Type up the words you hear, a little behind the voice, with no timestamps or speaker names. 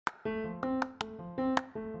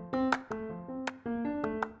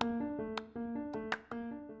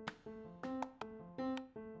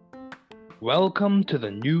Welcome to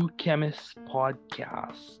the New Chemist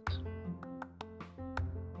Podcast.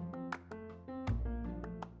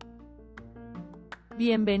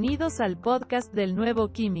 Bienvenidos al podcast del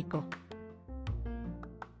nuevo químico.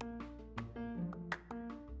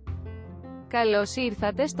 Καλώς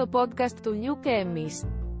ήρθατε στο podcast του New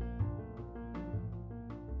Chemist.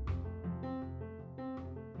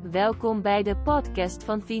 Welkom bij de podcast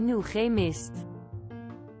van The New Chemist.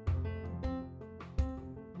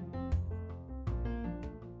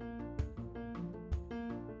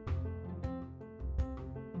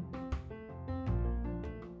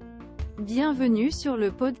 Bienvenue sur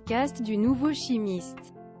le podcast du nouveau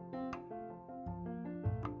chimiste.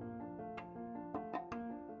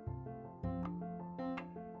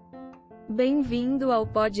 Bem-vindo ao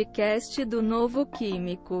podcast do novo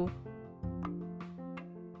químico.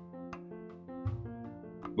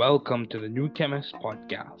 Welcome to the New Chemist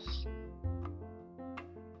Podcast.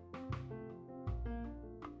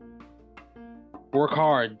 Work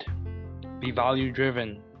hard. Be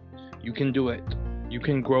value-driven. You can do it. You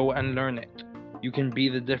can grow and learn it. You can be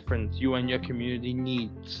the difference you and your community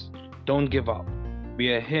needs. Don't give up. We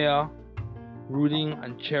are here, rooting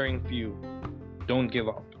and cheering for you. Don't give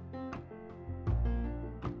up.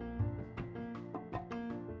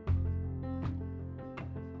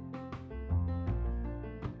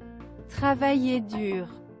 Travaillez dur.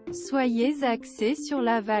 Soyez axés sur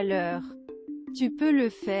la valeur. Tu peux le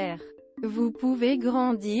faire. Vous pouvez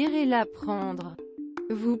grandir et l'apprendre.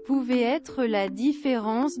 Vous pouvez être la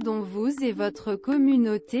différence dont vous et votre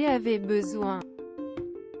communauté avez besoin.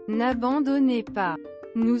 N'abandonnez pas.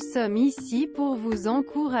 Nous sommes ici pour vous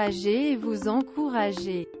encourager et vous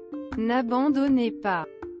encourager. N'abandonnez pas.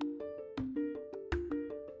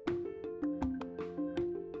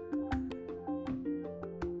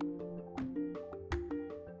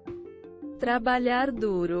 Trabalhar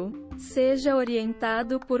duro. Seja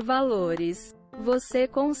orientado por valores. Você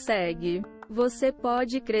consegue. Você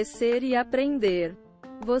pode crescer e aprender.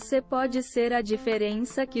 Você pode ser a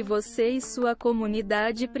diferença que você e sua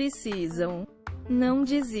comunidade precisam. Não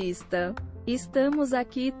desista. Estamos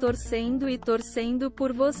aqui torcendo e torcendo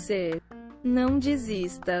por você. Não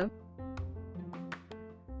desista.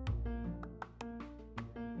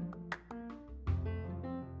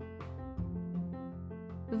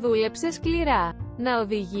 Δούλεψε σκληρά. Να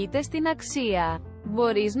οδηγείτε στην αξία.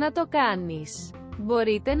 Μπορείς να το κάνεις.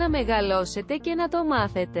 Μπορείτε να μεγαλώσετε και να το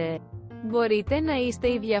μάθετε. Μπορείτε να είστε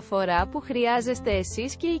η διαφορά που χρειάζεστε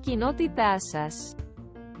εσείς και η κοινότητά σας.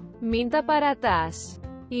 Μην τα παρατάς.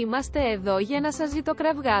 Είμαστε εδώ για να σας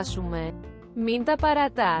ζητοκραυγάσουμε. Μην τα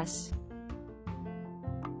παρατάς.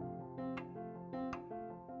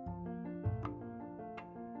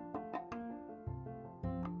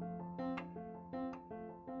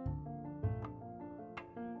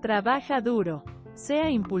 Trabaja duro. Sea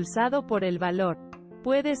impulsado por el valor.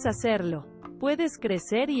 Puedes hacerlo. Puedes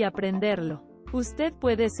crecer y aprenderlo. Usted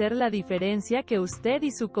puede ser la diferencia que usted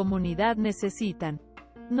y su comunidad necesitan.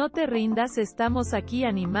 No te rindas, estamos aquí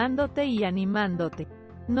animándote y animándote.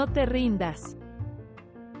 No te rindas.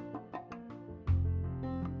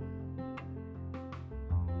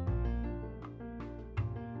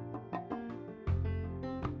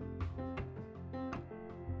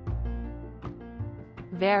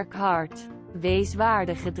 Werk hard. Wees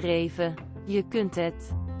waardegedreven. Je kunt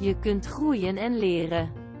het. Je kunt groeien en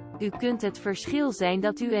leren. U kunt het verschil zijn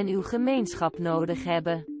dat u en uw gemeenschap nodig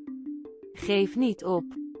hebben. Geef niet op.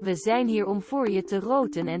 We zijn hier om voor je te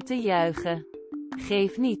roten en te juichen.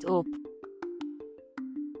 Geef niet op.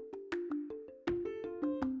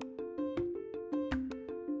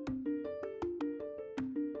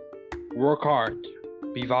 Work hard.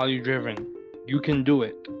 Be value-driven. You can do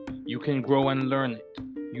it. You can grow and learn it.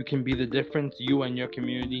 You can be the difference you and your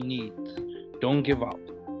community needs. Don't give up.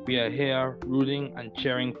 We are here rooting and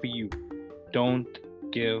cheering for you. Don't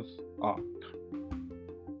give up.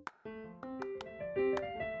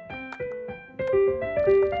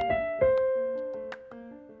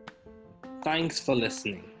 Thanks for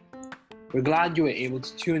listening. We're glad you were able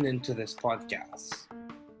to tune into this podcast.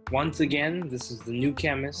 Once again, this is The New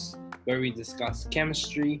Chemist, where we discuss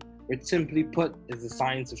chemistry, which simply put is the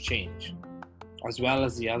science of change, as well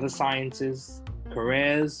as the other sciences,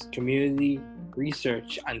 careers, community,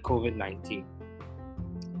 research, and COVID-19.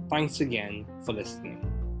 Thanks again for listening.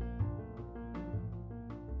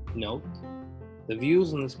 Note, the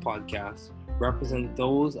views on this podcast represent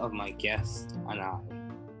those of my guest and I.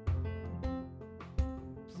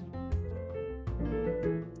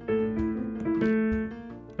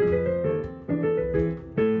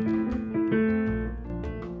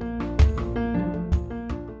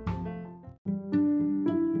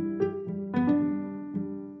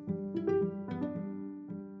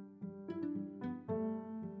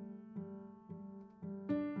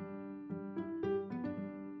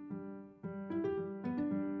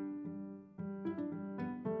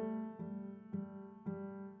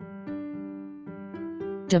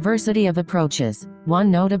 Diversity of approaches. One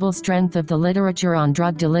notable strength of the literature on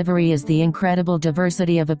drug delivery is the incredible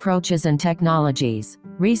diversity of approaches and technologies.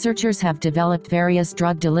 Researchers have developed various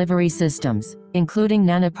drug delivery systems, including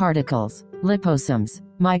nanoparticles, liposomes,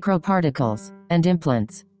 microparticles, and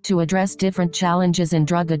implants, to address different challenges in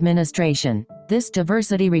drug administration. This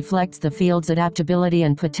diversity reflects the field's adaptability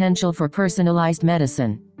and potential for personalized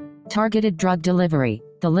medicine. Targeted drug delivery.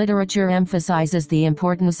 The literature emphasizes the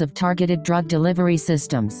importance of targeted drug delivery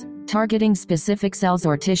systems. Targeting specific cells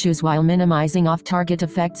or tissues while minimizing off-target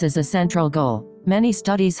effects is a central goal. Many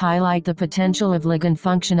studies highlight the potential of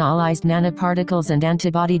ligand-functionalized nanoparticles and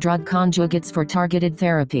antibody-drug conjugates for targeted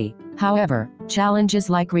therapy. However, challenges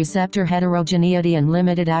like receptor heterogeneity and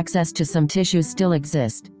limited access to some tissues still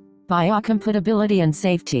exist. Biocompatibility and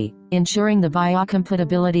safety. Ensuring the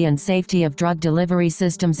biocompatibility and safety of drug delivery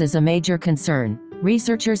systems is a major concern.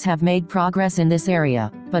 Researchers have made progress in this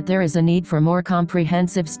area, but there is a need for more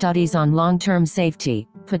comprehensive studies on long-term safety,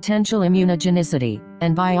 potential immunogenicity,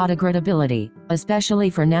 and biodegradability,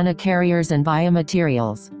 especially for nanocarriers and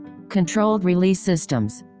biomaterials. Controlled release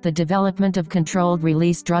systems. The development of controlled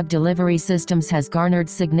release drug delivery systems has garnered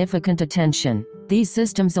significant attention. These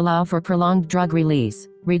systems allow for prolonged drug release,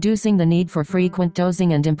 reducing the need for frequent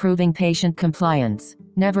dosing and improving patient compliance.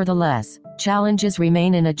 Nevertheless, challenges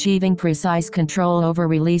remain in achieving precise control over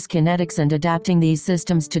release kinetics and adapting these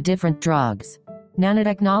systems to different drugs.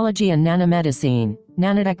 Nanotechnology and nanomedicine.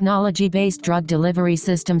 Nanotechnology-based drug delivery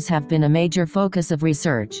systems have been a major focus of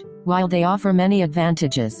research. While they offer many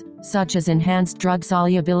advantages, such as enhanced drug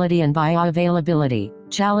solubility and bioavailability,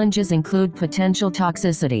 challenges include potential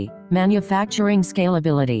toxicity, manufacturing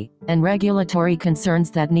scalability, and regulatory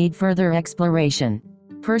concerns that need further exploration.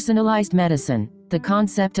 Personalized medicine. The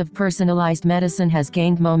concept of personalized medicine has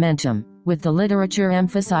gained momentum, with the literature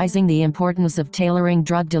emphasizing the importance of tailoring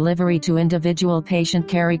drug delivery to individual patient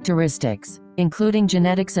characteristics, including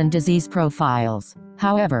genetics and disease profiles.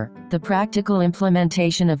 However, the practical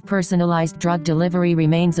implementation of personalized drug delivery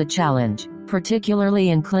remains a challenge, particularly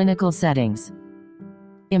in clinical settings.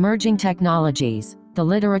 Emerging technologies. The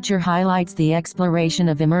literature highlights the exploration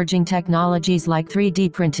of emerging technologies like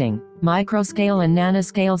 3D printing, microscale and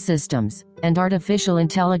nanoscale systems, and artificial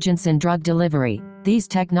intelligence in drug delivery. These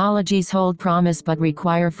technologies hold promise but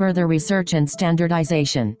require further research and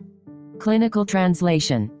standardization. Clinical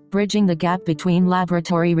translation. Bridging the gap between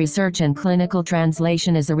laboratory research and clinical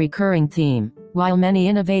translation is a recurring theme. While many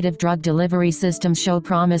innovative drug delivery systems show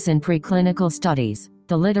promise in preclinical studies,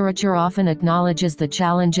 the literature often acknowledges the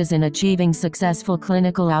challenges in achieving successful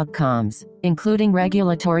clinical outcomes, including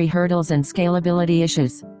regulatory hurdles and scalability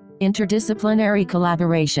issues. Interdisciplinary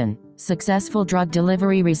collaboration. Successful drug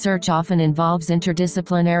delivery research often involves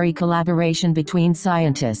interdisciplinary collaboration between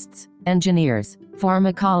scientists, engineers,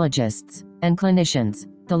 pharmacologists, and clinicians.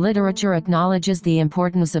 The literature acknowledges the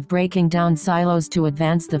importance of breaking down silos to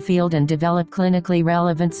advance the field and develop clinically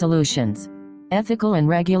relevant solutions. Ethical and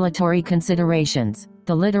regulatory considerations.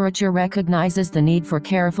 The literature recognizes the need for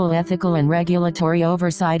careful ethical and regulatory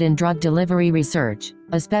oversight in drug delivery research,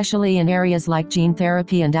 especially in areas like gene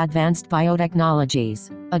therapy and advanced biotechnologies.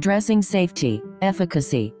 Addressing safety,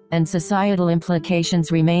 efficacy, and societal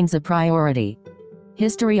implications remains a priority.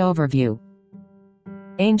 History overview.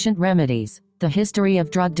 Ancient remedies. The history of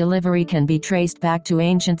drug delivery can be traced back to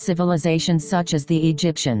ancient civilizations such as the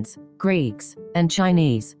Egyptians, Greeks, and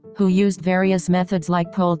Chinese, who used various methods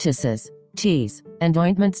like poultices, teas, and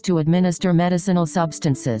ointments to administer medicinal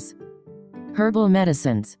substances. Herbal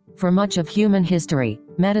medicines. For much of human history,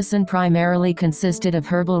 medicine primarily consisted of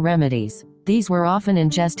herbal remedies. These were often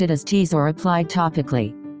ingested as teas or applied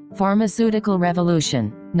topically. Pharmaceutical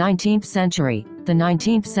revolution. 19th century. The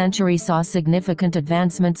 19th century saw significant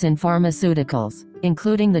advancements in pharmaceuticals,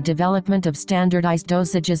 including the development of standardized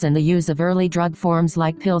dosages and the use of early drug forms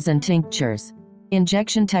like pills and tinctures.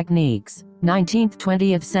 Injection techniques.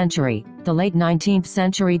 19th-20th century. The late 19th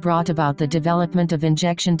century brought about the development of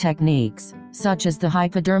injection techniques, such as the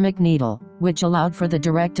hypodermic needle, which allowed for the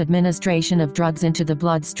direct administration of drugs into the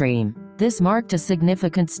bloodstream. This marked a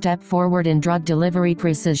significant step forward in drug delivery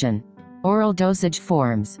precision. Oral dosage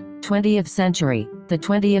forms. 20th century. The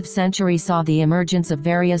 20th century saw the emergence of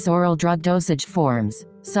various oral drug dosage forms,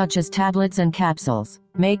 such as tablets and capsules,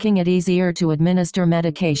 making it easier to administer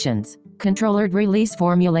medications. Controlled release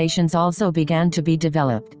formulations also began to be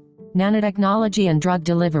developed. Nanotechnology and drug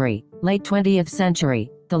delivery. Late 20th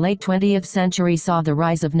century. The late 20th century saw the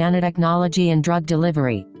rise of nanotechnology in drug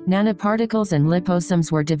delivery. Nanoparticles and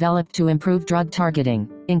liposomes were developed to improve drug targeting,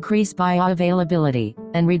 increase bioavailability,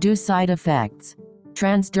 and reduce side effects.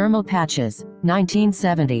 Transdermal patches.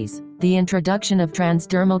 1970s. The introduction of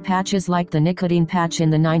transdermal patches like the nicotine patch in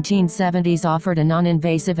the 1970s offered a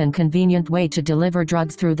non-invasive and convenient way to deliver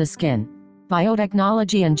drugs through the skin.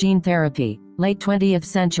 Biotechnology and gene therapy, late 20th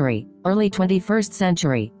century, early 21st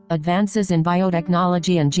century, advances in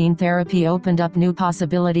biotechnology and gene therapy opened up new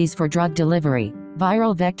possibilities for drug delivery.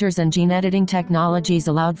 Viral vectors and gene editing technologies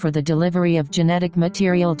allowed for the delivery of genetic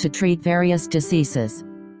material to treat various diseases.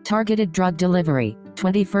 Targeted drug delivery,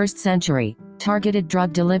 21st century, targeted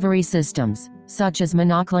drug delivery systems, such as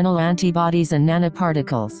monoclonal antibodies and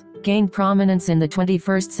nanoparticles, gained prominence in the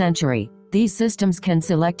 21st century. These systems can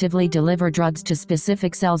selectively deliver drugs to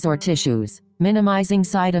specific cells or tissues, minimizing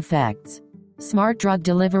side effects. Smart drug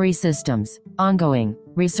delivery systems, ongoing.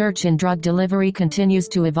 Research in drug delivery continues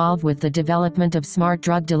to evolve with the development of smart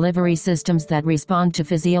drug delivery systems that respond to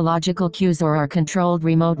physiological cues or are controlled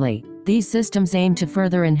remotely. These systems aim to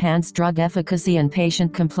further enhance drug efficacy and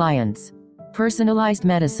patient compliance. Personalized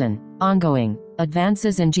medicine, ongoing.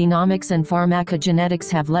 Advances in genomics and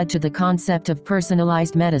pharmacogenetics have led to the concept of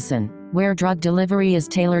personalized medicine, where drug delivery is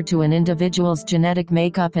tailored to an individual's genetic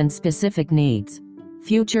makeup and specific needs.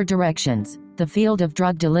 Future directions. The field of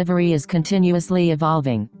drug delivery is continuously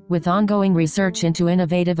evolving, with ongoing research into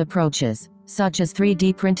innovative approaches, such as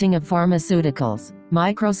 3D printing of pharmaceuticals,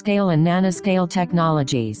 microscale and nanoscale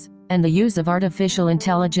technologies, and the use of artificial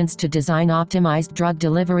intelligence to design optimized drug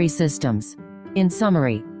delivery systems. In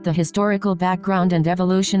summary, the historical background and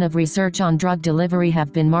evolution of research on drug delivery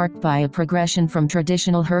have been marked by a progression from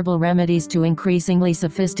traditional herbal remedies to increasingly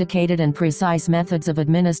sophisticated and precise methods of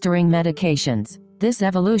administering medications. This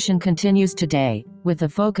evolution continues today, with a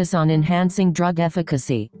focus on enhancing drug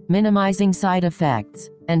efficacy, minimizing side effects,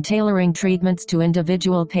 and tailoring treatments to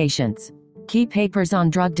individual patients. Key papers on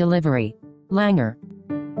drug delivery. Langer.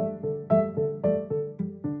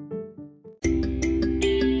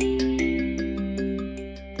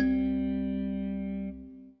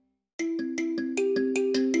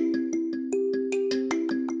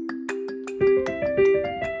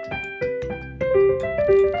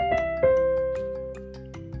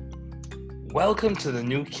 Welcome to The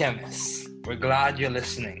New Chemist. We're glad you're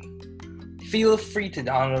listening. Feel free to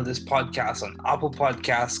download this podcast on Apple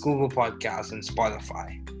Podcasts, Google Podcasts, and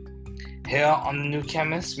Spotify. Here on The New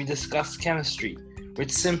Chemist, we discuss chemistry,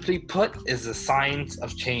 which simply put is the science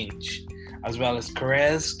of change, as well as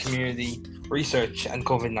careers, community, research, and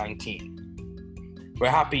COVID-19. We're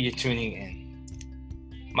happy you're tuning in.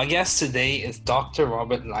 My guest today is Dr.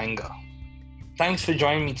 Robert Langer. Thanks for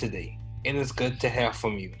joining me today. It is good to hear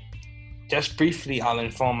from you. Just briefly, I'll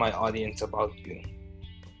inform my audience about you.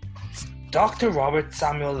 Dr. Robert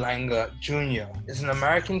Samuel Langer, Jr. is an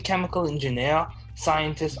American chemical engineer,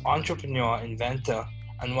 scientist, entrepreneur, inventor,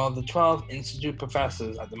 and one of the 12 institute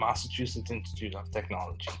professors at the Massachusetts Institute of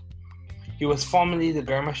Technology. He was formerly the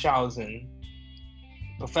Germershausen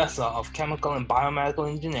Professor of Chemical and Biomedical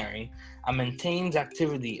Engineering and maintains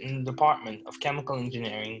activity in the Department of Chemical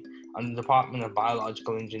Engineering and the Department of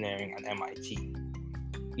Biological Engineering at MIT.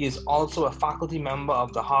 He is also a faculty member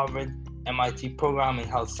of the Harvard-MIT Program in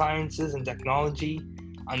Health Sciences and Technology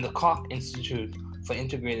and the Koch Institute for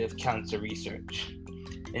Integrative Cancer Research.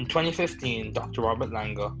 In 2015, Dr. Robert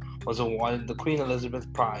Langer was awarded the Queen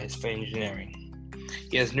Elizabeth Prize for Engineering.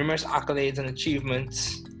 He has numerous accolades and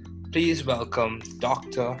achievements. Please welcome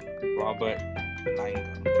Dr. Robert Langer.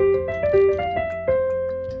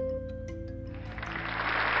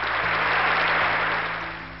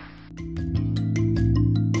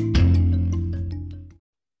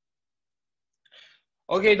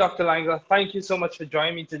 Okay, Dr. Langer, thank you so much for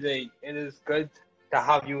joining me today. It is good to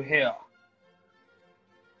have you here.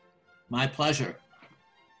 My pleasure.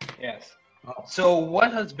 Yes. So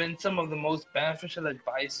what has been some of the most beneficial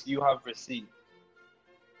advice you have received?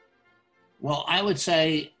 Well, I would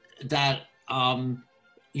say that,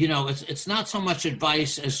 it's not so much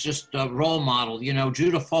advice as just a role model.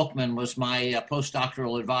 Judah Folkman was my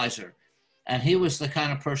postdoctoral advisor, and he was the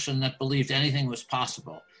kind of person that believed anything was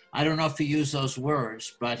possible. I don't know if he used those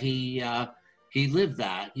words, but he lived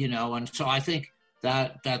that, and so I think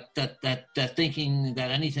that thinking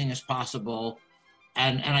that anything is possible,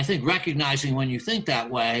 and I think recognizing when you think that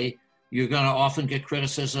way, you're going to often get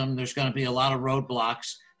criticism. There's going to be a lot of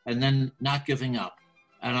roadblocks, and then not giving up.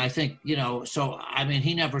 And I think, he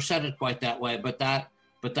never said it quite that way, but that's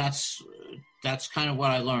kind of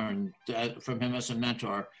what I learned from him as a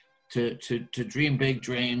mentor, to dream big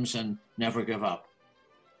dreams and never give up.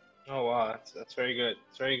 Oh, wow. That's very good.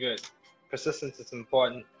 It's very good. Persistence is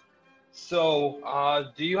important. So,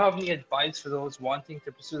 do you have any advice for those wanting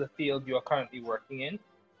to pursue the field you are currently working in?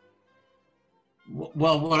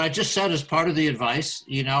 Well, what I just said is part of the advice.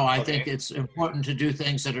 I Okay. think it's important to do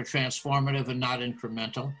things that are transformative and not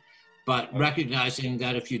incremental, but recognizing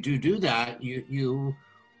that if you do that, you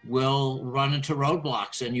will run into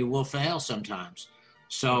roadblocks and you will fail sometimes.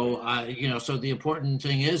 So, so the important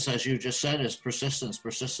thing is, as you just said, is persistence.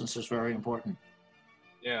 Persistence is very important.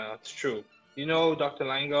 Yeah, that's true. Dr.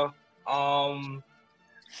 Langer,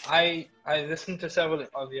 I listened to several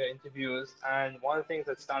of your interviews, and one of the things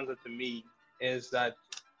that stands out to me is that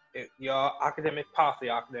your academic path,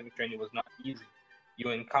 your academic journey was not easy.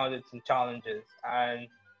 You encountered some challenges, and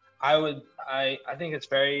I think it's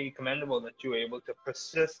very commendable that you were able to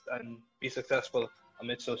persist and be successful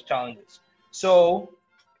amidst those challenges. So,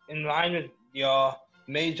 in line with your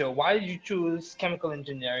major, why did you choose chemical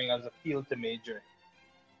engineering as a field to major in?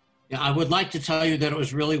 Yeah, I would like to tell you that it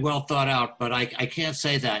was really well thought out, but I can't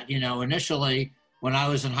say that. Initially, when I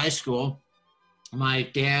was in high school, my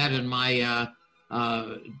dad and my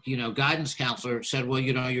guidance counselor said, well,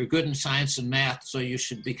 you're good in science and math, so you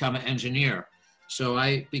should become an engineer. So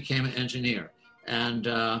I became an engineer. And,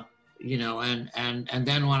 and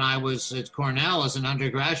then when I was at Cornell as an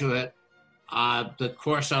undergraduate, the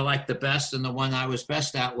course I liked the best and the one I was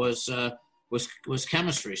best at was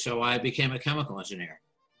chemistry. So I became a chemical engineer.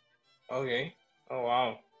 Okay. Oh,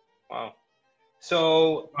 wow. Wow.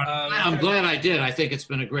 So I'm glad I did. I think it's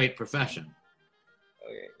been a great profession.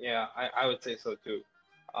 Okay. Yeah, I would say so too.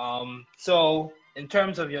 So in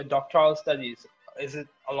terms of your doctoral studies, is it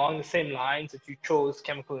along the same lines that you chose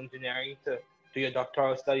chemical engineering to do your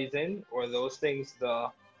doctoral studies in, or are those things the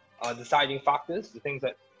deciding factors, the things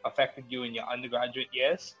that affected you in your undergraduate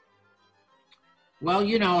years? Well,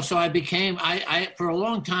 so I for a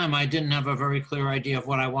long time, I didn't have a very clear idea of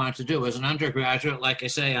what I wanted to do. As an undergraduate, like I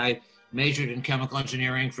say, I majored in chemical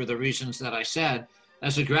engineering for the reasons that I said.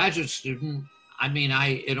 As a graduate student,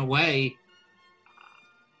 in a way,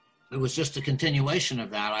 it was just a continuation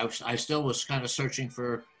of that. I still was kind of searching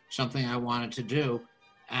for something I wanted to do.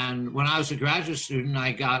 And when I was a graduate student,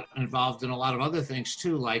 I got involved in a lot of other things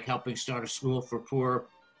too, like helping start a school for poor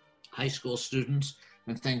high school students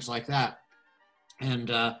and things like that.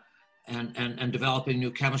 And developing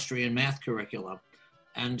new chemistry and math curriculum.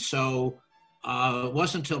 And so it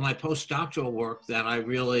wasn't until my postdoctoral work that I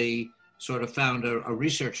really sort of found a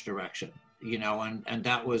research direction, and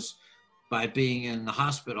that was by being in the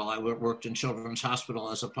hospital. I worked in Children's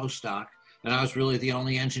Hospital as a postdoc, and I was really the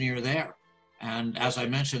only engineer there. And as I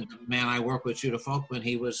mentioned, the man I work with, Judah Folkman,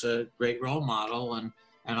 he was a great role model, and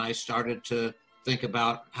I started to think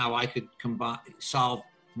about how I could solve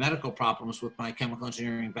medical problems with my chemical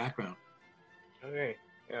engineering background. Okay,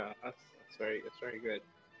 yeah, that's very good.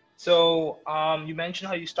 So you mentioned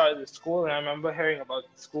how you started the school, and I remember hearing about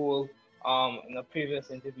the school in a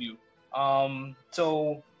previous interview.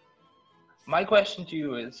 So my question to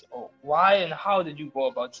you is, why and how did you go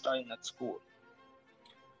about starting that school?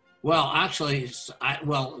 Well, actually,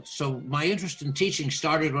 so my interest in teaching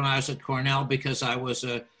started when I was at Cornell because I was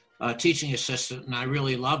a teaching assistant, and I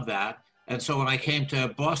really loved that. And so when I came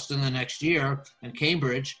to Boston the next year and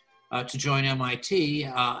Cambridge to join MIT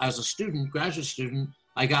as a graduate student,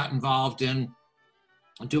 I got involved in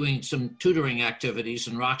doing some tutoring activities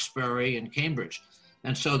in Roxbury and Cambridge.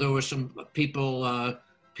 And so there were some people,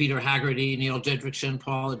 Peter Haggerty, Neil Didrikson,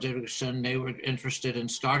 Paula Didrikson, they were interested in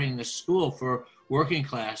starting this school for working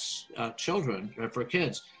class children, for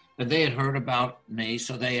kids. And they had heard about me,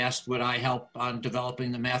 so they asked would I help on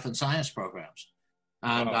developing the math and science programs.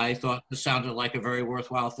 And I thought this sounded like a very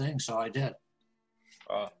worthwhile thing, so I did.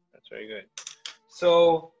 Oh, that's very good.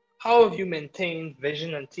 So how have you maintained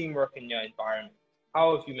vision and teamwork in your environment?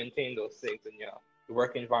 How have you maintained those things in your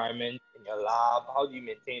work environment, in your lab? How do you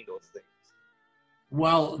maintain those things?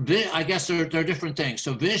 Well, I guess there are different things.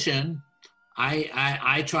 So vision,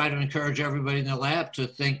 I try to encourage everybody in the lab to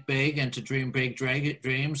think big and to dream big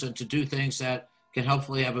dreams and to do things that can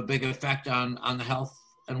hopefully have a big effect on the health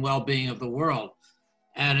and well-being of the world.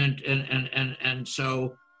 And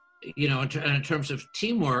so, in terms of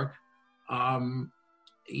teamwork, and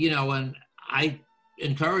I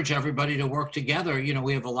encourage everybody to work together.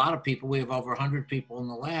 We have a lot of people. We have over 100 people in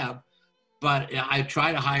the lab, but I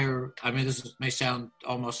try to hire, this may sound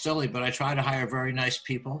almost silly, but I try to hire very nice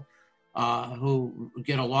people who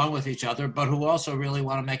get along with each other, but who also really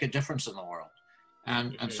want to make a difference in the world.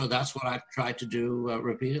 And so that's what I've tried to do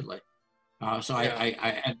repeatedly.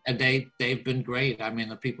 And they've been great.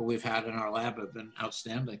 The people we've had in our lab have been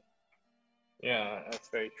outstanding. Yeah, that's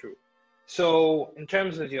very true. So in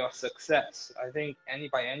terms of your success, I think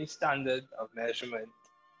by any standard of measurement,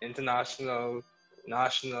 international,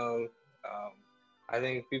 national, I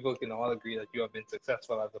think people can all agree that you have been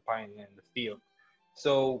successful as a pioneer in the field.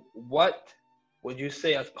 So what would you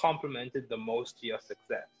say has complemented the most to your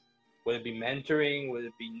success? Would it be mentoring? Would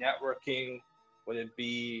it be networking? Would it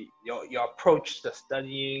be your approach to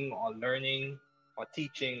studying or learning or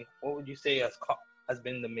teaching? What would you say has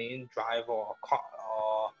been the main driver or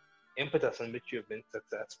impetus in which you have been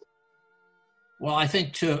successful? Well, I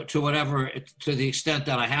think to the extent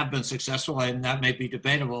that I have been successful, and that may be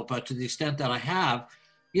debatable, but to the extent that I have,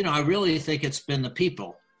 I really think it's been the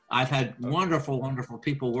people. I've had wonderful, wonderful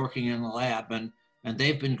people working in the lab, and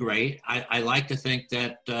they've been great. I like to think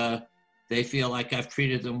that they feel like I've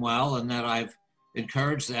treated them well and that I've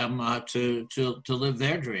encouraged them to live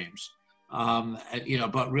their dreams.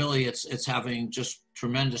 But really it's having just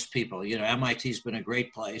tremendous people. MIT's been a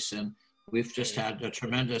great place, and we've just had a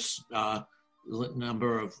tremendous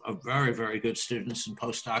number of very, very good students and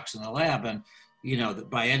postdocs in the lab. And,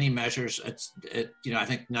 by any measures, I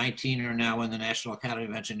think 19 are now in the National Academy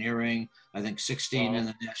of Engineering. I think 16 in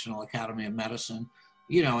the National Academy of Medicine,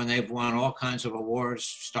 and they've won all kinds of awards,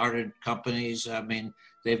 started companies. I mean,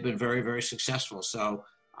 they've been very, very successful. So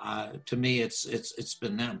to me, it's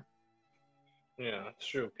been them. Yeah, it's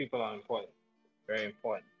true. People are important, very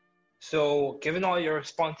important. So given all your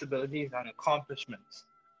responsibilities and accomplishments,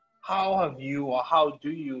 how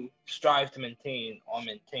do you strive to maintain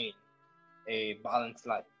a balanced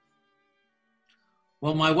life?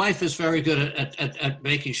 Well, my wife is very good at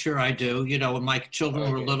making sure I do. When my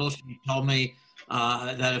children were little, she told me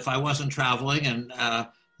that if I wasn't traveling and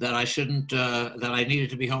that I needed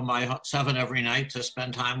to be home by 7 every night to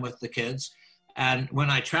spend time with the kids. And when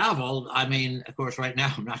I traveled, I mean, of course, right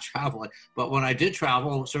now I'm not traveling, but when I did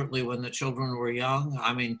travel, certainly when the children were young,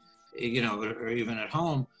 I mean, or even at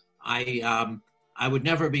home, I would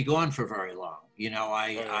never be gone for very long.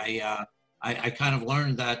 I kind of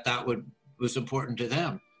learned that was important to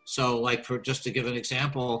them. So just to give an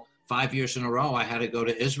example, 5 years in a row, I had to go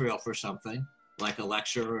to Israel for something like a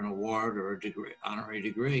lecture, an award, or a degree, honorary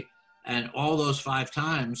degree. And all those 5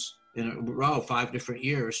 times in a row, 5 different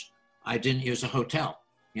years, I didn't use a hotel.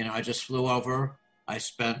 I just flew over, I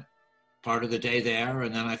spent part of the day there,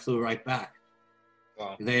 and then I flew right back.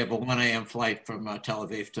 Wow. They have a 1 a.m. flight from Tel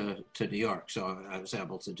Aviv to New York, so I was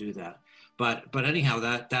able to do that. But anyhow,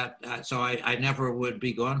 so I never would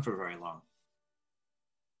be gone for very long.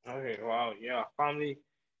 Okay, wow, yeah, family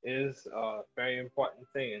is a very important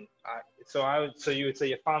thing, and so you would say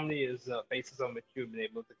your family is the basis on which you've been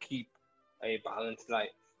able to keep a balanced life.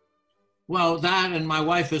 Well, that, and my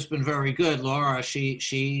wife has been very good, Laura.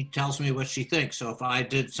 She tells me what she thinks. So if I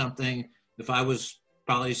did something, if I was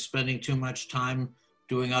probably spending too much time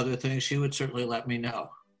doing other things, she would certainly let me know.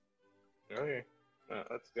 Okay,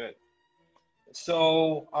 that's good.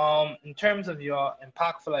 So in terms of your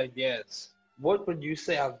impactful ideas, what would you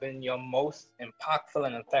say have been your most impactful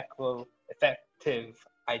and effective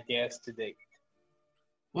ideas to date?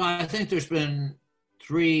 Well, I think there's been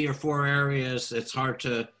 3 or 4 areas. It's hard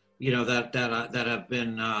to, that have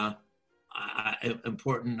been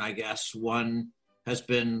important, I guess. One has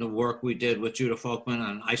been the work we did with Judah Folkman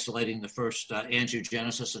on isolating the first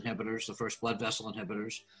angiogenesis inhibitors, the first blood vessel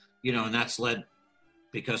inhibitors, and that's led,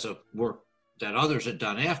 because of work that others had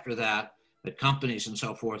done after that, at companies and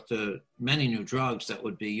so forth, to many new drugs that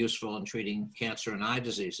would be useful in treating cancer and eye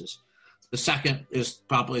diseases. The second is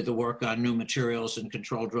probably the work on new materials and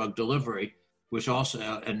controlled drug delivery, which also,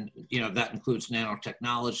 and that includes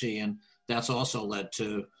nanotechnology, and that's also led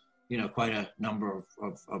to, quite a number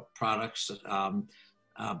of products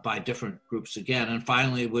by different groups again. And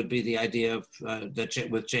finally would be the idea of,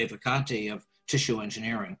 with Jay Vacanti, of tissue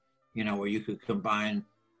engineering, where you could combine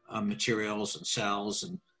materials and cells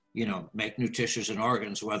and, make new tissues and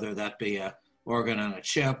organs, whether that be a organ on a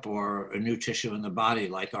chip or a new tissue in the body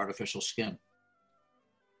like artificial skin.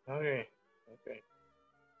 Okay.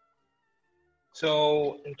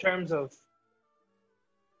 So in terms of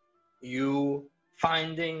you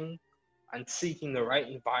finding and seeking the right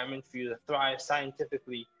environment for you to thrive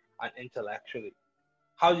scientifically and intellectually,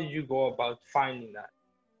 how did you go about finding that?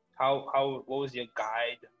 What was your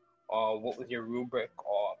guide, or what was your rubric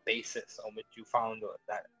or basis on which you found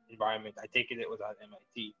that environment? I take it was at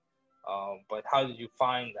MIT, but how did you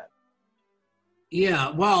find that?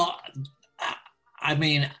 Yeah, well, I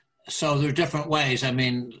mean, so there are different ways. I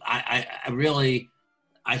mean, I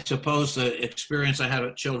suppose the experience I had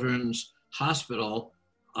at Children's Hospital,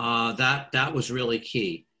 that was really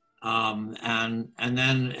key. And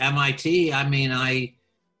then MIT, I mean,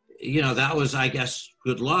 that was, I guess,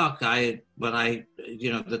 good luck. That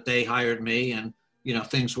they hired me, and,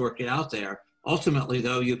 things worked out there. Ultimately,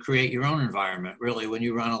 though, you create your own environment, really. When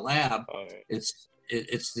you run a lab, it's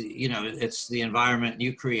it's the, you know, it's the environment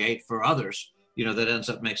you create for others, you know, that ends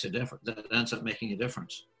up making a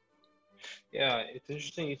difference. Yeah, it's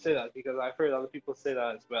interesting you say that because I've heard other people say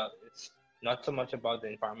that as well. It's not so much about the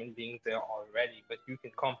environment being there already, but you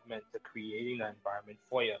can complement the creating that environment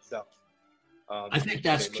for yourself. I think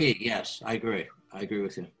that's key. Yes, I agree. I agree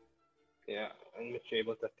with you. Yeah, in which you're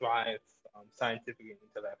able to thrive scientifically and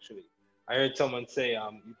intellectually. I heard someone say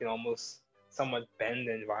you can almost somewhat bend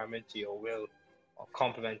the environment to your will or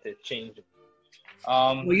complement it, change it.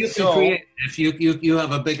 Well, you can create, if you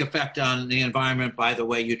have a big effect on the environment by the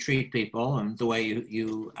way you treat people and the way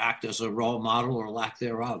you act as a role model or lack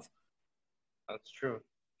thereof. That's true.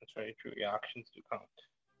 That's very true. Your actions do count.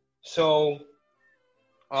 So,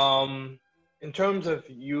 in terms of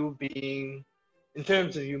you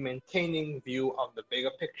maintaining view of the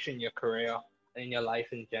bigger picture in your career and in your life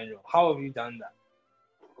in general, how have you done that?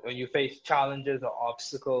 When you face challenges or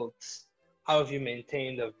obstacles, how have you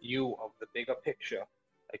maintained a view of the bigger picture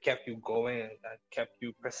that kept you going and that kept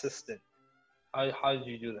you persistent? How did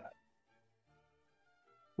you do that?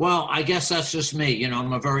 Well, I guess that's just me. You know,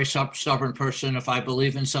 I'm a very stubborn person. If I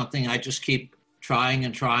believe in something, I just keep trying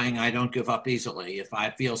and trying. I don't give up easily. If I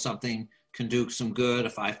feel something can do some good,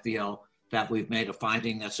 if I feel that we've made a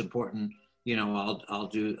finding that's important, you know, I'll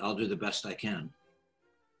do the best I can.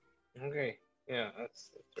 Okay, yeah, that's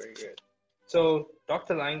very good. So,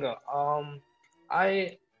 Dr. Langer,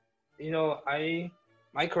 my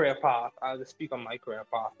career path. I'll just speak on my career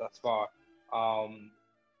path thus far.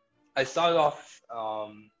 I started off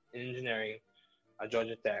in engineering at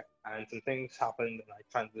Georgia Tech, and some things happened, and I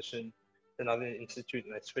transitioned to another institute,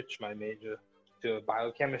 and I switched my major to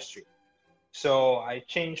biochemistry. So I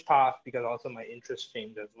changed path because also my interest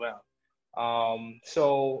changed as well.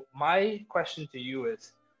 So my question to you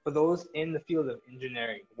is, for those in the field of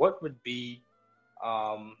engineering, what would be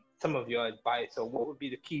some of your advice, or what would be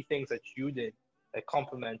the key things that you did that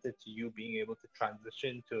complemented to you being able to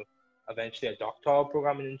transition to eventually a doctoral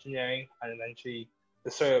program in engineering and eventually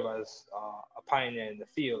to serve as a pioneer in the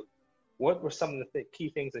field? What were some of the key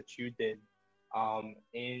things that you did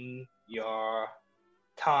in your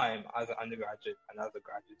time as an undergraduate and as a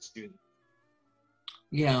graduate student?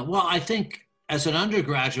 Yeah, well, I think as an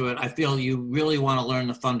undergraduate, I feel you really want to learn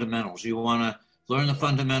the fundamentals. You want to learn the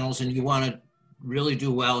fundamentals and you want to really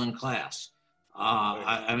do well in class.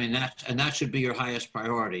 I mean, that should be your highest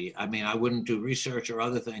priority. I mean, I wouldn't do research or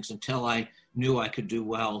other things until I knew I could do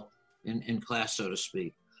well in class, so to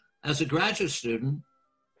speak. As a graduate student,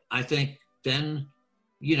 I think then,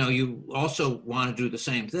 you know, you also want to do the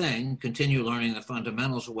same thing, continue learning the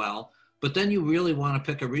fundamentals well, but then you really want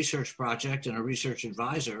to pick a research project and a research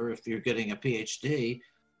advisor if you're getting a PhD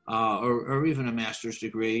or even a master's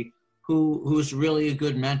degree, who's really a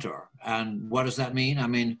good mentor. And what does that mean? I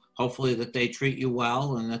mean, hopefully that they treat you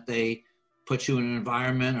well and that they put you in an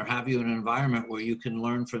environment or have you in an environment where you can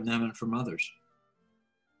learn from them and from others.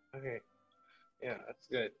 Okay. Yeah, that's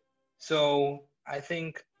good. So I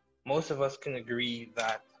think most of us can agree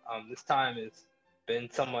that this time has been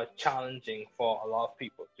somewhat challenging for a lot of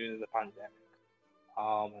people due to the pandemic.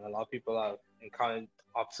 And a lot of people have encountered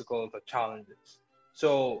obstacles or challenges.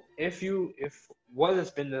 So what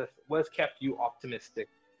has kept you optimistic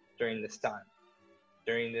during this time,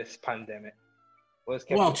 during this pandemic? What has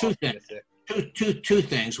kept you optimistic? Two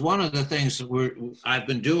things. One of the things I've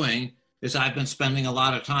been doing is I've been spending a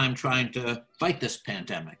lot of time trying to fight this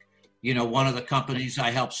pandemic. You know, one of the companies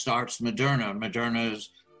I helped start's Moderna. Moderna has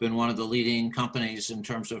been one of the leading companies in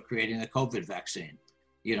terms of creating the COVID vaccine.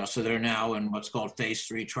 You know, so they're now in what's called phase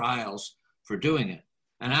 3 trials for doing it.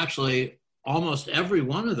 And actually, almost every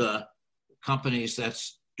one of the companies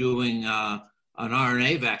that's doing an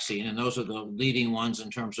RNA vaccine, and those are the leading ones in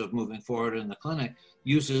terms of moving forward in the clinic,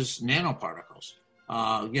 uses nanoparticles,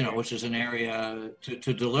 you know, which is an area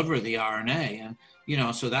to deliver the RNA. And, you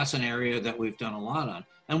know, so that's an area that we've done a lot on.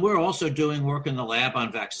 And we're also doing work in the lab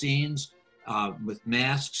on vaccines, with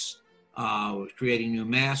masks, creating new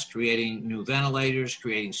masks, creating new ventilators,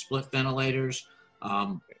 creating split ventilators,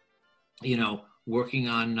 you know, working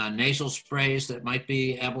on nasal sprays that might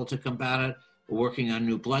be able to combat it, working on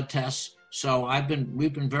new blood tests. So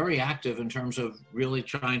we've been very active in terms of really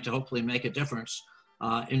trying to hopefully make a difference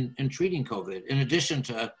in treating COVID. In addition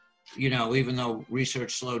to, you know, even though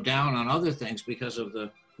research slowed down on other things because of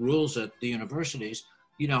the rules at the universities,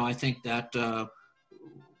 you know, I think that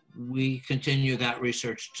we continue that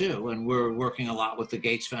research too. And we're working a lot with the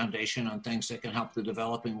Gates Foundation on things that can help the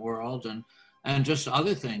developing world and just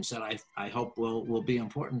other things that I hope will be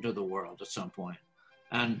important to the world at some point.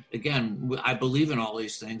 And again, I believe in all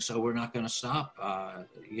these things, so we're not going to stop,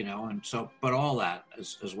 you know, and so, but all that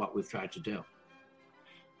is what we've tried to do.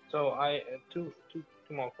 So I two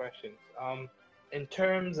more questions. In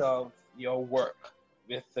terms of your work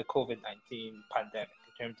with the COVID-19 pandemic,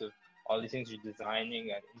 in terms of all these things you're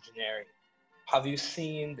designing and engineering, have you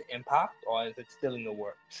seen the impact, or is it still in the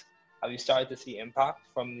works? Have you started to see impact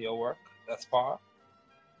from your work thus far?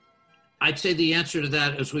 I'd say the answer to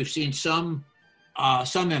that is we've seen some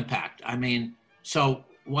impact. I mean, so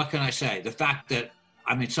what can I say? The fact that,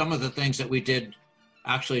 I mean, some of the things that we did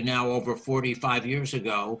actually now over 45 years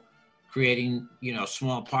ago, creating,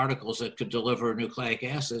 small particles that could deliver nucleic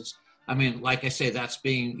acids. I mean, like I say, that's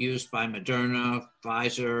being used by Moderna,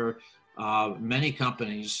 Pfizer, many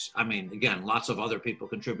companies. I mean, again, lots of other people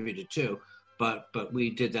contributed too, but we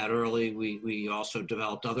did that early. We also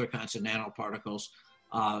developed other kinds of nanoparticles.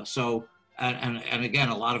 And again,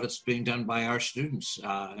 a lot of it's being done by our students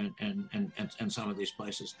in some of these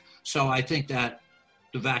places. So I think that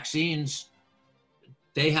the vaccines,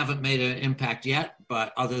 they haven't made an impact yet,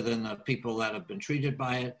 but other than the people that have been treated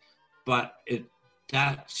by it, but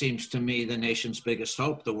that seems to me the nation's biggest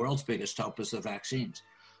hope, the world's biggest hope, is the vaccines.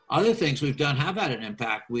 Other things we've done have had an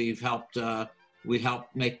impact. We helped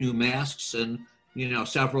make new masks, and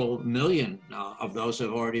several million of those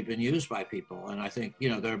have already been used by people, and I think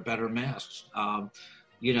they're better masks. And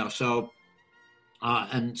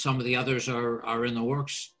some of the others are in the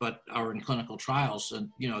works, but are in clinical trials,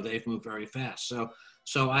 and they've moved very fast.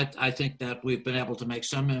 So I think that we've been able to make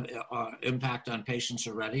some impact on patients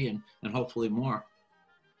already, and hopefully more.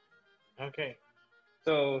 Okay,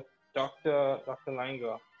 so Dr.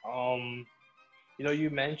 Langer, you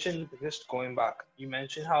mentioned, just going back, you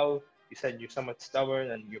mentioned how you said you're somewhat stubborn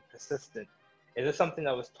and you're persistent. Is this something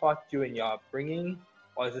that was taught you in your upbringing,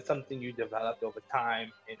 or is it something you developed over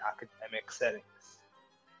time in academic settings?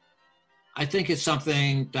 I think it's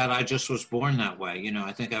something that I just was born that way.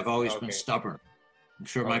 I think I've always been stubborn. I'm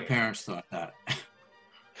sure my parents thought that.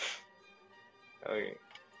 Okay.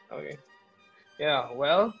 Yeah,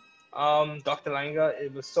 well, Dr. Langer,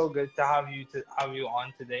 it was so good to have you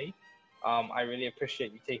on today. I really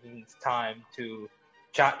appreciate you taking this time to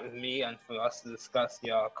chat with me and for us to discuss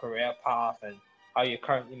your career path and how you're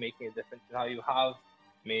currently making a difference, and how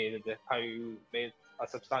you made a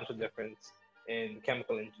substantial difference in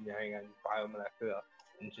chemical engineering and biomolecular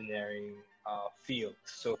engineering fields.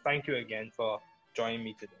 So thank you again for joining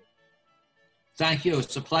me today. Thank you.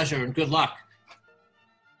 It's a pleasure, and good luck.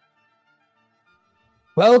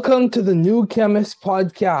 Welcome to the New Chemist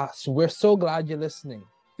podcast. We're so glad you're listening.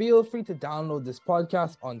 Feel free to download this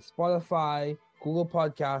podcast on Spotify, Google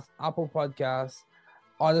Podcasts, Apple Podcasts,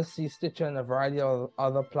 Odyssey, Stitcher, and a variety of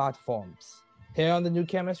other platforms. Here on The New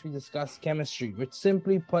Chemist, we discuss chemistry, which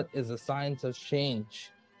simply put is the science of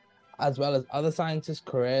change, as well as other sciences,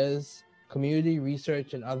 careers, community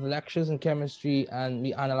research, and other lectures in chemistry, and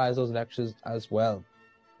we analyze those lectures as well.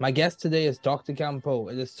 My guest today is Dr. Campeau.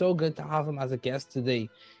 It is so good to have him as a guest today.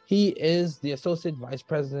 He is the Associate Vice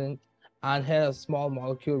President and Head of Small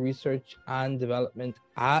Molecule Research and Development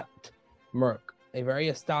at Merck, a very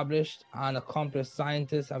established and accomplished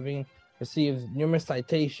scientist, having received numerous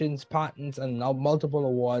citations, patents, and multiple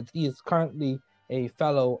awards. He is currently a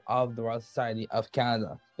fellow of the Royal Society of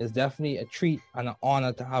Canada. It's definitely a treat and an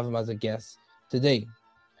honor to have him as a guest today.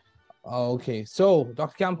 Okay, so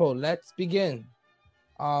Dr. Campeau, let's begin.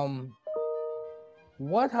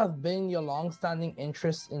 What have been your long-standing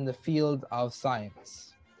interests in the field of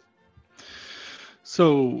science?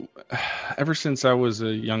 So ever since I was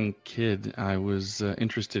a young kid, I was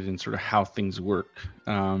interested in sort of how things work,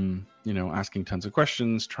 asking tons of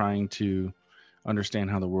questions, trying to understand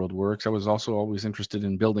how the world works. I was also always interested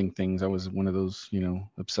in building things. I was one of those,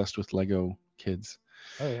 obsessed with Lego kids.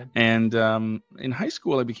 Oh, yeah. And in high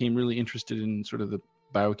school, I became really interested in sort of the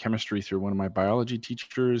biochemistry through one of my biology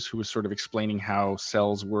teachers, who was sort of explaining how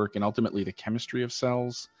cells work and ultimately the chemistry of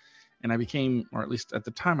cells. And I became, or at least at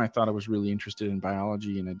the time, I thought I was really interested in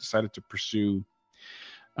biology, and I decided to pursue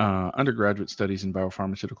undergraduate studies in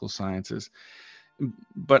biopharmaceutical sciences.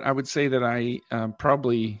 But I would say that I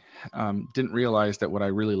probably didn't realize that what I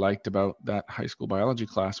really liked about that high school biology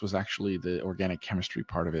class was actually the organic chemistry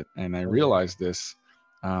part of it. And I realized this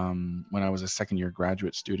when I was a second year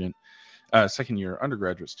undergraduate student,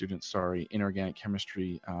 in organic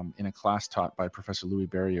chemistry in a class taught by Professor Louis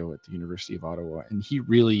Berriot at the University of Ottawa. And he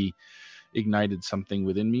really ignited something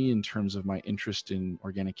within me in terms of my interest in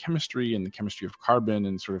organic chemistry and the chemistry of carbon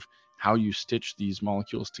and sort of how you stitch these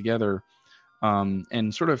molecules together,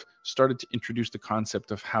 and sort of started to introduce the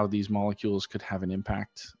concept of how these molecules could have an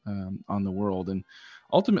impact on the world. And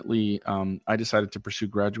ultimately, I decided to pursue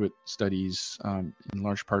graduate studies in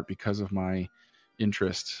large part because of my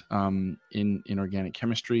interest in organic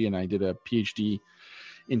chemistry, and I did a PhD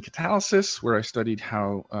in catalysis, where I studied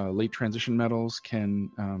how late transition metals can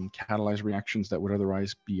catalyze reactions that would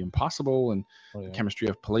otherwise be impossible, and the chemistry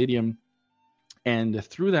of palladium. And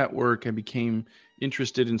through that work, I became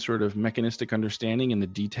interested in sort of mechanistic understanding and the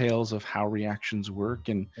details of how reactions work.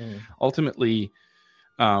 And ultimately,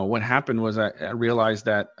 what happened was I realized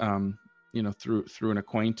that, through an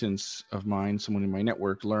acquaintance of mine, someone in my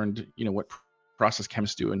network learned, what process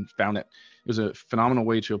chemists do, and found that it was a phenomenal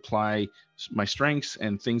way to apply my strengths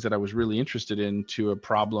and things that I was really interested in to a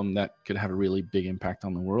problem that could have a really big impact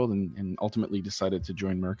on the world, and ultimately decided to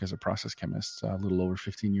join Merck as a process chemist a little over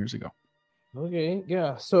 15 years ago. Okay,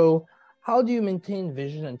 yeah. So how do you maintain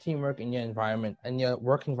vision and teamwork in your environment and your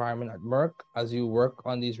work environment at Merck as you work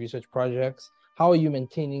on these research projects? How are you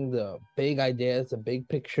maintaining the big ideas, the big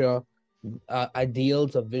picture,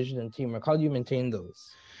 ideals of vision and teamwork? How do you maintain those?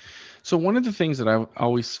 So one of the things that I've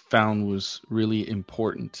always found was really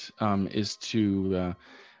important is to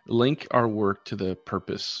link our work to the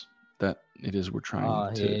purpose that it is we're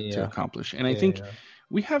trying to accomplish. And I think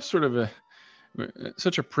we have sort of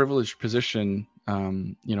such a privileged position,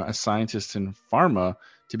 as scientists in pharma,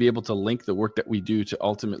 to be able to link the work that we do to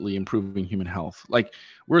ultimately improving human health. Like,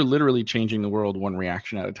 we're literally changing the world one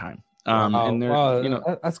reaction at a time.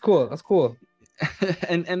 That's cool. That's cool.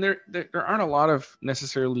 and there aren't a lot of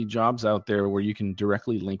necessarily jobs out there where you can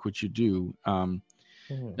directly link what you do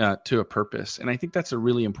to a purpose. And I think that's a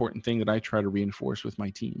really important thing that I try to reinforce with my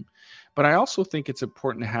team. But I also think it's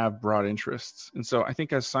important to have broad interests. And so I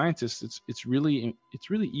think as scientists, it's really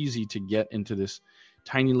easy to get into this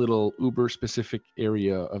tiny little uber specific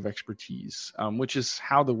area of expertise, which is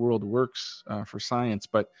how the world works for science.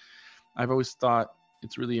 But I've always thought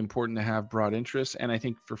it's really important to have broad interests. And I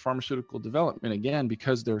think for pharmaceutical development, again,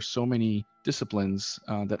 because there are so many disciplines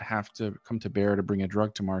that have to come to bear to bring a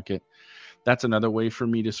drug to market, that's another way for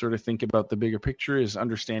me to sort of think about the bigger picture, is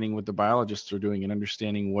understanding what the biologists are doing and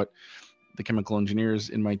understanding what the chemical engineers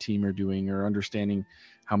in my team are doing, or understanding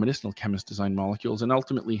how medicinal chemists design molecules, and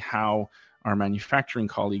ultimately how our manufacturing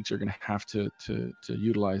colleagues are going to have to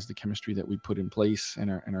utilize the chemistry that we put in place, and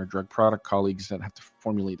our drug product colleagues that have to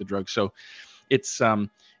formulate the drug. So it's a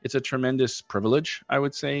tremendous privilege, I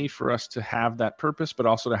would say, for us to have that purpose, but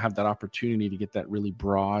also to have that opportunity to get that really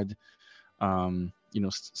broad,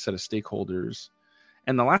 set of stakeholders.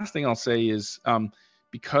 And the last thing I'll say is,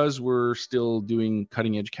 because we're still doing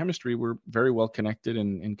cutting edge chemistry, we're very well connected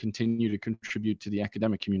and continue to contribute to the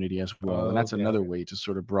academic community as well. And that's another way to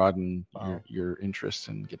sort of broaden your interests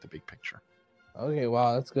and get the big picture. Okay,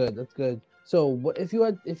 wow, that's good. That's good. So what if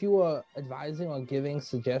you were advising or giving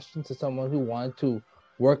suggestions to someone who wanted to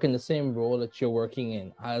work in the same role that you're working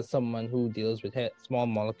in, as someone who deals with small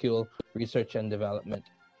molecule research and development,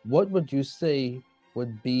 what would you say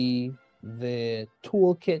would be the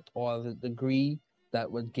toolkit or the degree that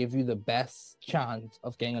would give you the best chance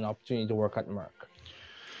of getting an opportunity to work at Merck?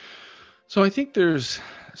 So I think there's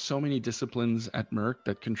so many disciplines at Merck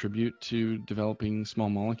that contribute to developing small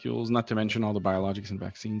molecules, not to mention all the biologics and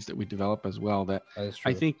vaccines that we develop as well, that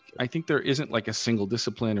I think there isn't like a single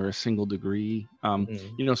discipline or a single degree.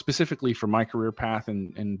 Specifically for my career path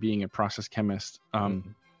and being a process chemist,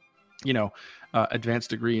 advanced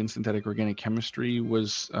degree in synthetic organic chemistry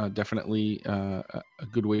was definitely a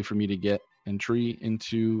good way for me to get entry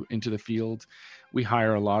into the field. We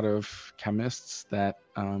hire a lot of chemists that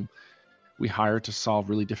we hire to solve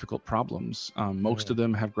really difficult problems. Most of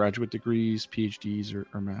them have graduate degrees, PhDs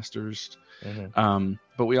or masters.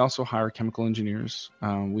 But we also hire chemical engineers.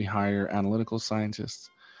 We hire analytical scientists.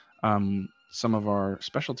 Some of our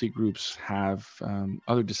specialty groups have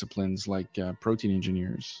other disciplines like protein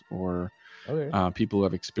engineers or people who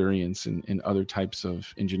have experience in other types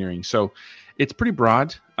of engineering. So it's pretty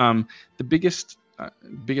broad. The biggest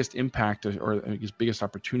impact or I guess biggest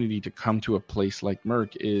opportunity to come to a place like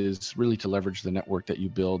Merck is really to leverage the network that you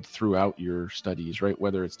build throughout your studies, right?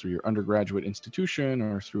 Whether it's through your undergraduate institution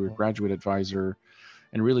or through a graduate advisor,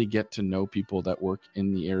 and really get to know people that work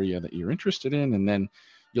in the area that you're interested in. And then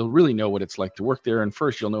you'll really know what it's like to work there. And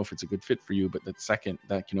first, you'll know if it's a good fit for you, but that second,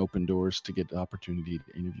 that can open doors to get the opportunity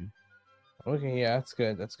to interview. Okay, yeah, that's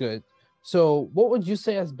good. That's good. So what would you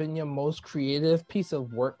say has been your most creative piece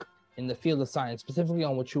of work in the field of science, specifically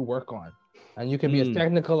on what you work on? And you can be as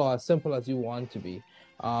technical or as simple as you want to be.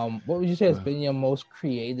 What would you say has been your most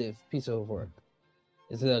creative piece of work?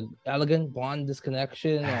 Is it an elegant bond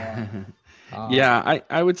disconnection? Or, yeah,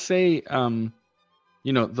 I would say, the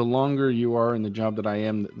longer you are in the job that I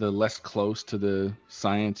am, the less close to the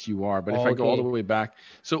science you are. But if I go all the way back,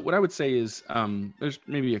 so what I would say is there's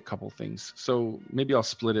maybe a couple things. So maybe I'll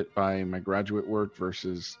split it by my graduate work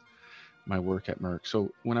versus my work at Merck.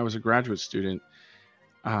 So when I was a graduate student,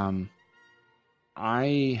 I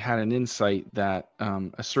had an insight that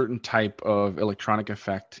a certain type of electronic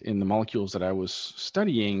effect in the molecules that I was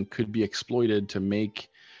studying could be exploited to make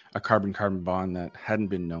a carbon-carbon bond that hadn't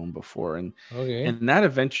been known before. And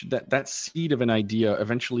that seed of an idea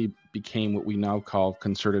eventually became what we now call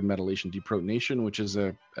concerted metallation deprotonation, which is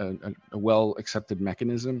a well-accepted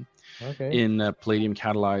mechanism in palladium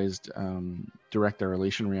catalyzed direct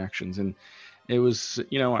arylation reactions. And it was,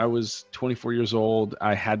 I was 24 years old.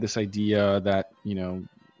 I had this idea that,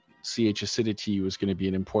 CH acidity was going to be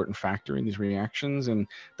an important factor in these reactions, and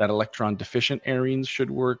that electron deficient arenes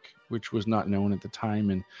should work, which was not known at the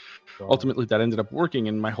time. And ultimately that ended up working,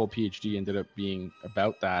 and my whole PhD ended up being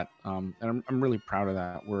about that. And I'm really proud of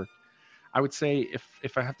that work. I would say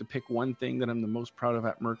if I have to pick one thing that I'm the most proud of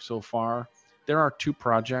at Merck so far, there are 2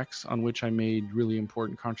 projects on which I made really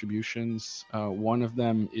important contributions. One of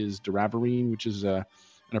them is doravirine, which is an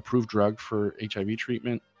approved drug for HIV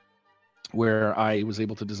treatment, where I was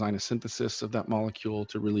able to design a synthesis of that molecule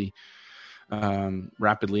to really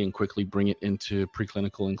rapidly and quickly bring it into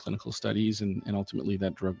preclinical and clinical studies. And ultimately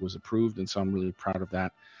that drug was approved. And so I'm really proud of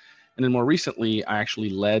that. And then more recently, I actually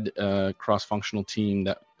led a cross-functional team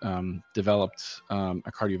that developed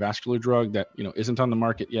a cardiovascular drug that isn't on the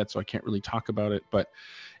market yet, so I can't really talk about it. But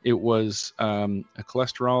it was a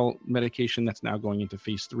cholesterol medication that's now going into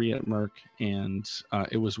phase 3 at Merck, and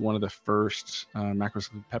it was one of the first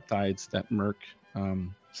macrocyclic peptides that Merck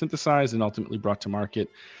synthesized and ultimately brought to market.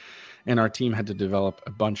 And our team had to develop a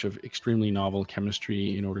bunch of extremely novel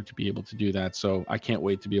chemistry in order to be able to do that. So I can't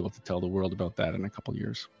wait to be able to tell the world about that in a couple of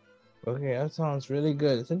years. Okay, that sounds really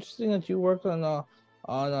good. It's interesting that you worked on a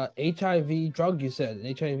HIV drug. You said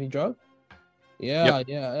an HIV drug. Yeah.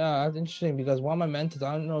 That's interesting because one of my mentors,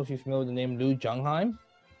 I don't know if you're familiar with the name Jungheim.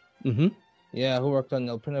 Mm-hmm. Yeah, who worked on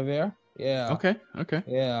Nilpinavir. Yeah. Okay.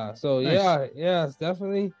 Yeah. So nice. It's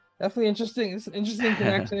definitely interesting. It's an interesting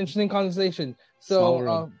connection, interesting conversation.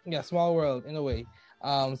 So small world in a way.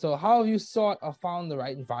 So how have you sought or found the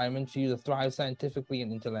right environment for you to thrive scientifically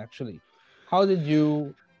and intellectually? How did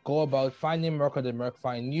you go about finding Merck, or did Merck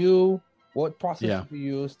find you? What process did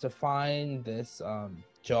you use to find this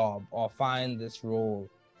job or find this role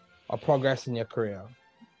or progress in your career?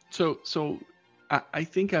 So I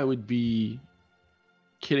think I would be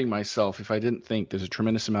kidding myself if I didn't think there's a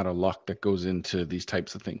tremendous amount of luck that goes into these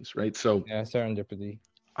types of things, right? So serendipity.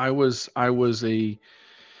 I was a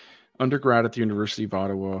undergrad at the University of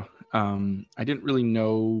Ottawa. I didn't really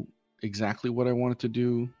know exactly what I wanted to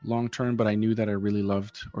do long term, but I knew that I really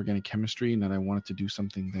loved organic chemistry and that I wanted to do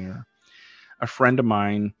something there. A friend of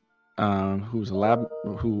mine who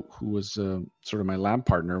was sort of my lab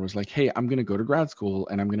partner was like, hey, I'm going to go to grad school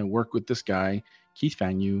and I'm going to work with this guy, Keith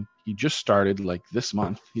Fanyu. He just started like this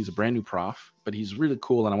month. He's a brand new prof, but he's really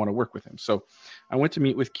cool and I want to work with him. So I went to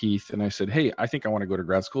meet with Keith and I said, hey, I think I want to go to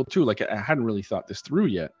grad school too. Like I hadn't really thought this through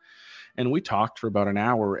yet. And we talked for about an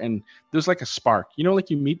hour and there's like a spark, like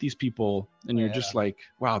you meet these people and you're just like,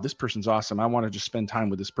 wow, this person's awesome. I want to just spend time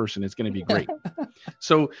with this person. It's going to be great.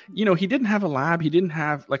 So, he didn't have a lab. He didn't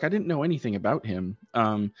have I didn't know anything about him.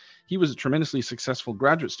 He was a tremendously successful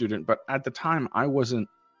graduate student, but at the time I wasn't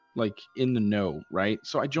like in the know. Right.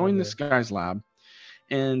 So I joined this guy's lab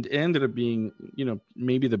and it ended up being,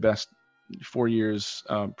 maybe the best 4 years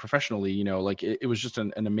professionally. It was just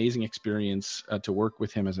an amazing experience to work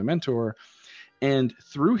with him as a mentor. And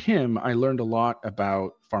through him, I learned a lot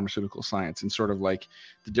about pharmaceutical science and sort of like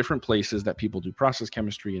the different places that people do process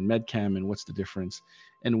chemistry and med chem and what's the difference.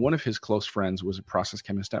 And one of his close friends was a process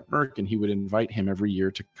chemist at Merck, and he would invite him every year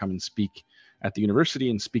to come and speak at the university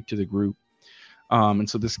and speak to the group. And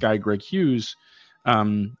so this guy, Greg Hughes,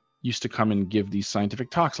 used to come and give these scientific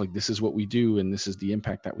talks like, this is what we do and this is the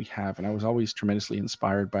impact that we have. And I was always tremendously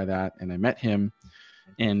inspired by that. And I met him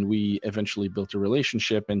and we eventually built a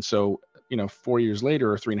relationship. And so, 4 years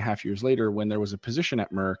later or 3.5 years later, when there was a position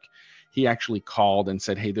at Merck, he actually called and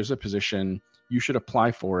said, hey, there's a position, you should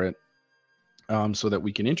apply for it so that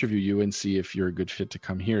we can interview you and see if you're a good fit to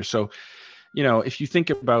come here. So, if you think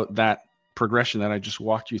about that progression that I just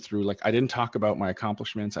walked you through, like I didn't talk about my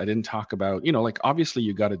accomplishments. I didn't talk about, obviously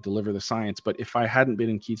you got to deliver the science, but if I hadn't been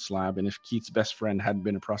in Keith's lab and if Keith's best friend hadn't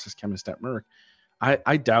been a process chemist at Merck,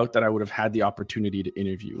 I doubt that I would have had the opportunity to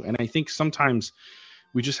interview. And I think sometimes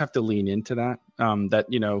we just have to lean into that,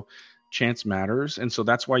 chance matters. And so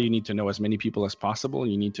that's why you need to know as many people as possible.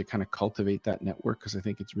 And you need to kind of cultivate that network because I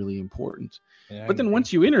think it's really important. But then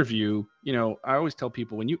once you interview, I always tell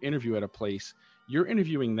people when you interview at a place, you're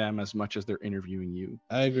interviewing them as much as they're interviewing you.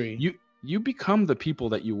 I agree. You become the people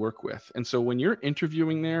that you work with. And so when you're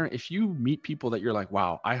interviewing there, if you meet people that you're like,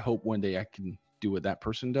 wow, I hope one day I can do what that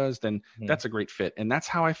person does, then that's a great fit. And that's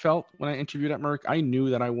how I felt when I interviewed at Merck. I knew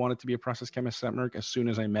that I wanted to be a process chemist at Merck as soon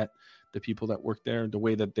as I met the people that worked there, the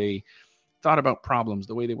way that they thought about problems,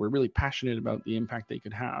 the way they were really passionate about the impact they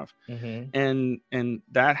could have. And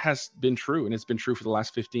that has been true. And it's been true for the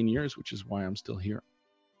last 15 years, which is why I'm still here.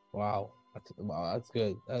 Wow. That's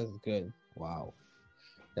good. That's good. Wow.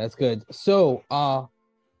 That's good. So,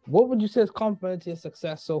 what would you say is complemented to your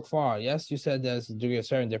success so far? Yes, you said there's a degree of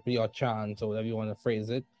serendipity or chance, or whatever you want to phrase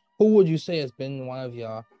it. Who would you say has been one of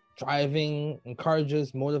your driving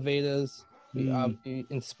encouragers, motivators,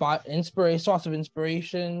 source of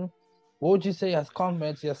inspiration? What would you say has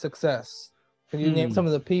complemented your success? Can you name some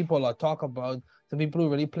of the people or talk about some people who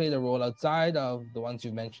really played a role outside of the ones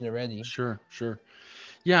you mentioned already? Sure.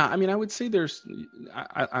 Yeah, I mean, I would say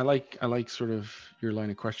I like sort of your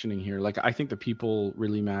line of questioning here. Like, I think the people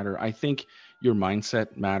really matter. I think your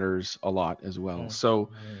mindset matters a lot as well.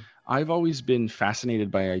 So I've always been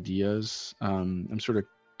fascinated by ideas. I'm sort of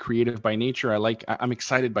creative by nature. I'm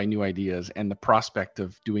excited by new ideas and the prospect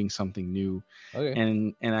of doing something new. Okay.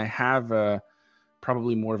 And I have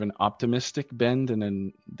probably more of an optimistic bend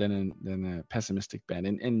than a pessimistic bend.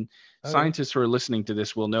 And scientists who are listening to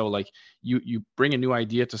this will know, like, you bring a new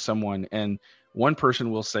idea to someone and one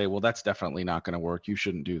person will say, well, that's definitely not going to work. You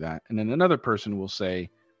shouldn't do that. And then another person will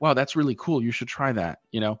say, wow, that's really cool. You should try that,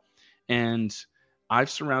 and I've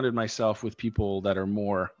surrounded myself with people that are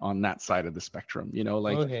more on that side of the spectrum,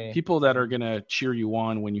 people that are going to cheer you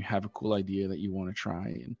on when you have a cool idea that you want to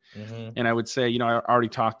try. And I would say, I already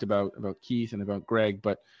talked about Keith and about Greg,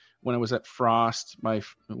 but when I was at Frost,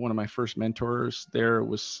 one of my first mentors there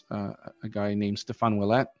was a guy named Stefan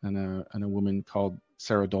Willett and a woman called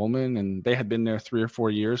Sarah Dolman, and they had been there 3 or 4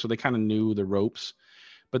 years. So they kind of knew the ropes,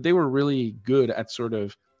 but they were really good at sort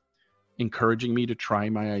of encouraging me to try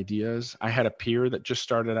my ideas. I had a peer that just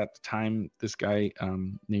started at the time, this guy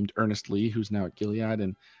named Ernest Lee, who's now at Gilead.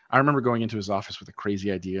 And I remember going into his office with a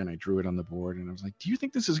crazy idea and I drew it on the board and I was like, do you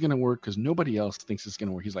think this is going to work? Because nobody else thinks it's going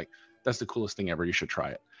to work. He's like, that's the coolest thing ever. You should try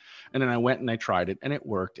it. And then I went and I tried it and it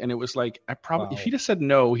worked. And it was like, if he'd have said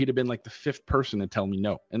no, he'd have been like the 5th person to tell me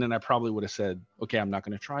no. And then I probably would have said, okay, I'm not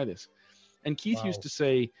going to try this. And Keith used to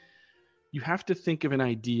say, you have to think of an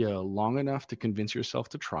idea long enough to convince yourself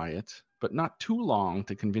to try it, but not too long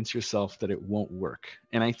to convince yourself that it won't work.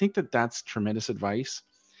 And I think that that's tremendous advice.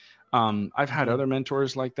 I've had other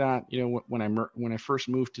mentors like that. When I first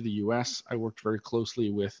moved to the US, I worked very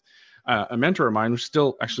closely with a mentor of mine, who's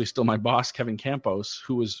still my boss, Kevin Campos,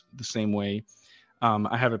 who was the same way.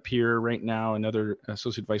 I have a peer right now, another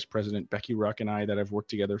associate vice president, Becky Ruck, and I, that have worked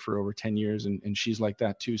together for over 10 years. And she's like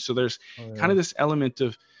that too. So there's kind of this element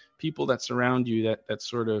of people that surround you that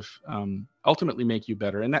sort of ultimately make you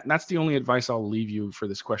better. And that's the only advice I'll leave you for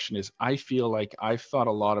this question is I feel like I've thought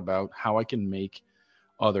a lot about how I can make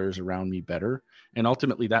others around me better. And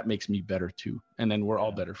ultimately that makes me better too. And then we're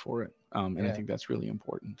all better for it. And I think that's really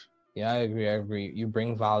important. Yeah, I agree. You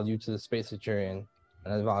bring value to the space that you're in.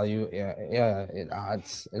 And that value, it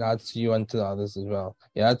adds to you and to the others as well.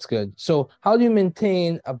 Yeah, that's good. So how do you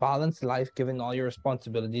maintain a balanced life given all your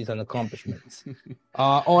responsibilities and accomplishments?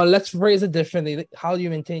 Or let's phrase it differently. How do you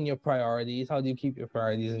maintain your priorities? How do you keep your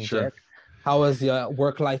priorities in check? How is your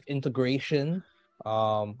work-life integration?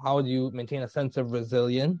 How do you maintain a sense of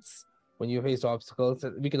resilience when you face obstacles?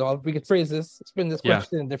 We could phrase this, spin this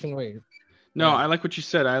question in different ways. No, I like what you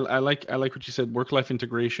said. I like what you said. Work-life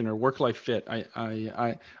integration or work-life fit.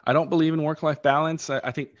 I don't believe in work-life balance.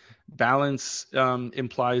 I think balance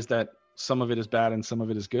implies that some of it is bad and some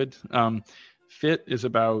of it is good. Fit is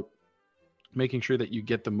about making sure that you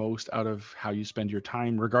get the most out of how you spend your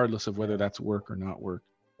time, regardless of whether that's work or not work.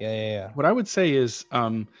 Yeah. What I would say is,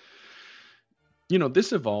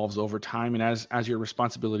 this evolves over time, and as your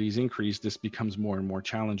responsibilities increase, this becomes more and more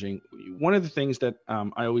challenging. One of the things that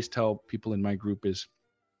I always tell people in my group is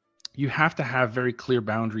you have to have very clear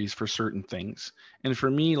boundaries for certain things. And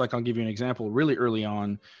for me, like I'll give you an example, really early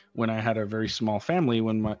on when I had a very small family,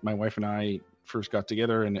 when my wife and I first got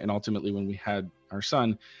together and ultimately when we had our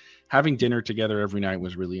son, having dinner together every night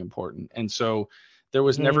was really important. And so there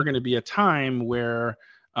was never going to be a time where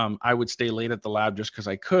I would stay late at the lab just because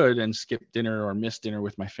I could and skip dinner or miss dinner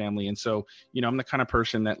with my family. And so, I'm the kind of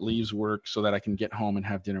person that leaves work so that I can get home and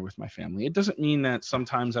have dinner with my family. It doesn't mean that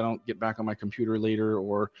sometimes I don't get back on my computer later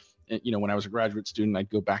or, when I was a graduate student, I'd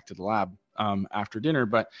go back to the lab after dinner.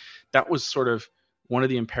 But that was sort of one of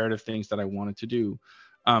the imperative things that I wanted to do.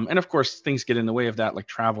 And of course, things get in the way of that, like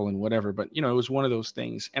travel and whatever. But, it was one of those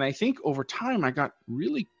things. And I think over time, I got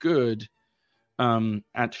really good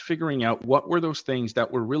at figuring out what were those things that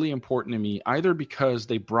were really important to me, either because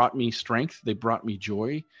they brought me strength, they brought me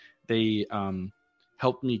joy, they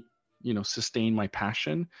help me, sustain my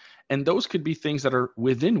passion. And those could be things that are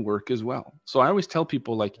within work as well. So I always tell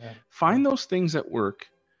people, like, find those things at work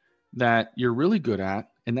that you're really good at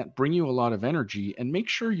and that bring you a lot of energy, and make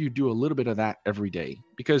sure you do a little bit of that every day,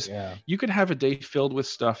 because you could have a day filled with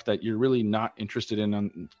stuff that you're really not interested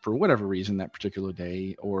in for whatever reason that particular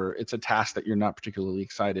day, or it's a task that you're not particularly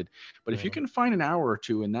excited. But if you can find an hour or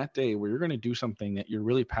two in that day where you're going to do something that you're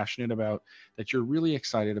really passionate about, that you're really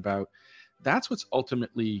excited about, that's what's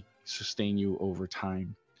ultimately sustain you over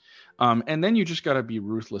time. And then you just got to be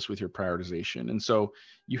ruthless with your prioritization. And so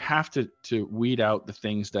you have to weed out the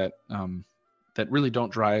things that that really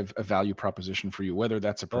don't drive a value proposition for you, whether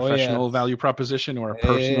that's a professional value proposition or a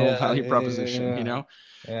personal value proposition,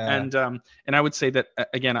 And I would say that,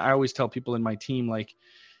 again, I always tell people in my team, like,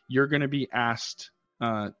 you're going to be asked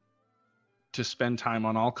to spend time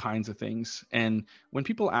on all kinds of things. And when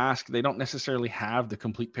people ask, they don't necessarily have the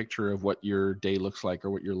complete picture of what your day looks like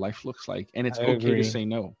or what your life looks like. And it's okay to say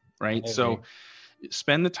no, right? So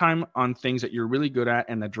spend the time on things that you're really good at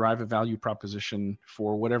and that drive a value proposition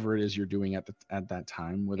for whatever it is you're doing at that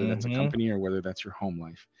time, whether that's a company or whether that's your home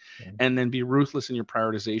life. And then be ruthless in your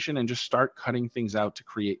prioritization and just start cutting things out to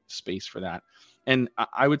create space for that. And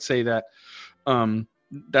I would say that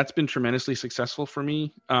that's been tremendously successful for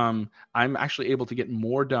me. I'm actually able to get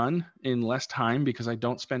more done in less time because I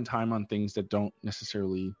don't spend time on things that don't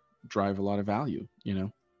necessarily drive a lot of value,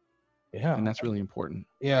 Yeah, and that's really important.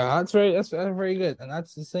 Yeah, that's very good, and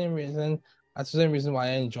that's the same reason. That's the same reason why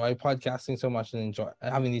I enjoy podcasting so much and enjoy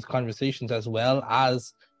having these conversations, as well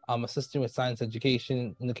as assisting with science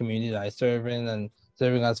education in the community that I serve in and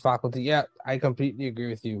serving as faculty. Yeah, I completely agree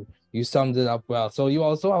with you. You summed it up well. So you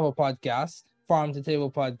also have a podcast, Farm to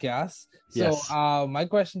Table Podcast. So yes. My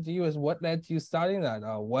question to you is, what led to you starting that?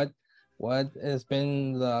 What has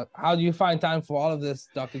been how do you find time for all of this,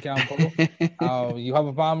 Dr. Campeau? You have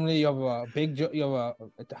a family, you have a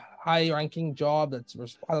high-ranking job that's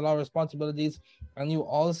has a lot of responsibilities, and you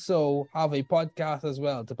also have a podcast as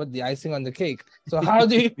well to put the icing on the cake. So how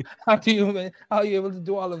are you able to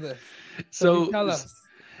do all of this? So tell us.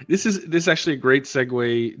 This is actually a great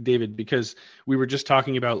segue, David, because we were just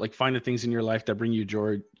talking about, like, find the things in your life that bring you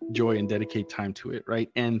joy and dedicate time to it, right?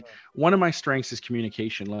 And one of my strengths is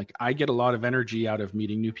communication. Like, I get a lot of energy out of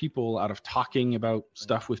meeting new people, out of talking about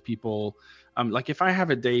stuff with people. Like, if I have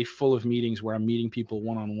a day full of meetings where I'm meeting people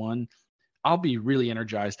one-on-one, I'll be really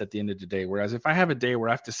energized at the end of the day. Whereas if I have a day where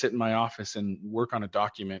I have to sit in my office and work on a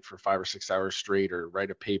document for 5 or 6 hours straight, or write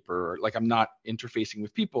a paper, or like I'm not interfacing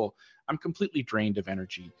with people, I'm completely drained of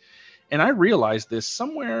energy. And I realized this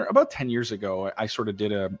somewhere about 10 years ago. I sort of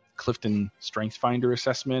did a Clifton Strength Finder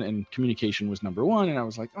assessment, and communication was number one. And I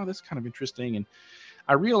was like, oh, that's kind of interesting. And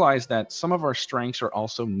I realized that some of our strengths are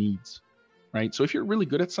also needs. Right. So if you're really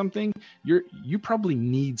good at something, you probably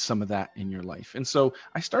need some of that in your life. And so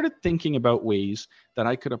I started thinking about ways that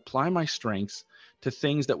I could apply my strengths to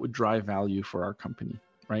things that would drive value for our company,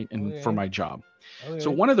 right? And for my job.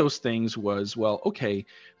 So one of those things was, well, okay,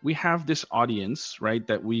 we have this audience, right,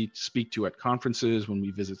 that we speak to at conferences, when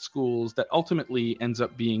we visit schools, that ultimately ends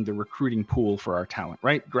up being the recruiting pool for our talent,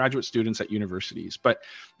 right? Graduate students at universities. But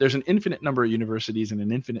there's an infinite number of universities and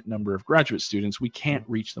an infinite number of graduate students. We can't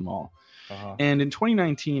reach them all. And in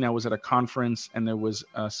 2019, I was at a conference, and there was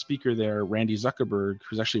a speaker there, Randy Zuckerberg,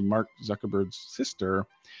 who's actually Mark Zuckerberg's sister.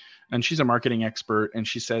 And she's a marketing expert. And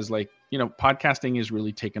she says, like, podcasting is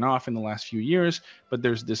really taken off in the last few years, but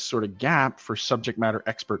there's this sort of gap for subject matter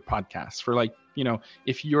expert podcasts for, like,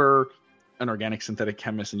 if you're an organic synthetic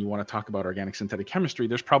chemist and you want to talk about organic synthetic chemistry,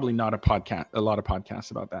 there's probably not a lot of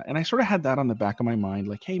podcasts about that. And I sort of had that on the back of my mind,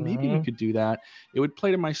 like, hey, maybe we could do that. It would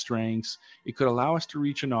play to my strengths. It could allow us to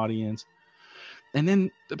reach an audience. And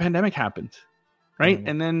then the pandemic happened, right?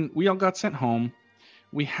 And then we all got sent home.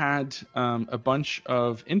 We had a bunch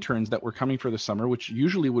of interns that were coming for the summer, which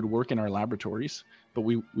usually would work in our laboratories, but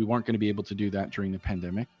we weren't going to be able to do that during the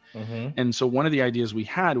pandemic. And so one of the ideas we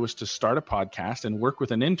had was to start a podcast and work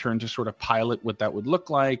with an intern to sort of pilot what that would look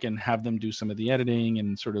like and have them do some of the editing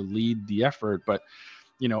and sort of lead the effort. But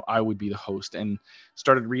I would be the host, and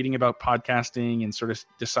started reading about podcasting, and sort of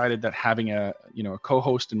decided that having a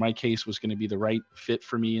co-host in my case was going to be the right fit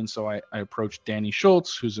for me. And so I approached Danny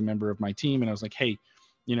Schultz, who's a member of my team, and I was like, hey,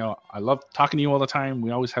 I love talking to you all the time.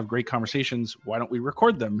 We always have great conversations. Why don't we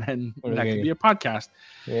record them? And that could be a podcast.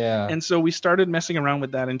 Yeah. And so we started messing around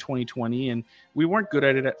with that in 2020, and we weren't good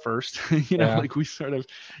at it at first. Like we sort of,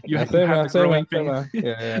 have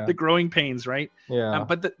the growing pains, right? Yeah.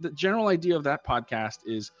 But the general idea of that podcast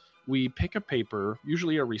is we pick a paper,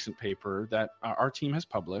 usually a recent paper that our team has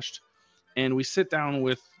published, And we sit down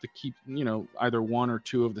with the key, either one or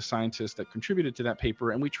two of the scientists that contributed to that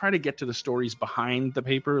paper, and we try to get to the stories behind the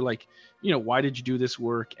paper, like, why did you do this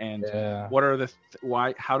work, and what are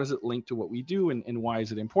how does it link to what we do, and why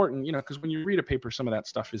is it important? Because when you read a paper, some of that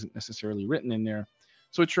stuff isn't necessarily written in there.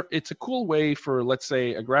 So it's a cool way for, let's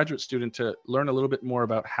say, a graduate student to learn a little bit more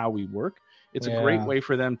about how we work. It's a great way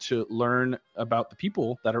for them to learn about the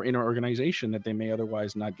people that are in our organization that they may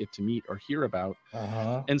otherwise not get to meet or hear about.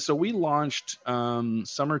 And so we launched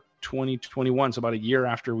summer 2021, so about a year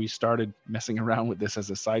after we started messing around with this as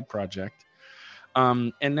a side project.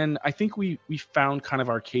 And then I think we found kind of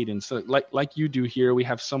our cadence. So like you do here, we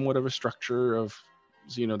have somewhat of a structure of,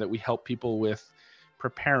 that we help people with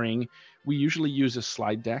preparing. We usually use a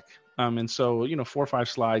slide deck. And so, 4 or 5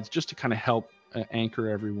 slides just to kind of help anchor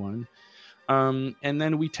everyone. And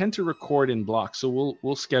then we tend to record in blocks. So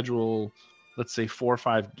we'll schedule, let's say 4 or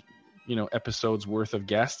 5, episodes worth of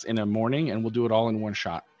guests in a morning, and we'll do it all in one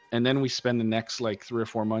shot. And then we spend the next like 3 or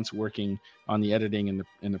 4 months working on the editing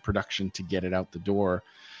and the production to get it out the door.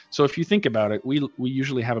 So if you think about it, we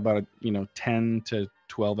usually have about 10 to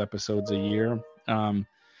 12 episodes a year.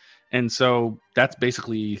 And so that's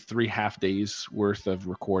basically 3 half days worth of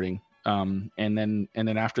recording. And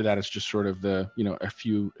then after that, it's just sort of the, a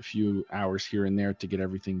few hours here and there to get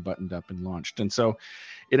everything buttoned up and launched. And so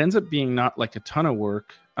it ends up being not like a ton of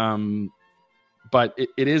work. But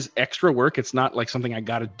it is extra work. It's not like something I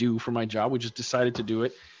got to do for my job. We just decided to do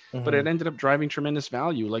it. But it ended up driving tremendous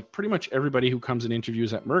value. Like pretty much everybody who comes and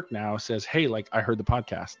interviews at Merck now says, hey, like I heard the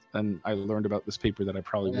podcast and I learned about this paper that I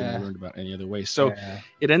probably wouldn't have learned about any other way. So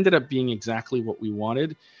it ended up being exactly what we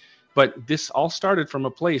wanted. But this all started from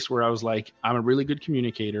a place where I was like, I'm a really good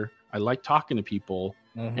communicator. I like talking to people.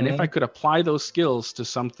 And if I could apply those skills to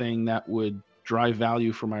something that would drive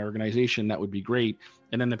value for my organization, that would be great.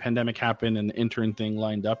 And then the pandemic happened and the intern thing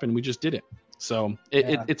lined up and we just did it. So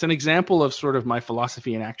it's an example of sort of my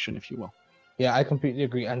philosophy in action, if you will. Yeah, I completely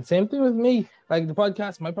agree. And same thing with me. Like my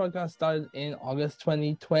podcast started in August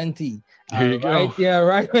 2020. There you go. Yeah,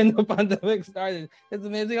 right when the pandemic started. It's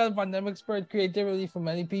amazing how the pandemic spurred creativity for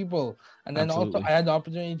many people. And then also I had the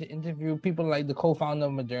opportunity to interview people like the co-founder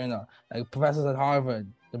of Moderna, like professors at Harvard,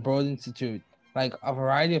 the Broad Institute, like a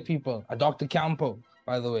variety of people, Dr. Campeau,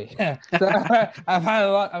 by the way. So I've had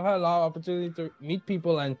a lot of opportunity to meet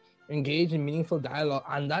people and engage in meaningful dialogue.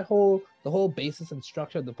 And the whole basis and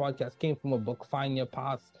structure of the podcast came from a book, Find Your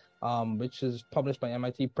Path, which is published by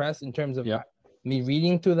MIT Press, in terms of me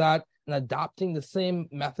reading through that and adopting the same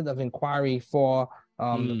method of inquiry for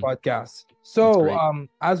the podcast. So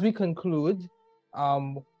as we conclude,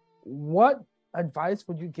 what advice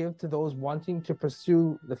would you give to those wanting to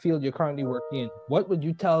pursue the field you're currently working in? What would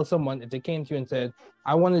you tell someone if they came to you and said,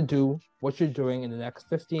 I want to do what you're doing in the next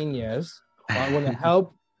 15 years, or I want to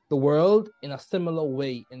help the world in a similar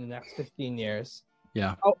way in the next 15 years?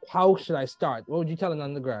 Yeah. How should I start? What would you tell an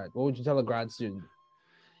undergrad? What would you tell a grad student?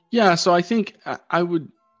 Yeah, so I think I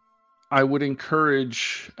would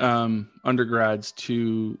encourage undergrads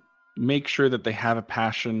to make sure that they have a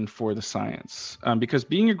passion for the science, because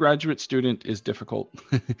being a graduate student is difficult,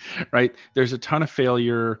 right? There's a ton of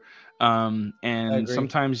failure. And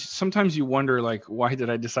sometimes you wonder, like, why did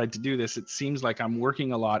I decide to do this? It seems like I'm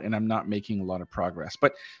working a lot and I'm not making a lot of progress.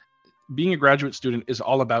 But being a graduate student is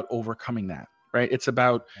all about overcoming that, right? It's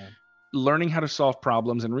about learning how to solve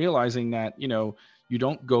problems and realizing that, you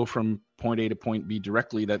don't go from point A to point B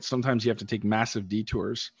directly, that sometimes you have to take massive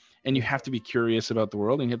detours, and you have to be curious about the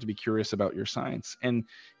world and you have to be curious about your science. And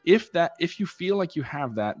if you feel like you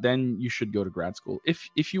have that, then you should go to grad school.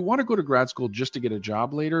 If you want to go to grad school just to get a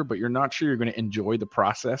job later, but you're not sure you're going to enjoy the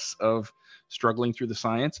process of struggling through the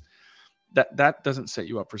science, that doesn't set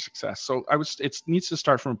you up for success. So it needs to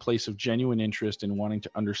start from a place of genuine interest in wanting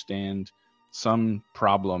to understand some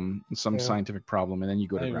problem, some scientific problem, and then you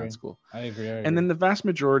go to grad school. I agree. And then the vast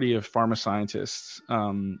majority of pharma scientists,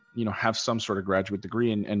 have some sort of graduate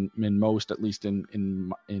degree, and most, at least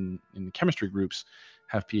in the chemistry groups,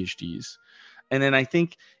 have PhDs. And then I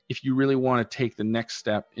think if you really want to take the next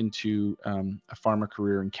step into a pharma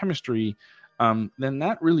career in chemistry, then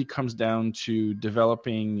that really comes down to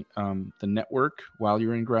developing the network while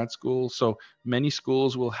you're in grad school. So many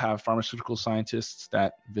schools will have pharmaceutical scientists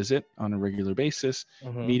that visit on a regular basis,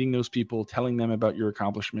 meeting those people, telling them about your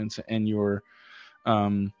accomplishments and your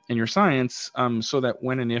science, so that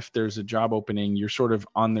when and if there's a job opening, you're sort of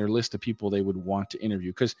on their list of people they would want to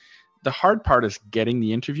interview. Because the hard part is getting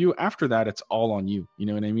the interview. After that, it's all on you. You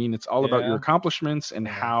know what I mean? It's all about your accomplishments and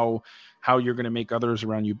how you're going to make others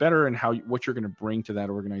around you better and what you're going to bring to that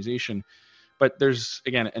organization. But there's,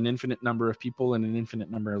 again, an infinite number of people and an infinite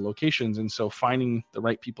number of locations. And so finding the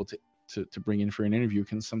right people to to bring in for an interview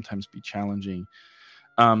can sometimes be challenging.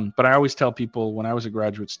 But I always tell people, when I was a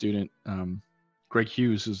graduate student, Greg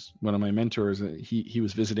Hughes is one of my mentors. He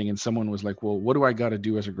was visiting, and someone was like, well, what do I got to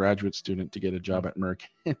do as a graduate student to get a job at Merck?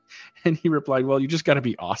 And he replied, well, you just got to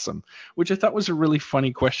be awesome, which I thought was a really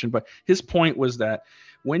funny question. But his point was that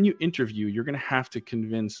when you interview, you're going to have to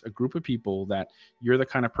convince a group of people that you're the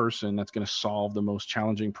kind of person that's going to solve the most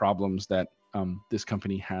challenging problems that this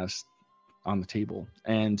company has on the table.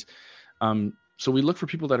 And so we look for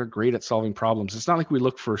people that are great at solving problems. It's not like we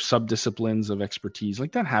look for subdisciplines of expertise.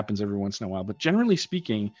 Like, that happens every once in a while. But generally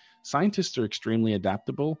speaking, scientists are extremely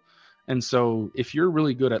adaptable. And so if you're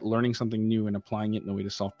really good at learning something new and applying it in a way to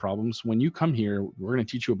solve problems, when you come here, we're going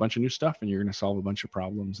to teach you a bunch of new stuff and you're going to solve a bunch of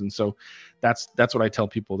problems. And so that's what I tell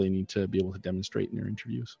people they need to be able to demonstrate in their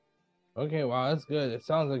interviews. Okay, wow, that's good. It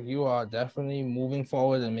sounds like you are definitely moving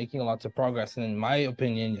forward and making lots of progress. And in my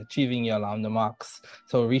opinion, achieving your lambda marks.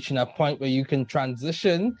 So reaching a point where you can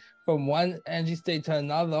transition from one energy state to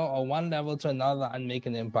another, or one level to another, and make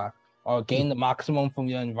an impact, or gain the maximum from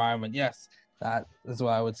your environment. Yes, that is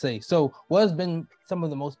what I would say. So what has been some of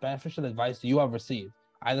the most beneficial advice you have received,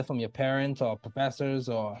 either from your parents or professors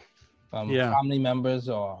or family members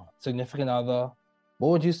or significant other? What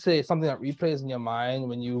would you say, something that replays in your mind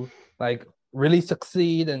when you like really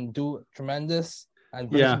succeed and do tremendous and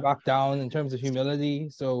brings you back down in terms of humility?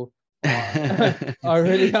 So or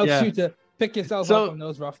really helps you to pick yourself up on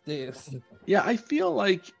those rough days. Yeah, I feel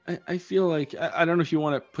like I don't know if you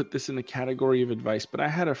want to put this in the category of advice, but I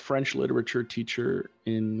had a French literature teacher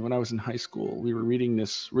when I was in high school. We were reading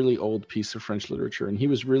this really old piece of French literature, and he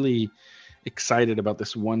was really excited about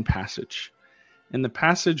this one passage. And the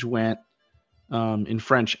passage went, in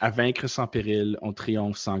French, à vaincre sans péril, on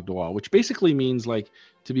triomphe sans gloire, which basically means like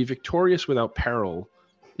to be victorious without peril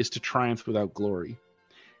is to triumph without glory.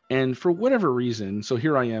 And for whatever reason, so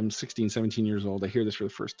here I am, 16, 17 years old, I hear this for the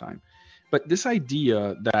first time. But this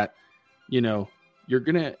idea that,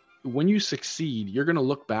 when you succeed, you're going to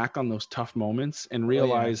look back on those tough moments and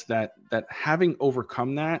realize that having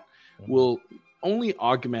overcome that will only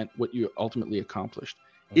augment what you ultimately accomplished.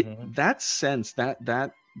 That sense,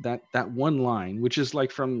 that one line, which is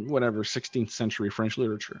like from 16th century French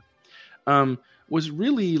literature, was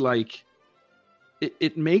really like,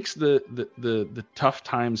 it makes the tough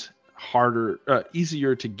times harder,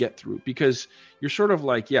 easier to get through, because you're sort of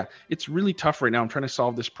like, it's really tough right now. I'm trying to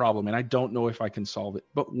solve this problem and I don't know if I can solve it.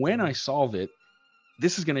 But when I solve it,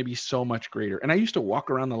 this is going to be so much greater. And I used to walk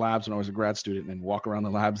around the labs when I was a grad student and walk around the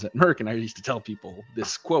labs at Merck. And I used to tell people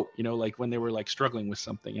this quote, like when they were like struggling with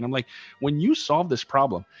something. And I'm like, when you solve this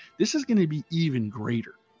problem, this is going to be even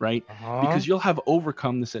greater, right? Because you'll have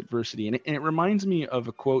overcome this adversity. And it reminds me of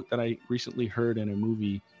a quote that I recently heard in a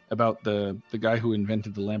movie about the guy who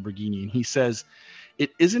invented the Lamborghini. And he says, it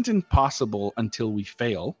isn't impossible until we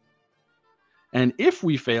fail. And if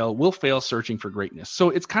we fail, we'll fail searching for greatness. So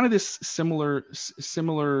it's kind of this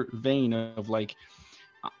similar vein of like,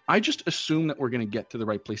 I just assume that we're going to get to the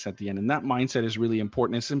right place at the end. And that mindset is really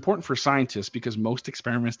important. It's important for scientists because most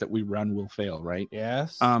experiments that we run will fail, right?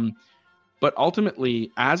 Yes. But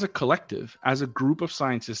ultimately, as a collective, as a group of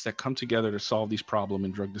scientists that come together to solve these problems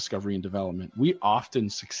in drug discovery and development, we often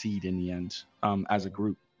succeed in the end as a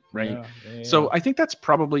group, right? Yeah. So I think that's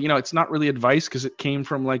probably, it's not really advice because it came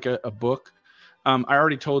from like a book. I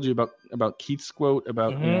already told you about Keith's quote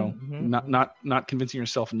about not convincing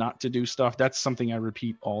yourself not to do stuff. That's something I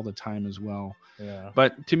repeat all the time as well. Yeah.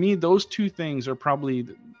 But to me, those two things are probably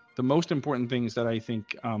the most important things that I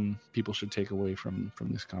think people should take away from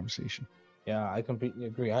this conversation. Yeah, I completely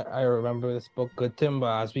agree. I remember this book, Good Timber,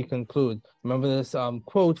 as we conclude. Remember this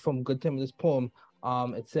quote from Good Timber, this poem.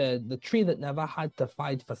 It said, the tree that never had to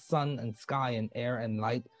fight for sun and sky and air and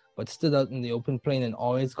light, but stood out in the open plain and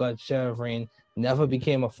always got its share of rain, never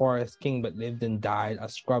became a forest king, but lived and died a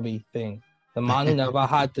scrubby thing. The man who never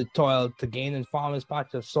had to toil to gain and farm his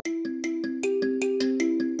patch of soil.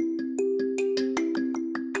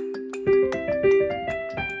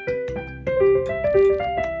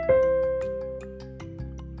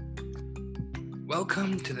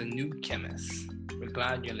 Welcome to the New Chemist. We're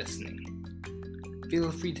glad you're listening.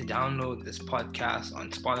 Feel free to download this podcast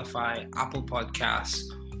on Spotify, Apple Podcasts,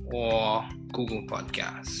 or Google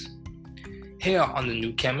Podcasts. Here on The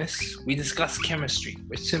New Chemist, we discuss chemistry,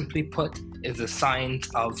 which simply put is the science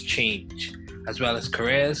of change, as well as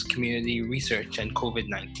careers, community, research, and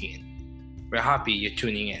COVID-19. We're happy you're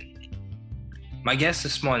tuning in. My guest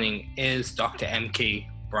this morning is Dr. M.K.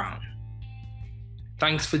 Brown.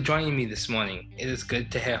 Thanks for joining me this morning. It is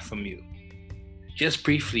good to hear from you. Just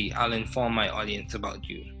briefly, I'll inform my audience about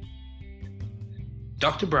you.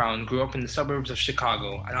 Dr. Brown grew up in the suburbs of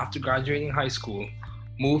Chicago and after graduating high school,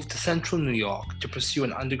 moved to central New York to pursue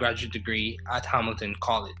an undergraduate degree at Hamilton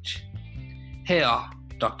College. Here,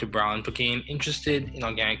 Dr. Brown became interested in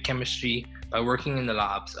organic chemistry by working in the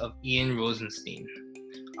labs of Ian Rosenstein.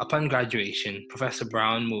 Upon graduation, Professor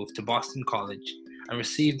Brown moved to Boston College and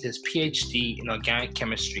received his PhD in organic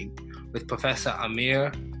chemistry with Professor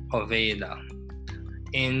Amir Hoveyda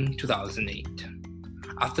in 2008.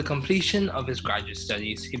 After completion of his graduate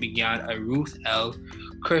studies, he began a Ruth L.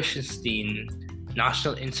 Kirschenstein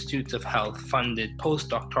National Institutes of Health funded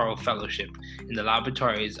postdoctoral fellowship in the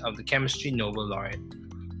laboratories of the Chemistry Nobel laureate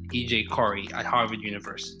E.J. Corey at Harvard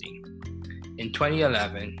University. In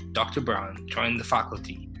 2011, Dr. Brown joined the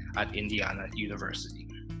faculty at Indiana University.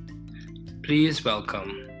 Please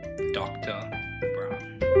welcome Dr.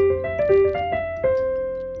 Brown.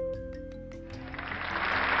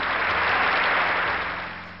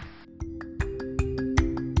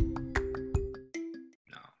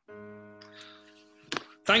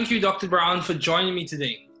 Thank you, Dr. Brown, for joining me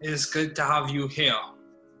today. It is good to have you here.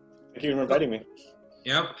 Thank you for inviting me.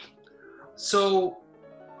 Yep. So,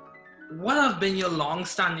 what have been your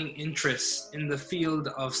long-standing interests in the field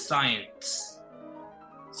of science?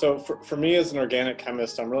 So for me as an organic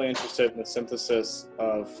chemist, I'm really interested in the synthesis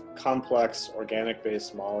of complex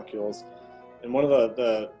organic-based molecules. And one of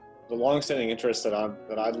the long-standing interests that I'm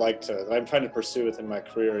trying to pursue within my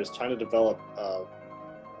career is trying to develop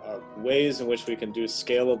ways in which we can do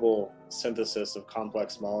scalable synthesis of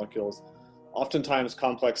complex molecules. Oftentimes,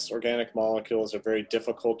 complex organic molecules are very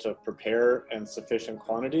difficult to prepare in sufficient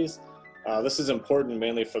quantities. This is important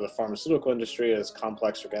mainly for the pharmaceutical industry, as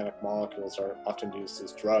complex organic molecules are often used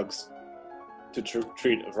as drugs to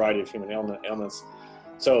treat a variety of human ailments.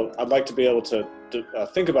 So I'd like to be able to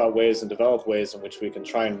think about ways and develop ways in which we can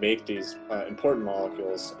try and make these important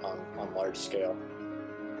molecules on large scale.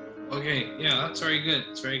 Okay, yeah, that's very good.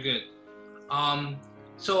 It's very good.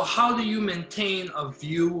 So how do you maintain a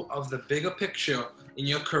view of the bigger picture in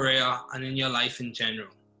your career and in your life in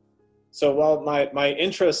general? So while my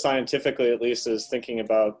interest scientifically, at least, is thinking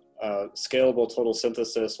about scalable total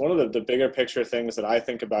synthesis, one of the bigger picture things that I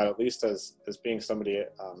think about, at least as being somebody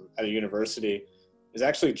at a university, is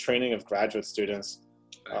actually training of graduate students.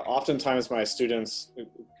 Oftentimes my students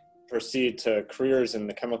proceed to careers in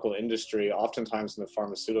the chemical industry, oftentimes in the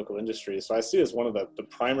pharmaceutical industry. So I see as one of the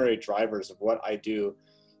primary drivers of what I do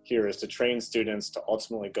here is to train students to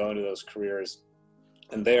ultimately go into those careers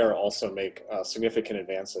and there also make significant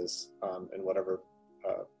advances in whatever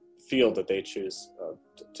field that they choose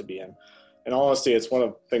to be in. In all honesty, it's one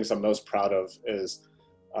of the things I'm most proud of is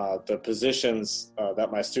the positions that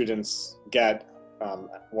my students get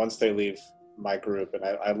once they leave my group. And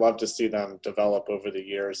I love to see them develop over the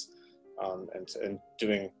years and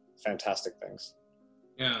doing fantastic things.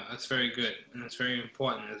 Yeah, that's very good. And that's very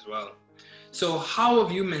important as well. So how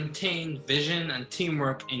have you maintained vision and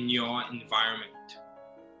teamwork in your environment?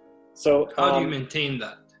 So how do you maintain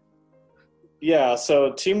that? Yeah,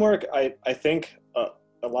 so teamwork, I think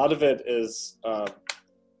a lot of it is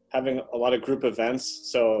having a lot of group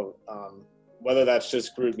events. So whether that's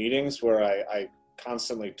just group meetings where I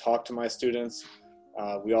constantly talk to my students,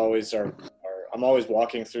 I'm always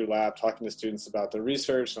walking through lab, talking to students about their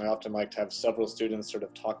research, and I often like to have several students sort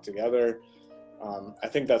of talk together. I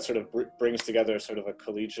think that sort of brings together sort of a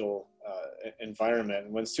collegial environment.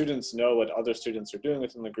 And when students know what other students are doing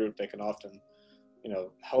within the group, they can often,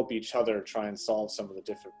 help each other try and solve some of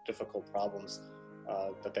the difficult problems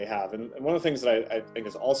that they have. And one of the things that I think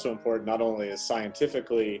is also important, not only is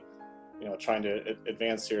scientifically, trying to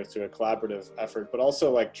advance here through a collaborative effort, but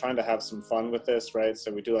also like trying to have some fun with this, right?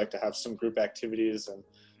 So we do like to have some group activities and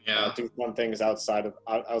do fun things outside of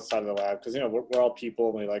the lab, because we're all people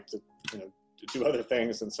and we like to do other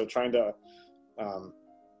things, and so trying to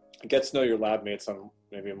get to know your lab mates on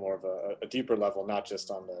maybe more of a deeper level, not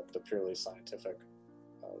just on the purely scientific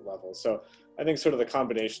level. So I think sort of the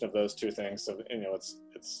combination of those two things. So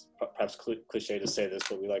it's perhaps cliche to say this,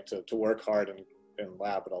 but we like to work hard in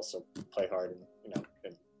lab, but also play hard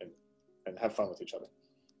and have fun with each other.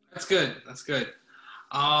 That's good. That's good.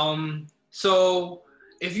 So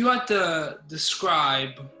if you had to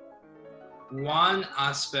describe one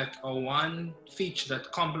aspect or one feature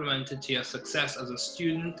that complemented to your success as a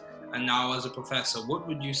student and now as a professor, what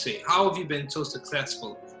would you say? How have you been so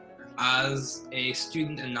successful as a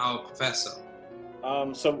student and now a professor?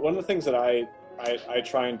 So one of the things that I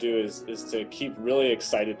try and do is to keep really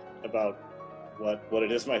excited about what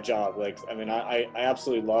it is my job. I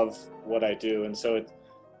absolutely love what I do, and so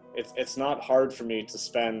it's not hard for me to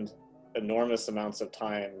spend enormous amounts of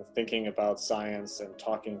time thinking about science and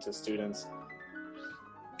talking to students.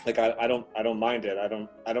 like I don't mind it.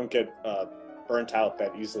 I don't get burnt out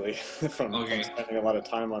that easily from spending a lot of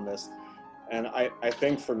time on this. And I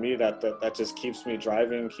think for me that just keeps me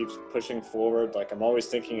driving, keeps pushing forward. Like I'm always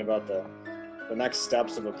thinking about the next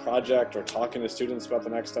steps of a project, or talking to students about the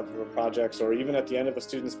next step of a project, or even at the end of a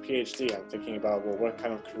student's PhD, I'm thinking about, well, what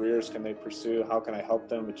kind of careers can they pursue? How can I help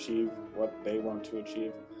them achieve what they want to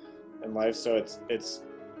achieve in life? So it's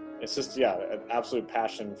just, yeah, an absolute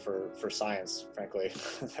passion for science, frankly.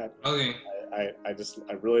 I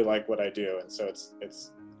really like what I do. And so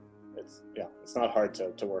it's not hard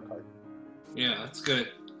to work hard. Yeah, that's good.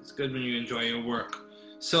 It's good when you enjoy your work.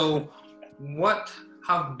 So what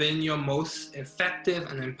have been your most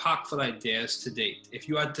effective and impactful ideas to date? If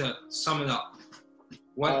you had to sum it up,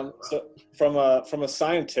 what? So from a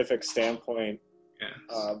scientific standpoint,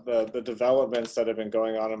 the developments that have been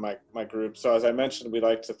going on in my group. So as I mentioned, we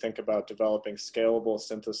like to think about developing scalable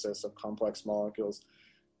synthesis of complex molecules.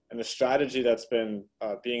 And the strategy that's been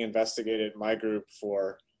being investigated in my group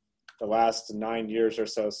for the last 9 years or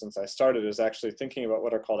so since I started is actually thinking about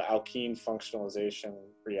what are called alkene functionalization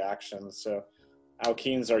reactions. So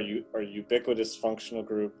alkenes are a ubiquitous functional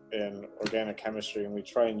group in organic chemistry, and we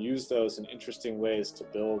try and use those in interesting ways to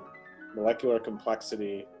build molecular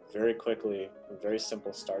complexity very quickly with very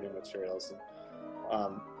simple starting materials.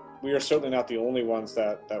 And, we are certainly not the only ones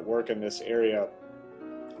that work in this area,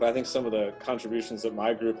 but I think some of the contributions that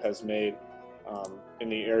my group has made in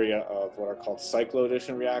the area of what are called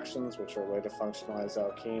cycloaddition reactions, which are a way to functionalize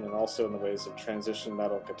alkene, and also in the ways of transition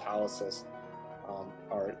metal catalysis,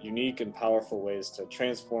 are unique and powerful ways to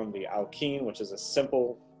transform the alkene, which is a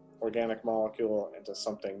simple organic molecule, into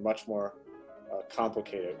something much more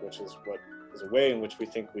complicated, which is a way in which we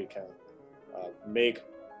think we can make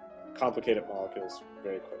complicated molecules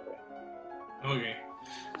very quickly. Okay.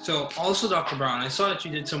 So also, Dr. Brown, I saw that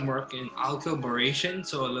you did some work in alkyl boration,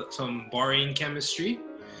 so some borane chemistry.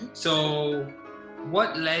 So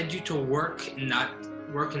what led you to work in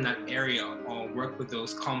that area, or work with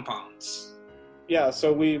those compounds? Yeah,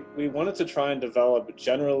 so we wanted to try and develop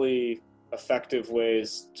generally effective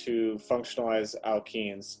ways to functionalize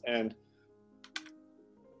alkenes. And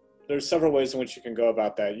there's several ways in which you can go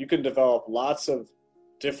about that. You can develop lots of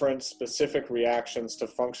different specific reactions to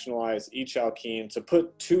functionalize each alkene, to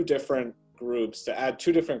put two different groups, to add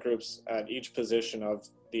two different groups at each position of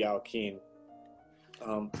the alkene.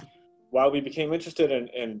 While we became interested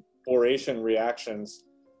in boration reactions,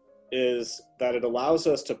 is that it allows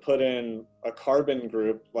us to put in a carbon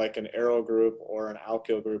group, like an aryl group or an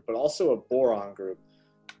alkyl group, but also a boron group.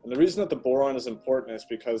 And the reason that the boron is important is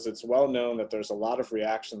because it's well known that there's a lot of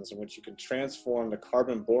reactions in which you can transform the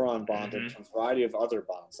carbon-boron bond into a variety of other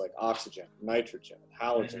bonds, like oxygen, nitrogen,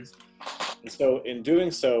 halogens. And so in doing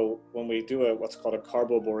so, when we do what's called a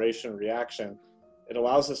carboboration reaction, it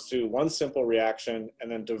allows us to do one simple reaction and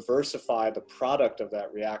then diversify the product of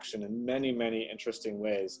that reaction in many, many interesting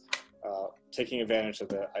ways, taking advantage of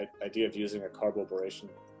the idea of using a carboboration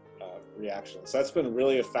reaction. So that's been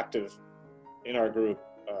really effective in our group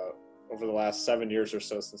over the last 7 years or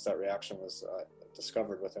so since that reaction was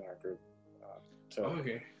discovered within our group.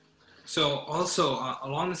 Okay. So also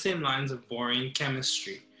along the same lines of borane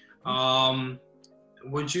chemistry,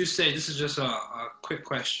 would you say, this is just a quick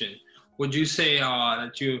question, would you say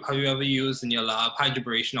that have you ever used in your lab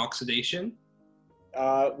hydroboration oxidation?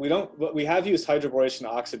 We have used hydroboration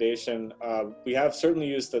oxidation. We have certainly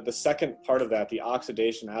used the second part of that, the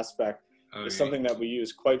oxidation aspect, is something that we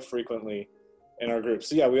use quite frequently in our group.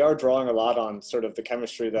 So yeah, we are drawing a lot on sort of the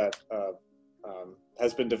chemistry that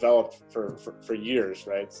has been developed for years,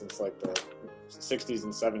 right? Since like the 60s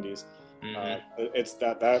and 70s. It's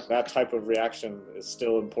that type of reaction is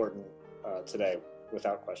still important today,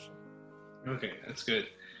 without question. Okay, that's good.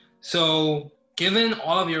 So given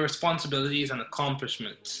all of your responsibilities and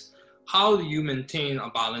accomplishments, how do you maintain a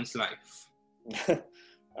balanced life?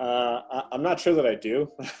 I'm not sure that I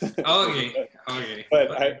do. Okay.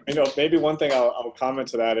 But maybe one thing I'll comment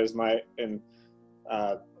to that is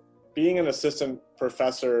being an assistant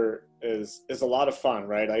professor is a lot of fun,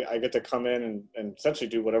 right? I get to come in and essentially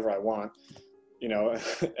do whatever I want,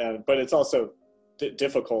 but it's also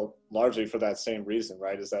difficult largely for that same reason,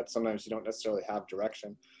 right? Is that sometimes you don't necessarily have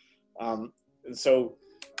direction. And so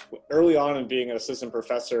early on in being an assistant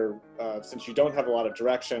professor, since you don't have a lot of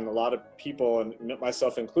direction, a lot of people, and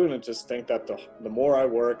myself included, just think that the more I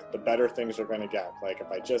work, the better things are going to get. Like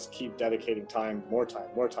if I just keep dedicating time, more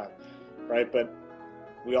time, right? But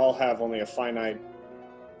we all have only a finite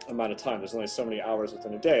amount of time. There's only so many hours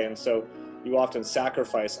within a day. And so you often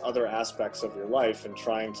sacrifice other aspects of your life in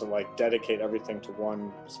trying to dedicate everything to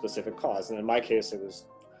one specific cause. And in my case, it was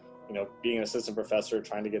being an assistant professor,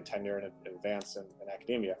 trying to get tenure and advance in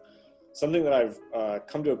academia. Something that I've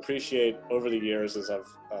come to appreciate over the years as I've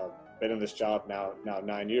been in this job now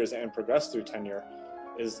 9 years and progressed through tenure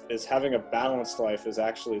is having a balanced life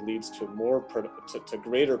actually leads to to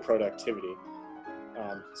greater productivity.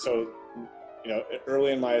 So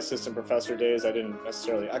early in my assistant professor days, I didn't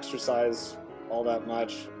necessarily exercise all that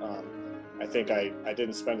much. I think I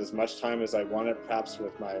didn't spend as much time as I wanted, perhaps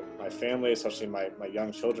with my family, especially my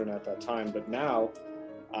young children at that time. But now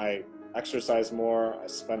I exercise more, I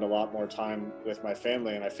spend a lot more time with my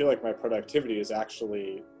family, and I feel like my productivity is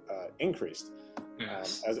actually increased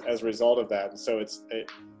as a result of that. And so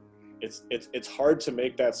it's hard to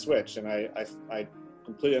make that switch, and I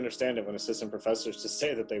completely understand it when assistant professors just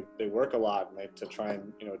say that they work a lot and to try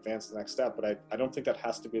and advance the next step, but I don't think that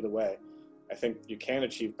has to be the way. I think you can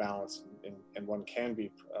achieve balance and one can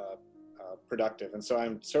be productive. And so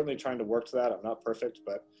I'm certainly trying to work to that. I'm not perfect,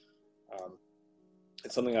 but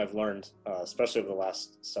it's something I've learned, especially over the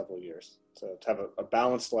last several years. To have a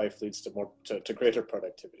balanced life leads to greater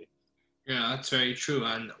productivity. Yeah, that's very true.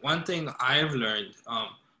 And one thing I've learned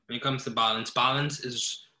when it comes to balance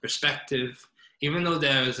is respective. Even though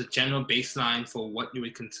there is a general baseline for what you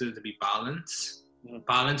would consider to be balance,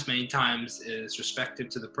 balance many times is respective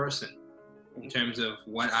to the person in terms of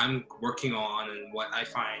what I'm working on and what I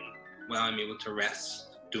find I'm able to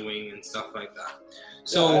rest doing and stuff like that.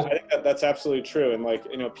 So I think that's absolutely true.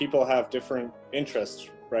 And people have different interests,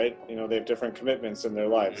 right? They have different commitments in their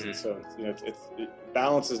lives. And so,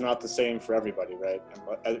 balance is not the same for everybody, right?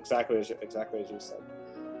 And exactly as you said.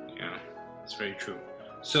 Yeah, that's very true.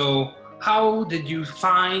 So how did you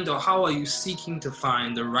find, or how are you seeking to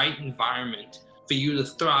find the right environment for you to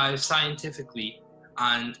thrive scientifically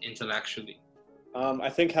and intellectually? I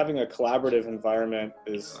think having a collaborative environment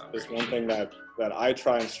is one thing that I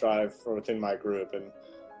try and strive for within my group.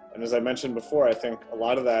 And as I mentioned before, I think a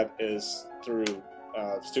lot of that is through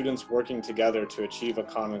students working together to achieve a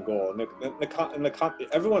common goal. And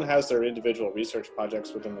everyone has their individual research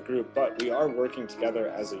projects within the group, but we are working together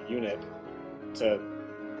as a unit to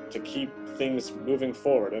keep things moving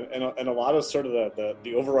forward. And a lot of sort of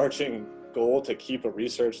the overarching goal to keep a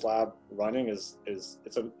research lab running it's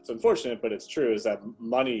unfortunate, but it's true, is that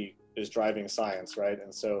money is driving science, right?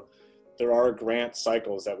 And so there are grant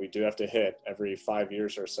cycles that we do have to hit every 5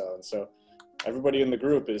 years or so. And so everybody in the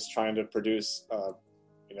group is trying to produce,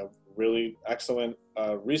 really excellent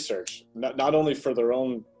research, not only for their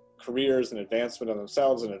own careers and advancement of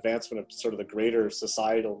themselves and advancement of sort of the greater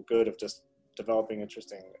societal good of just developing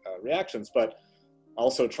interesting reactions, but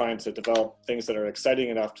also trying to develop things that are exciting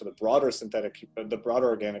enough to the broader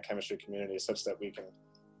organic chemistry community, such that we can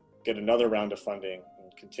get another round of funding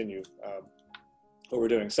and continue what we're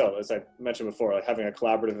doing. So as I mentioned before, having a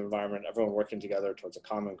collaborative environment, everyone working together towards a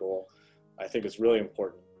common goal, I think is really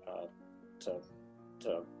important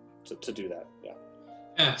to do that.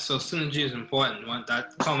 Yeah, so synergy is important. The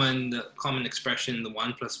common expression, the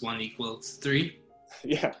 1 + 1 = 3.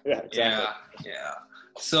 Yeah, exactly. Yeah.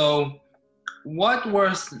 So what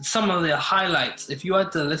were some of the highlights? If you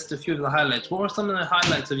had to list a few of the highlights, what were some of the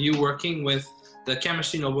highlights of you working with the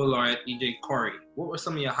Chemistry Nobel laureate E.J. Corey? What were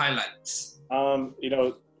some of your highlights?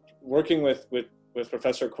 Working with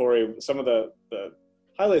Professor Corey, some of the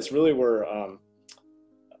highlights really were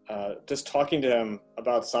just talking to him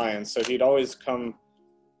about science. So he'd always come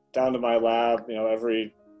down to my lab,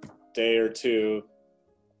 every day or two,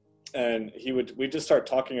 and we'd just start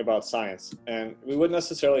talking about science. And we wouldn't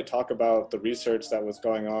necessarily talk about the research that was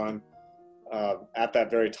going on at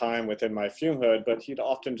that very time within my fume hood, but he'd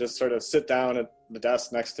often just sort of sit down at the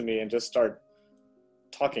desk next to me and just start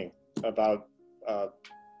talking about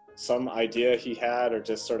some idea he had, or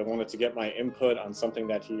just sort of wanted to get my input on something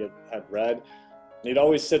that he had read. And he'd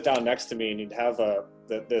always sit down next to me, and he'd have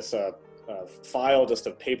this file just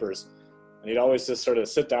of papers, and he'd always just sort of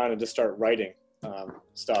sit down and just start writing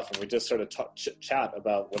stuff, and we just sort of chat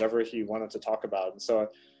about whatever he wanted to talk about. And so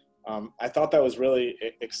I thought that was really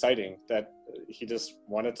exciting, that he just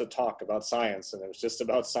wanted to talk about science, and it was just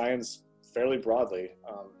about science fairly broadly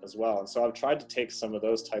as well. And so I've tried to take some of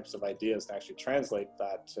those types of ideas and actually translate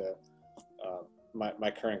that to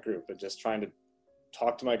my current group, and just trying to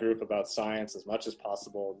talk to my group about science as much as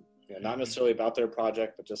possible, not necessarily about their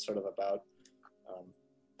project, but just sort of about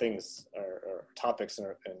things or topics in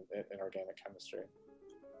organic chemistry.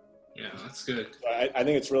 Yeah, that's good. So I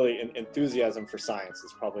think it's really enthusiasm for science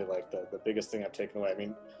is probably like the biggest thing I've taken away. I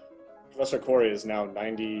mean, Professor Corey is now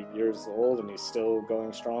 90 years old and he's still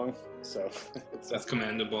going strong. So that's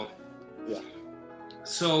commendable. Yeah.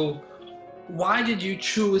 So why did you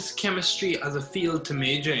choose chemistry as a field to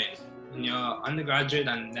major in? in your undergraduate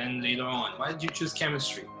and then later on? Why did you choose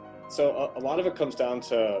chemistry? So a lot of it comes down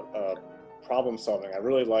to problem solving. I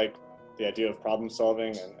really like the idea of problem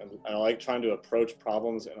solving, and I like trying to approach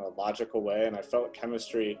problems in a logical way. And I felt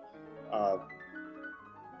chemistry,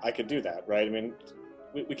 I could do that, right? I mean,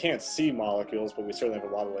 we can't see molecules, but we certainly have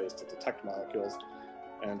a lot of ways to detect molecules.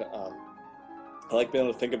 And I like being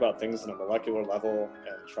able to think about things on a molecular level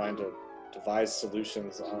and trying to devise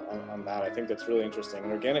solutions on that. I think that's really interesting.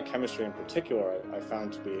 And organic chemistry in particular, I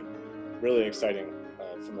found to be really exciting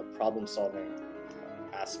from the problem-solving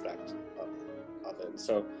aspect of it.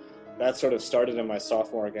 So that sort of started in my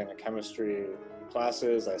sophomore organic chemistry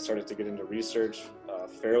classes. I started to get into research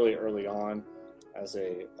fairly early on as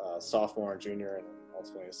a sophomore and junior and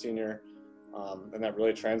ultimately a senior. And that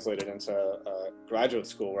really translated into graduate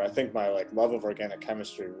school, where I think my love of organic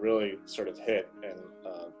chemistry really sort of hit in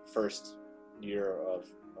first year of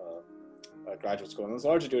graduate school. And it was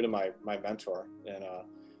largely due to my mentor in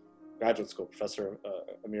graduate school, Professor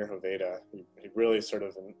Amir Hoveda. He really sort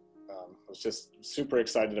of was just super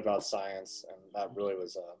excited about science, and that really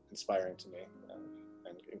was inspiring to me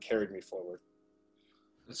and carried me forward.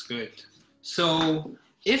 That's good. So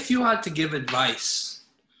if you had to give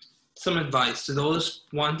some advice to those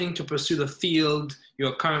wanting to pursue the field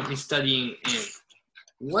you're currently studying in,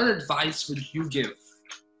 what advice would you give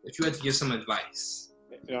if you had to give some advice?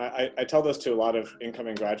 You know, I tell this to a lot of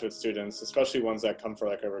incoming graduate students, especially ones that come for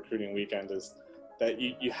a recruiting weekend, is that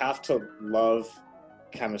you have to love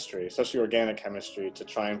chemistry, especially organic chemistry, to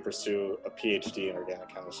try and pursue a PhD in organic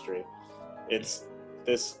chemistry. It's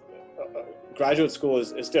this graduate school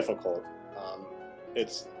is difficult.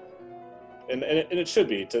 And it should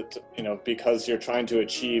be to because you're trying to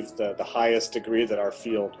achieve the highest degree that our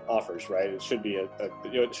field offers, right? It should be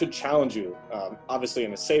it should challenge you. Obviously,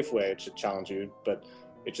 in a safe way, it should challenge you, but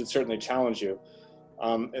it should certainly challenge you.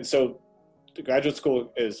 And so, the graduate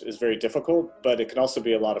school is very difficult, but it can also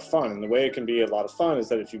be a lot of fun. And the way it can be a lot of fun is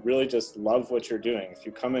that if you really just love what you're doing, if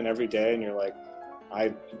you come in every day and you're like,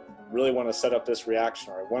 I really want to set up this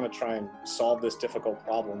reaction, or I want to try and solve this difficult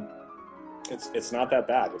problem, it's not that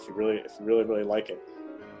bad if you really like it.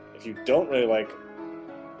 If you don't really like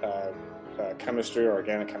chemistry or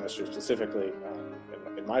organic chemistry specifically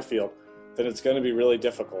in my field, then it's going to be really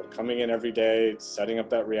difficult. Coming in every day, setting up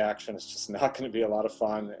that reaction, it's just not going to be a lot of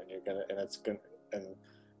fun, and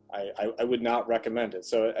I would not recommend it.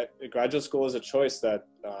 So graduate school is a choice that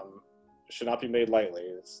should not be made lightly.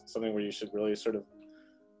 It's something where you should really sort of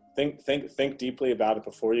think deeply about it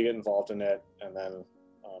before you get involved in it, and then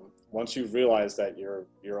once you've realized that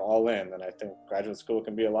you're all in, then I think graduate school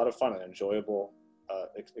can be a lot of fun and enjoyable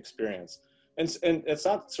experience. And it's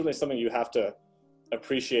not certainly something you have to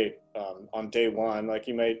appreciate on day one. Like,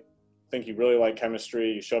 you might think you really like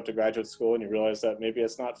chemistry, you show up to graduate school and you realize that maybe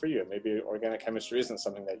it's not for you. Maybe organic chemistry isn't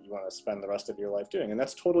something that you want to spend the rest of your life doing, and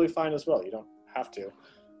that's totally fine as well. You don't have to.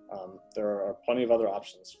 There are plenty of other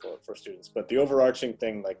options for students, but the overarching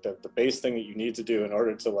thing, the base thing that you need to do in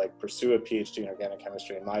order to pursue a PhD in organic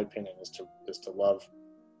chemistry, in my opinion, is to love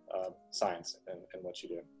science and what you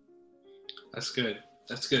do. That's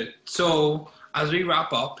good. So as we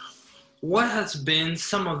wrap up, what has been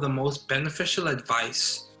some of the most beneficial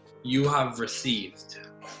advice you have received?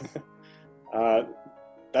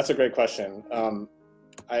 That's a great question.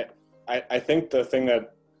 I think the thing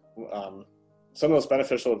that some of the most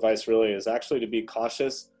beneficial advice really is actually to be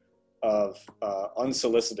cautious of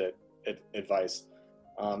unsolicited advice.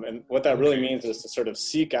 And what that really means is to sort of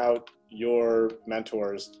seek out your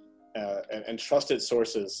mentors and trusted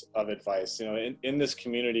sources of advice. You know, in this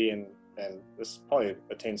community, and this probably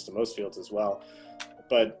attains to most fields as well,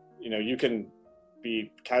 but you can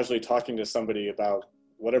be casually talking to somebody about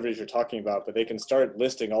whatever it is you're talking about, but they can start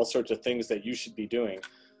listing all sorts of things that you should be doing.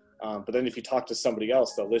 But then if you talk to somebody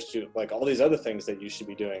else, they'll list you all these other things that you should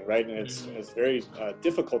be doing, right? And it's very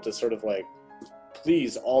difficult to sort of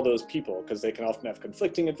please all those people, because they can often have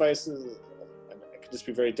conflicting advices, and it can just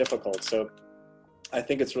be very difficult. So I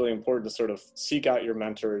think it's really important to sort of seek out your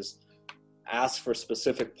mentors, ask for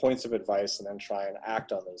specific points of advice, and then try and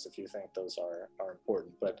act on those if you think those are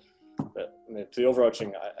important. But the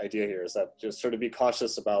overarching idea here is that just sort of be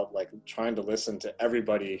cautious about trying to listen to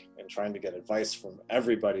everybody and trying to get advice from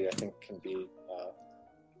everybody. I think can be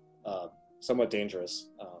somewhat dangerous,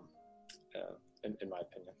 in my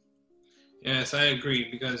opinion. Yes, I agree,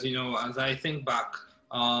 because as I think back,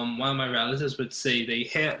 one of my relatives would say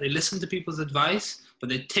they listen to people's advice, but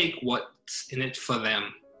they take what's in it for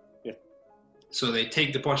them. Yeah. So they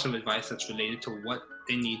take the portion of advice that's related to what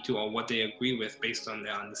they need to, or what they agree with based on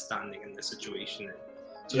their understanding and the situation.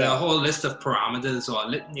 So there are a whole list of parameters or a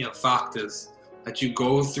litany of factors that you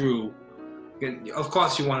go through Of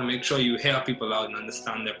course, you want to make sure you hear people out and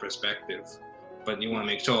understand their perspective, but you want to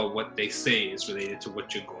make sure what they say is related to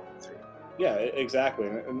what you're going through. Yeah, exactly.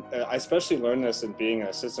 And I especially learned this in being an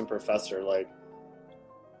assistant professor. Like,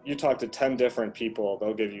 you talk to 10 different people,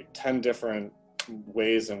 they'll give you 10 different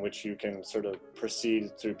ways in which you can sort of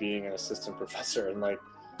proceed through being an assistant professor. And like,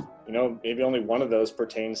 you know, maybe only one of those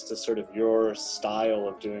pertains to sort of your style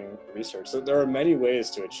of doing research. So there are many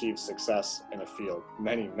ways to achieve success in a field,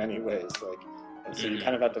 many, many ways. Like, and so you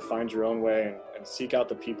kind of have to find your own way and seek out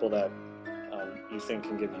the people that you think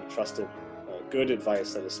can give you trusted, good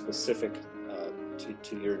advice that is specific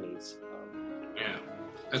to your needs. Yeah,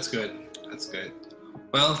 that's good. That's good.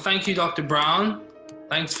 Well, thank you, Dr. Brown.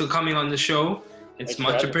 Thanks for coming on the show. It's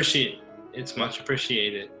much appreciated. It's much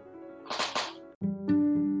appreciated.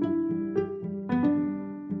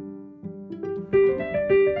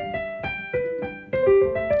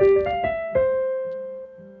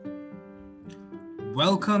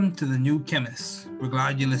 Welcome to The New Chemist. We're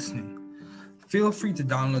glad you're listening. Feel free to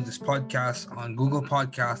download this podcast on Google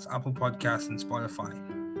Podcasts, Apple Podcasts, and Spotify.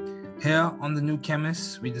 Here on The New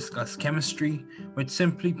Chemist, we discuss chemistry, which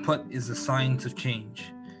simply put is the science of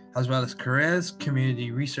change, as well as careers,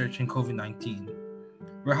 community research, and COVID-19.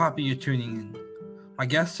 We're happy you're tuning in. My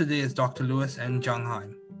guest today is Dr. Louis N.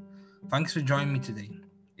 Jungheim. Thanks for joining me today.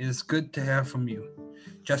 It is good to hear from you.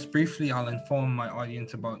 Just briefly, I'll inform my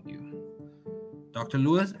audience about you. Dr.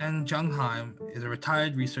 Louis N. Jungheim is a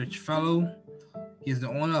retired research fellow. He is the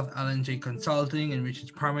owner of L&J Consulting, in which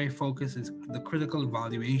its primary focus is the critical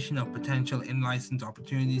evaluation of potential in-license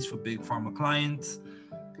opportunities for big pharma clients.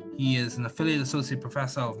 He is an affiliate associate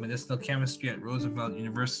professor of medicinal chemistry at Roosevelt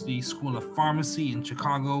University School of Pharmacy in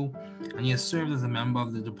Chicago, and he has served as a member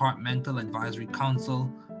of the Departmental Advisory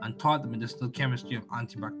Council and taught the medicinal chemistry of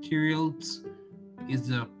antibacterials. He is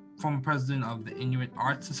the former president of the Inuit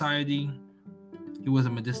Art Society. He was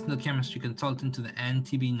a medicinal chemistry consultant to the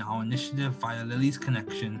NTB Now initiative via Lily's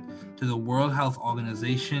connection to the World Health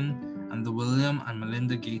Organization and the William and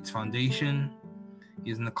Melinda Gates Foundation.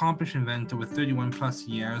 He is an accomplished inventor with 31 plus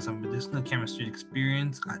years of medicinal chemistry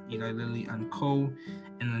experience at Eli Lilly & Co.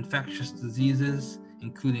 in infectious diseases,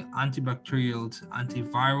 including antibacterials,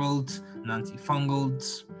 antivirals, and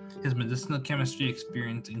antifungals. His medicinal chemistry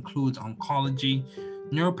experience includes oncology,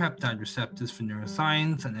 neuropeptide receptors for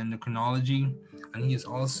neuroscience, and endocrinology, and he has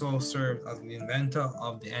also served as the inventor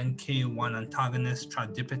of the NK1 antagonist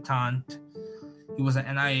tradipitant. He was an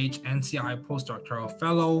NIH NCI postdoctoral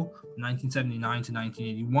fellow from 1979 to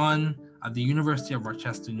 1981 at the University of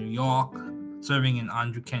Rochester, New York, serving in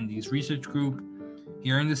Andrew Kennedy's research group.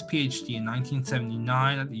 He earned his PhD in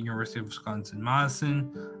 1979 at the University of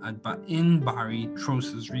Wisconsin-Madison in Barry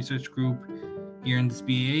Trose's research group. He earned his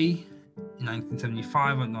BA in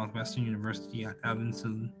 1975 at Northwestern University at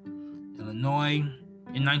Evansville, Illinois.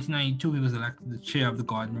 In 1992, he was elected the chair of the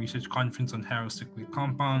Gordon Research Conference on Heterocyclic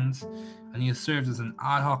Compounds, and he has served as an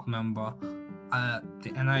ad hoc member at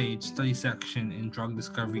the NIH study section in drug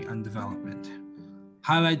discovery and development.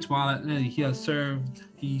 Highlights: while at Lilly, he served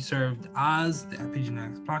as the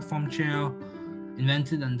epigenetics platform chair,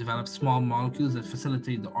 invented and developed small molecules that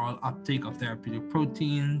facilitate the oral uptake of therapeutic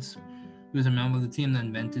proteins. He was a member of the team that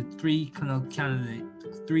invented three clinical candidate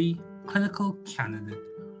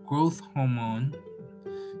growth hormone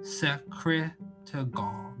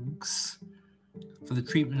secretagogues for the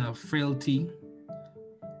treatment of frailty.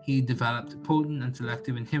 He developed potent and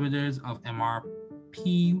selective inhibitors of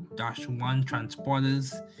MRP-1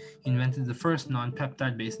 transporters. He invented the first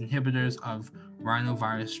non-peptide-based inhibitors of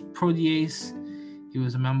rhinovirus protease. He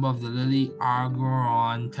was a member of the Lilly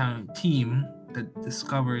Argoron team that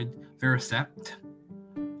discovered Vericept,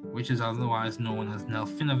 which is otherwise known as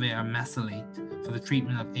nelfinavir mesylate, for the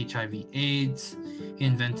treatment of HIV/AIDS. He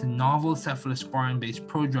invented novel cephalosporin-based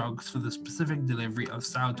prodrugs for the specific delivery of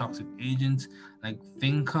cytotoxic agents like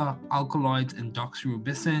vinca alkaloids and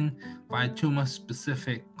doxorubicin via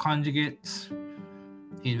tumor-specific conjugates.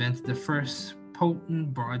 He invented the first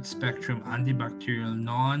potent broad-spectrum antibacterial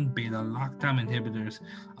non-beta-lactam inhibitors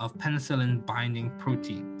of penicillin-binding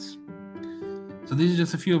proteins. So these are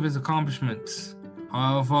just a few of his accomplishments.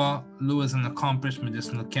 However, Lou is an accomplished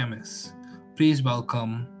medicinal chemist. Please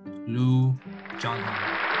welcome Lou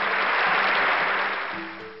Jungheim.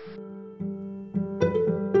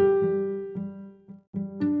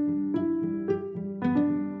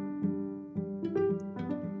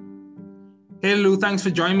 Hey Lou, thanks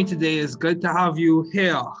for joining me today. It's good to have you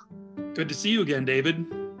here. Good to see you again, David.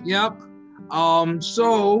 Yep.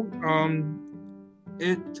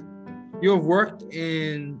 You've worked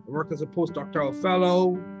as a postdoctoral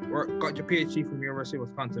fellow, got your PhD from University of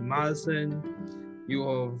Wisconsin-Madison. You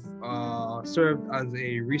have served as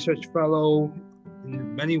a research fellow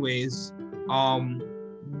in many ways.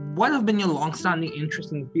 What have been your long-standing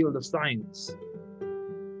interest in the field of science?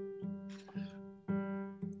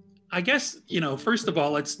 I guess, first of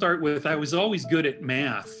all, let's start with I was always good at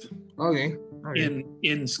math. Okay.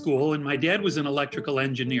 In school, and my dad was an electrical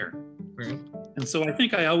engineer. Okay. And so I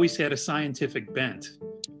think I always had a scientific bent.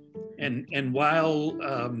 And while,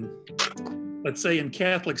 let's say in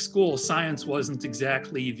Catholic school, science wasn't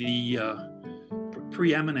exactly the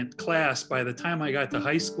preeminent class, by the time I got to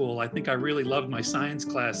high school, I think I really loved my science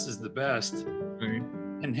classes the best. Okay.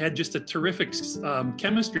 And had just a terrific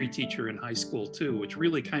chemistry teacher in high school too, which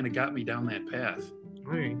really kind of got me down that path.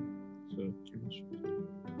 Okay.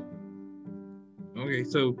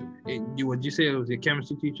 So would you say it was your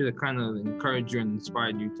chemistry teacher that kind of encouraged you and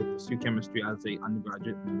inspired you to pursue chemistry as a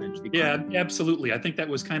undergraduate and eventually? Yeah, absolutely. I think that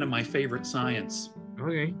was kind of my favorite science.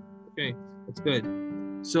 Okay, that's good.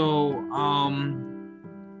 So,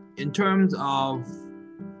 in terms of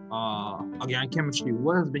organic chemistry,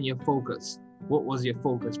 what has been your focus? What was your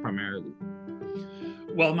focus primarily?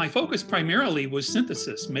 Well, my focus primarily was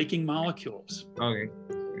synthesis, making molecules. Okay.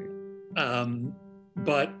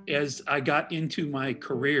 But as I got into my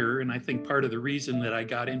career, and I think part of the reason that I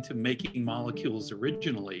got into making molecules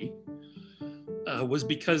originally was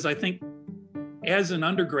because I think as an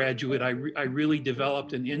undergraduate, I really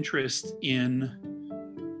developed an interest in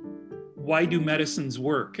why do medicines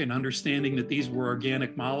work, and understanding that these were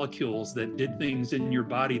organic molecules that did things in your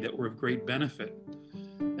body that were of great benefit.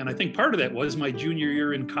 And I think part of that was my junior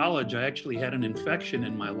year in college, I actually had an infection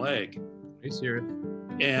in my leg. Are you serious?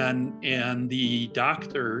 And the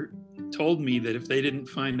doctor told me that if they didn't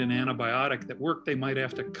find an antibiotic that worked, they might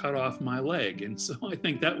have to cut off my leg. And so I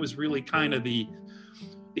think that was really kind of the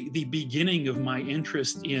beginning of my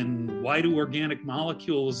interest in why do organic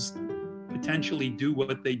molecules potentially do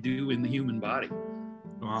what they do in the human body.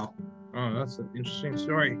 Wow. Oh, that's an interesting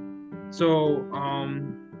story. So,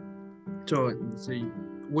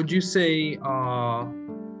 would you say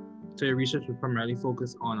so your research was primarily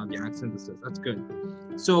focused on organic synthesis? That's good.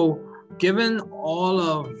 So, given all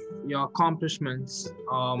of your accomplishments,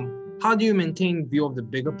 how do you maintain view of the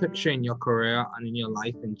bigger picture in your career and in your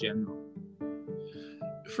life in general?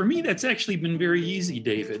 For me, that's actually been very easy,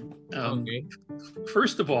 David. Okay.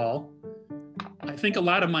 First of all, I think a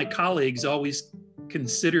lot of my colleagues always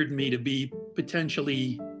considered me to be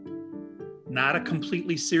potentially not a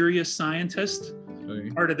completely serious scientist. Okay.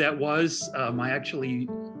 Part of that was I actually,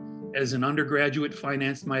 as an undergraduate,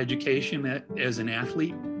 financed my education as an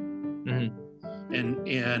athlete. Mm-hmm.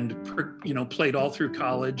 And played all through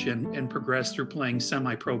college and progressed through playing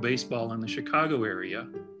semi-pro baseball in the Chicago area.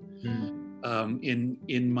 Mm-hmm.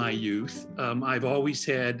 In my youth. I've always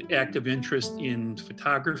had active interest in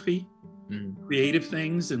photography, creative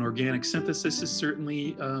things, and organic synthesis is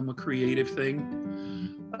certainly a creative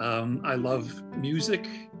thing. I love music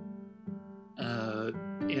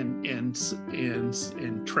and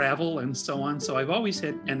travel and so on. So I've always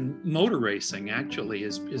had, and motor racing actually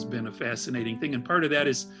has been a fascinating thing. And part of that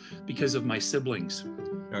is because of my siblings.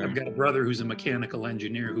 Okay. I've got a brother who's a mechanical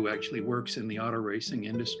engineer who actually works in the auto racing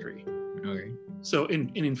industry. Okay. So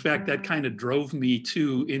in fact, that kind of drove me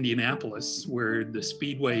to Indianapolis, where the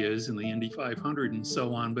Speedway is and the Indy 500 and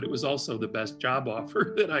so on. But it was also the best job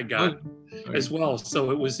offer that I got as well.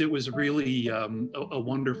 So it was really a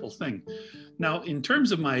wonderful thing. Now, in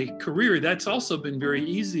terms of my career, that's also been very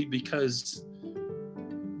easy because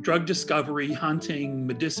drug discovery, hunting,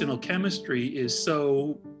 medicinal chemistry is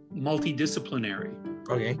so multidisciplinary.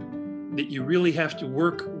 Okay. That you really have to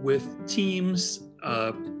work with teams,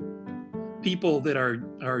 people that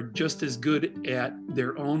are just as good at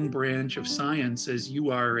their own branch of science as you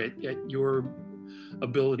are at your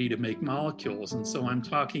ability to make molecules. And so I'm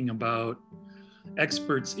talking about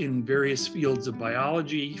experts in various fields of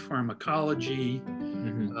biology, pharmacology,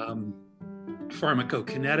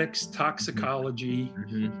 pharmacokinetics, toxicology,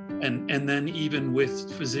 and then even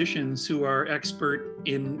with physicians who are expert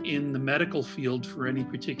in the medical field for any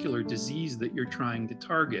particular disease that you're trying to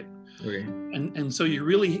target. Okay. And so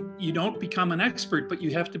you don't become an expert, but you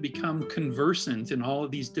have to become conversant in all of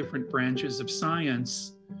these different branches of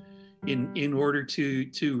science in order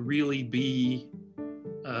to really be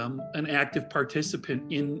an active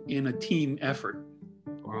participant in a team effort.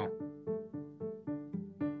 Wow.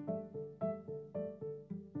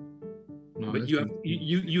 No, but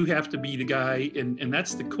you have to be the guy, and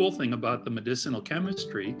that's the cool thing about the medicinal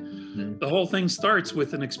chemistry. The whole thing starts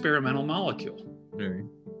with an experimental molecule. Okay.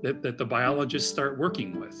 That the biologists start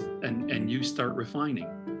working with and you start refining.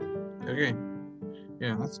 Okay.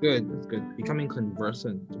 Yeah, that's good. That's good. Becoming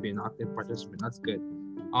conversant to be an active participant. That's good.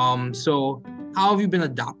 So how have you been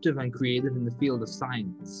adaptive and creative in the field of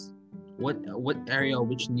science? What area or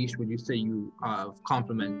which niche would you say you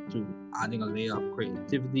complement to adding a layer of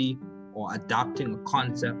creativity or adapting a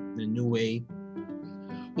concept in a new way?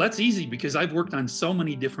 Well, that's easy because I've worked on so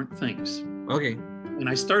many different things. Okay. And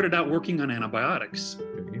I started out working on antibiotics.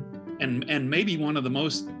 Okay. And maybe one of the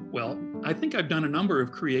most, well, I think I've done a number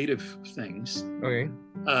of creative things. Okay.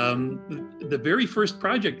 The very first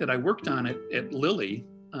project that I worked on at Lilly,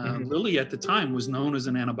 Lilly at the time was known as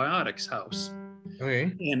an antibiotics house.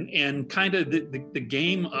 Okay. And kind of the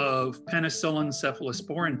game of penicillin,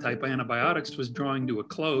 cephalosporin type antibiotics was drawing to a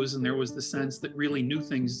close, and there was the sense that really new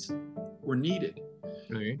things were needed.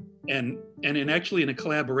 Okay. And in a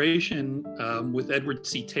collaboration with Edward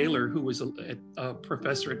C. Taylor, who was a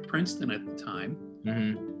professor at Princeton at the time,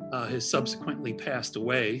 has subsequently passed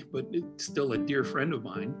away, but it's still a dear friend of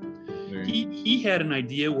mine. He had an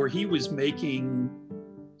idea where he was making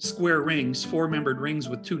square rings, 4-membered rings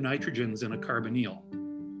with 2 nitrogens and a carbonyl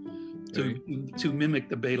to mimic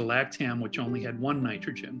the beta-lactam, which only had 1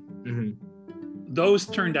 nitrogen. Those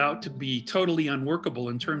turned out to be totally unworkable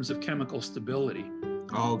in terms of chemical stability.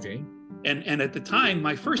 Oh, okay. And at the time,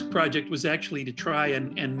 my first project was actually to try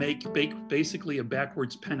and make basically a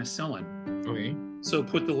backwards penicillin. Okay. So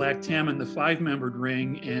put the lactam in the 5-membered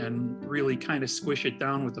ring and really kind of squish it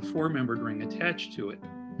down with the 4-membered ring attached to it.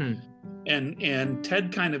 And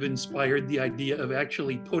Ted kind of inspired the idea of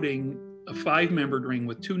actually putting a 5-membered ring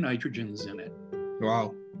with 2 nitrogens in it.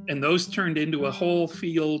 Wow. And those turned into a whole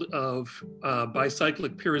field of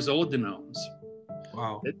bicyclic pyrazolidinones.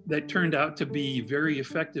 Wow. That turned out to be very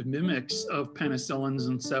effective mimics of penicillins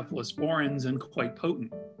and cephalosporins and quite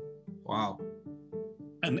potent. Wow.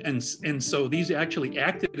 And so these actually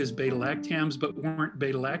acted as beta-lactams, but weren't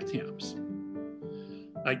beta-lactams.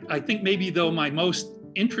 I think maybe though my most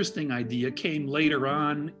interesting idea came later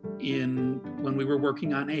on when we were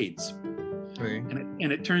working on AIDS. Okay.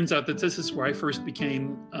 And it turns out that this is where I first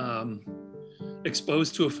became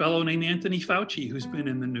exposed to a fellow named Anthony Fauci, who's been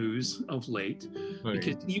in the news of late,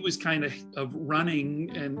 because he was kind of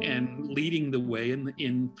running and leading the way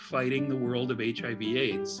in fighting the world of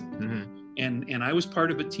HIV/AIDS. And I was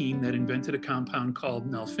part of a team that invented a compound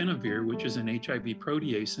called nalfinavir, which is an HIV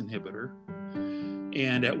protease inhibitor.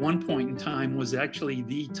 And at one point in time was actually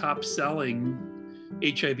the top selling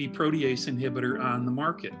HIV protease inhibitor on the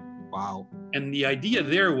market. Wow. And the idea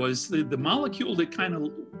there was the molecule that kind of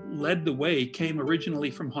led the way came originally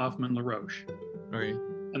from Hoffmann-La-Roche. Right.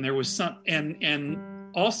 And there was some, and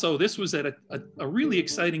also this was at a really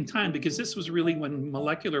exciting time, because this was really when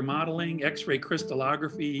molecular modeling, X-ray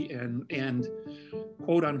crystallography, and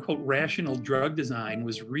quote unquote rational drug design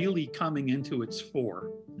was really coming into its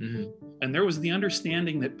fore. And there was the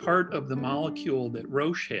understanding that part of the molecule that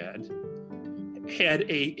Roche had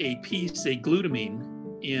a piece, a glutamine,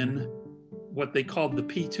 in what they called the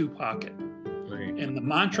P2 pocket. Right. And the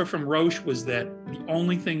mantra from Roche was that the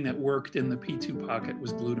only thing that worked in the P2 pocket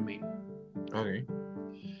was glutamine. Okay.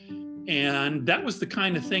 And that was the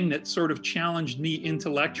kind of thing that sort of challenged me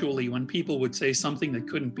intellectually when people would say something that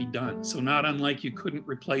couldn't be done. So not unlike you couldn't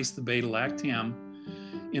replace the beta-lactam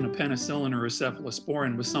in a penicillin or a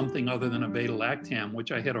cephalosporin with something other than a beta-lactam,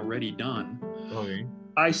 which I had already done. Okay.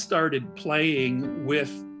 I started playing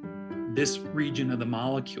with this region of the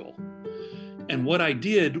molecule. And what I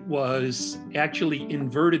did was actually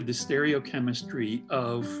inverted the stereochemistry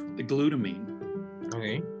of the glutamine.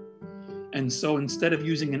 Okay. And so instead of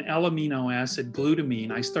using an L-amino acid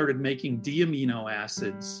glutamine, I started making D-amino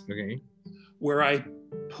acids. Okay. Where I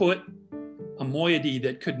put a moiety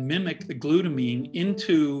that could mimic the glutamine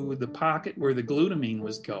into the pocket where the glutamine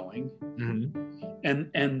was going,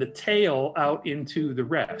 and the tail out into the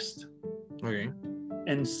rest. Okay.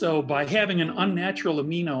 And so by having an unnatural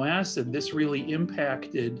amino acid, this really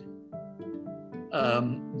impacted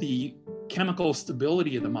the chemical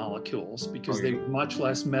stability of the molecules, because they were much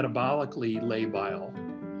less metabolically labile.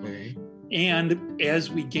 Okay. And as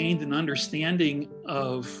we gained an understanding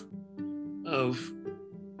of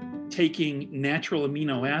taking natural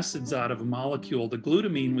amino acids out of a molecule, the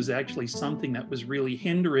glutamine was actually something that was really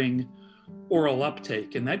hindering oral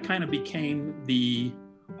uptake. And that kind of became the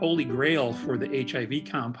holy grail for the HIV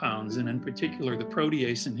compounds, and in particular the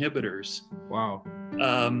protease inhibitors. Wow.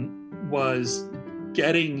 Was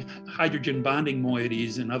getting hydrogen bonding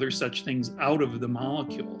moieties and other such things out of the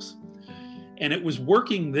molecules. And it was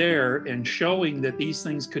working there and showing that these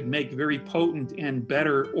things could make very potent and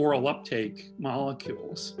better oral uptake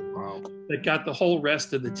molecules. Wow. That got the whole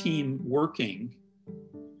rest of the team working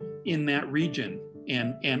in that region.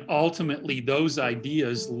 And ultimately those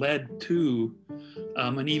ideas led to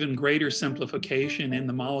an even greater simplification in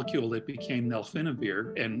the molecule that became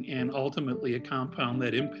nelfinavir, and ultimately a compound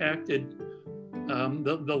that impacted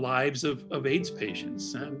the lives of AIDS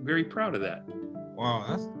patients. I'm very proud of that. Wow,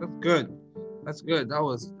 that's good. That's good. That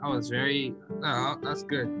was very. That's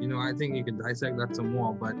good. I think you can dissect that some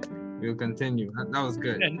more, but we'll continue. That was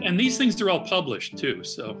good. And these things are all published too,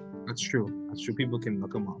 so that's true. That's true. People can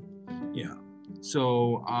look them up. Yeah.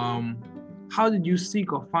 So, how did you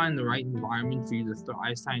seek or find the right environment for you to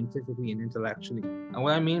thrive scientifically and intellectually? And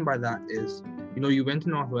what I mean by that is, you went to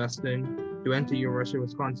Northwestern, you went to University of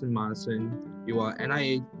Wisconsin-Madison, you are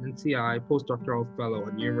NIH NCI postdoctoral fellow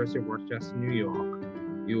at the University of Rochester, New York.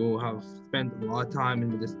 You have spent a lot of time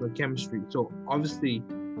in medicinal chemistry. So obviously,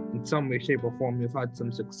 in some way, shape, or form, you've had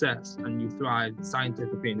some success and you thrived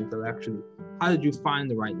scientifically and intellectually. How did you find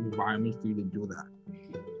the right environment for you to do that?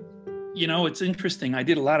 It's interesting. I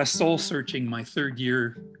did a lot of soul searching my third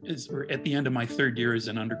year, or at the end of my third year as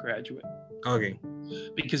an undergraduate. Okay.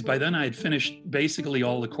 Because by then I had finished basically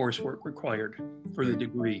all the coursework required for the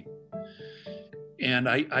degree. And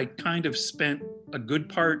I kind of spent a good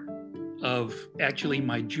part of actually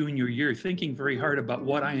my junior year thinking very hard about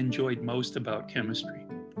what I enjoyed most about chemistry.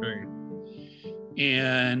 Right.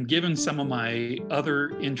 And given some of my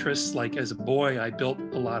other interests, like as a boy, I built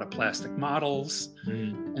a lot of plastic models,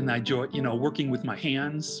 and I enjoyed, working with my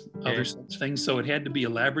hands, other such things. So it had to be a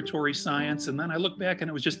laboratory science. And then I look back and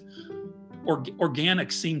it was just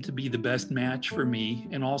organic seemed to be the best match for me,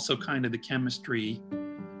 and also kind of the chemistry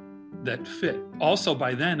that fit. Also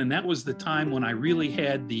by then, and that was the time when I really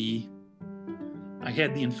had the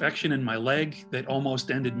infection in my leg that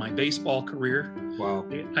almost ended my baseball career. Wow.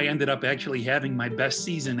 I ended up actually having my best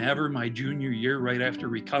season ever my junior year right after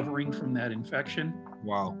recovering from that infection.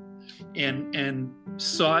 Wow. And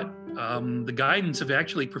sought the guidance of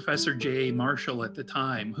actually Professor J.A. Marshall at the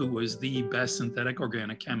time, who was the best synthetic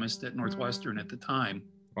organic chemist at Northwestern at the time.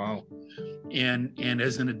 Wow. And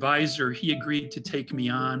as an advisor, he agreed to take me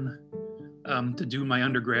on to do my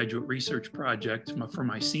undergraduate research project for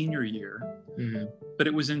my senior year. Mm-hmm. But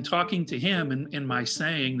it was in talking to him and my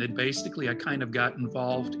saying that basically I kind of got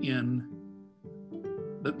involved in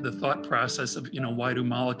the thought process of, why do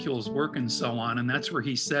molecules work and so on. And that's where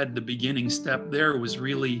he said the beginning step there was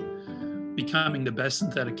really becoming the best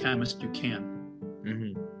synthetic chemist you can.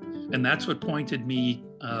 Mm-hmm. And that's what pointed me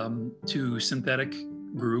to synthetic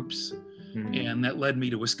groups. Mm-hmm. And that led me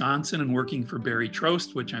to Wisconsin and working for Barry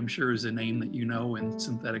Trost, which I'm sure is a name that you know in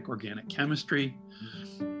synthetic organic chemistry.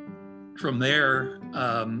 From there,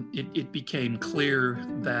 it became clear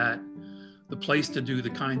that the place to do the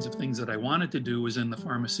kinds of things that I wanted to do was in the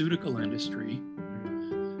pharmaceutical industry.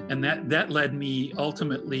 And that led me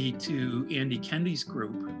ultimately to Andy Kendy's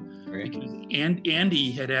group. Right. Because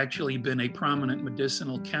Andy had actually been a prominent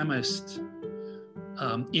medicinal chemist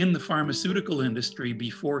in the pharmaceutical industry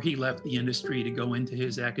before he left the industry to go into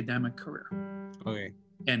his academic career. Okay.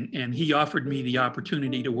 And he offered me the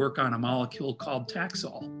opportunity to work on a molecule called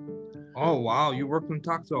Taxol. Oh, wow. You worked on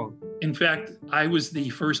Taxol. In fact, I was the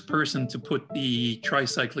first person to put the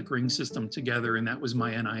tricyclic ring system together, and that was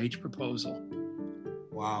my NIH proposal.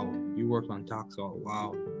 Wow. You worked on Taxol.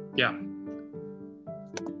 Wow. Yeah.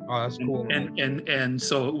 Oh, that's cool. And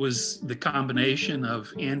so it was the combination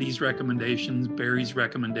of Andy's recommendations, Barry's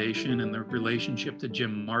recommendation, and the relationship to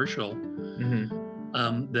Jim Marshall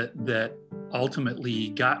that ultimately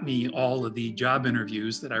got me all of the job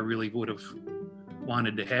interviews that I really would have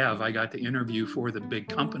wanted to have. I got to interview for the big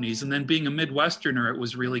companies. And then being a Midwesterner, it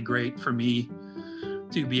was really great for me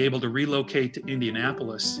to be able to relocate to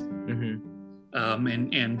Indianapolis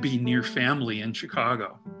and be near family in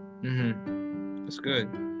Chicago. Mm-hmm. That's good.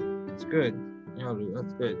 That's good. Yeah,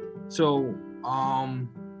 that's good. So,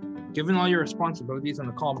 given all your responsibilities and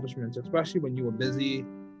accomplishments, especially when you were busy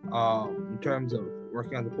in terms of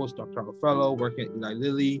working as a postdoctoral fellow, working at Eli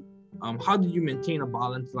Lilly, how did you maintain a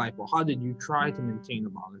balanced life, or how did you try to maintain a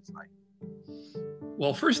balanced life?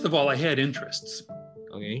 Well, first of all, I had interests.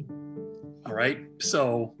 Okay. All right.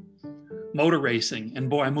 So motor racing, and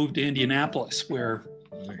boy, I moved to Indianapolis where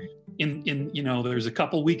there's a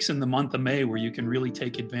couple weeks in the month of May where you can really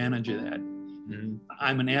take advantage of that. Mm-hmm.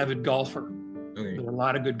 I'm an avid golfer. Okay. There are a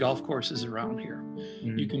lot of good golf courses around here.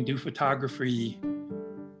 Mm-hmm. You can do photography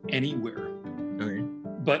anywhere. Okay.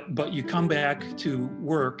 But you come back to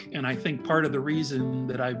work, and I think part of the reason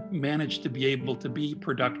that I managed to be able to be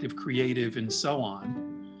productive, creative, and so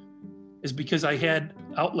on is because I had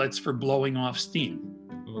outlets for blowing off steam.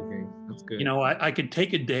 Okay, that's good. I could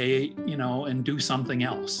take a day, and do something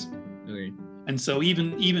else. Okay. And so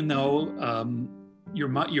even though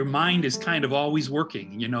your mind is kind of always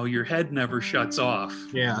working. You know, your head never shuts off.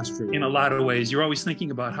 Yeah, that's true. In a lot of ways, you're always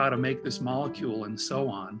thinking about how to make this molecule and so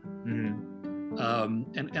on.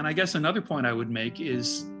 And I guess another point I would make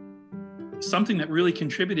is something that really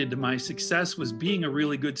contributed to my success was being a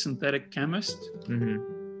really good synthetic chemist.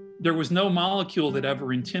 There was no molecule that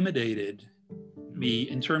ever intimidated me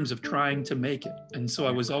in terms of trying to make it. And so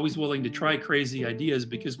I was always willing to try crazy ideas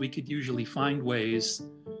because we could usually find ways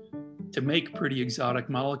to make pretty exotic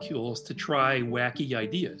molecules to try wacky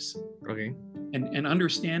ideas. Okay. And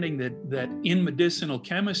understanding that in medicinal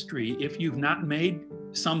chemistry, if you've not made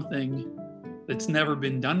something that's never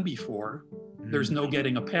been done before, there's no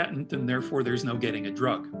getting a patent, and therefore there's no getting a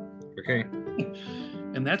drug. Okay.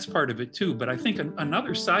 And that's part of it too. But I think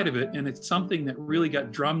another side of it, and it's something that really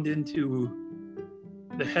got drummed into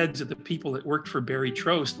the heads of the people that worked for Barry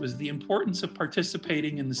Trost, was the importance of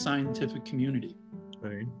participating in the scientific community.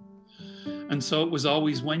 Okay. And so it was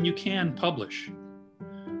always, when you can, publish.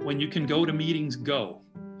 When you can go to meetings, go.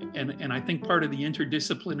 And I think part of the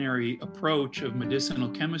interdisciplinary approach of medicinal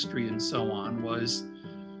chemistry and so on was,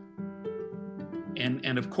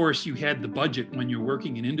 and of course you had the budget when you're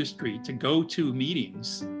working in industry to go to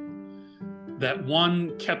meetings that,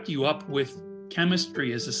 one, kept you up with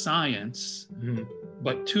chemistry as a science,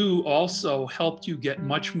 but two, also helped you get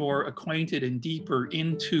much more acquainted and deeper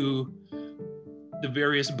into the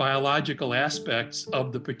various biological aspects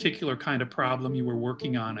of the particular kind of problem you were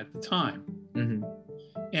working on at the time.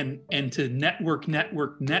 And to network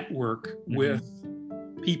with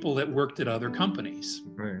people that worked at other companies.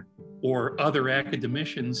 Right. Or other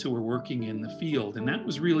academicians who were working in the field. And that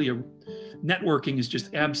was really networking is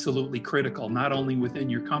just absolutely critical, not only within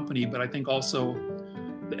your company, but I think also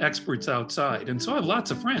the experts outside. And so I have lots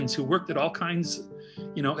of friends who worked at all kinds,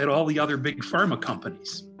 you know, at all the other big pharma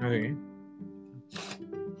companies. Okay.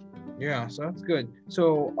 Yeah, so that's good.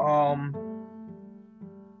 So,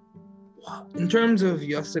 in terms of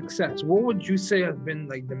your success, what would you say has been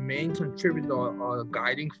like the main contributor or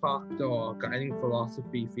guiding factor or guiding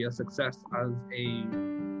philosophy for your success as a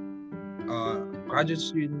graduate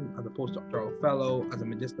student, as a postdoctoral fellow, as a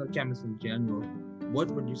medicinal chemist in general?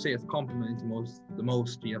 What would you say has contributed the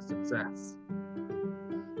most to your success?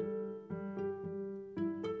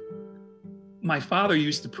 My father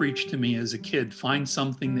used to preach to me as a kid, find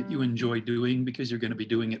something that you enjoy doing because you're going to be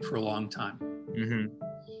doing it for a long time.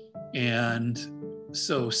 And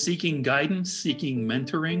so seeking guidance, seeking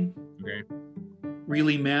mentoring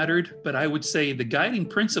really mattered. But I would say the guiding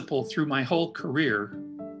principle through my whole career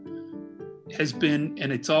has been,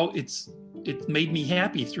 and it made me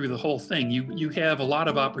happy through the whole thing. You have a lot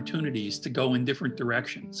of opportunities to go in different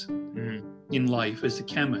directions in life as a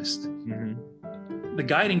chemist. The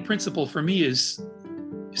guiding principle for me is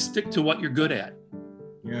stick to what you're good at.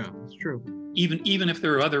 Yeah, that's true. Even if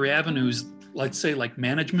there are other avenues, let's say like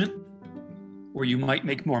management, where you might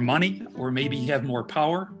make more money or maybe have more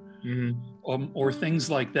power, or things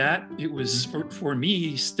like that. It was for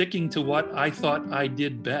me, sticking to what I thought I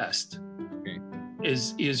did best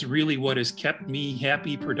is really what has kept me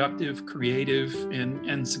happy, productive, creative,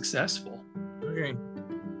 and successful. Okay.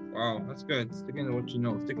 Wow, that's good. sticking to what you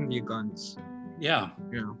know, sticking to your guns. Yeah.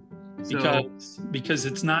 Because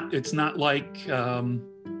it's not like I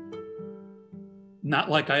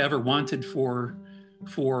ever wanted for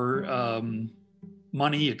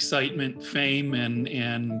money, excitement, fame,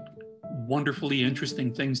 and wonderfully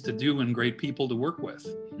interesting things to do and great people to work with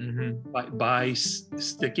by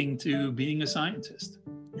sticking to being a scientist.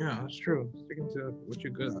 Yeah, that's true. Sticking to what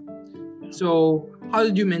you're good at. So how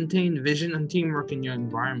did you maintain vision and teamwork in your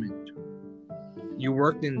environment? You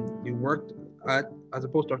worked as a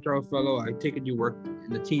postdoctoral fellow. I take it you worked in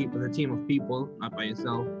with a team of people, not by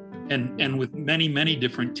yourself. And with many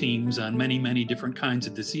different teams on many different kinds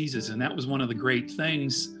of diseases. And that was one of the great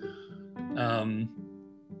things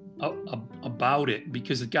about it,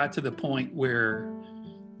 because it got to the point where,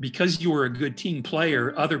 because you were a good team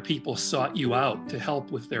player, other people sought you out to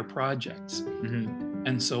help with their projects.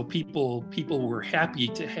 And so people were happy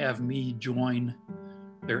to have me join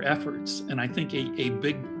their efforts. And I think a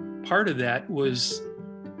big part of that was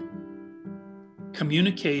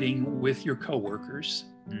communicating with your coworkers,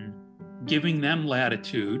 giving them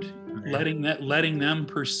latitude, letting them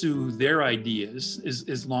pursue their ideas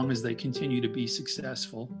as long as they continue to be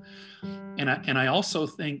successful. And I also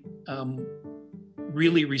think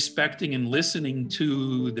really respecting and listening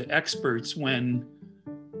to the experts when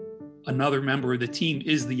another member of the team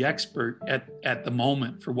is the expert at the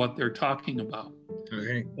moment for what they're talking about.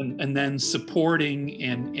 And then supporting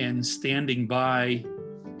and standing by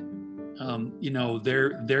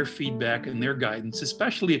their feedback and their guidance,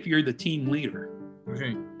 especially if you're the team leader.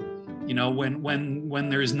 Okay. You know, when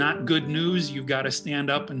there's not good news, you've got to stand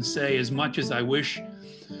up and say, as much as I wish,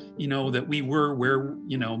 you know, that we were where,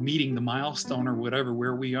 you know, meeting the milestone or whatever,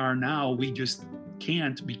 where we are now, we just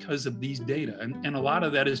can't because of these data. And a lot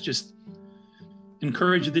of that is just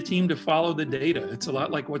encourage the team to follow the data. It's a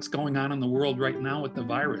lot like what's going on in the world right now with the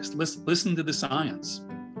virus. Listen to the science.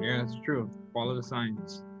 Yeah, it's true. Follow the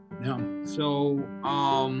science. Yeah. So,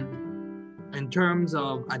 in terms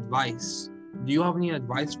of advice, do you have any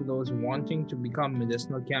advice for those wanting to become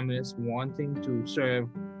medicinal chemists, wanting to serve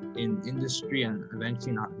in industry and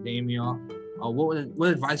eventually in academia? What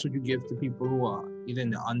advice would you give to people who are either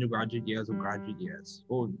in the undergraduate years or graduate years?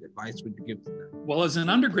 What advice would you give to them? Well, as an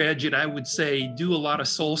undergraduate, I would say do a lot of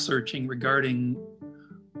soul searching regarding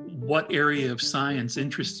what area of science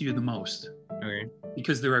interests you the most. Okay.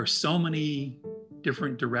 Because there are so many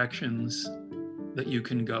different directions that you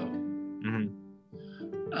can go. Mm-hmm.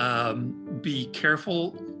 Be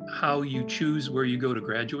careful how you choose where you go to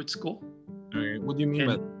graduate school. Okay. What do you mean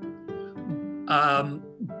by that?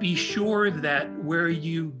 Be sure that where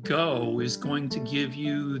you go is going to give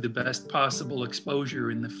you the best possible exposure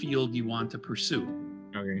in the field you want to pursue.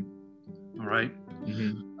 Okay. All right.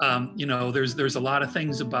 Mm-hmm. You know, there's a lot of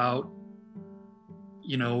things about,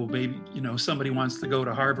 you know, maybe, you know, somebody wants to go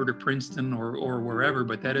to Harvard or Princeton or wherever,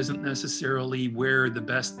 but that isn't necessarily where the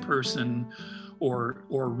best person or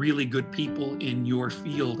really good people in your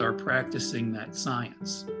field are practicing that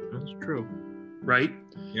science. That's true. Right?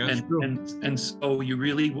 Yeah, that's true. And so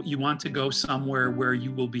you want to go somewhere where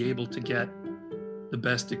you will be able to get the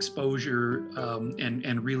best exposure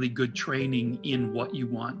and really good training in what you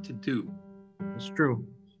want to do. That's true.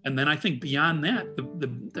 And then I think beyond that,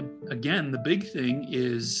 again, the big thing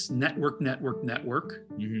is network.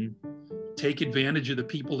 Mm-hmm. Take advantage of the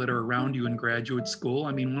people that are around you in graduate school.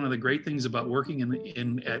 I mean, one of the great things about working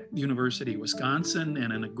at University of Wisconsin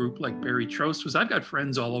and in a group like Barry Trost was I've got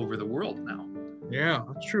friends all over the world now. Yeah,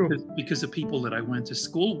 that's true. Because of people that I went to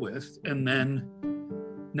school with. And then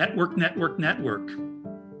network.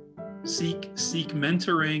 Seek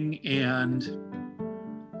mentoring, and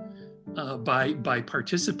by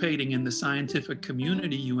participating in the scientific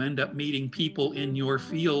community, you end up meeting people in your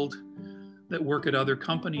field that work at other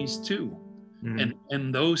companies too. Mm-hmm.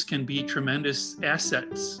 And those can be tremendous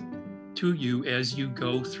assets to you as you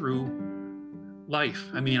go through life.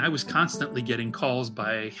 I mean, I was constantly getting calls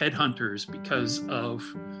by headhunters because of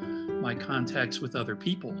my contacts with other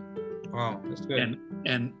people. Wow, that's good.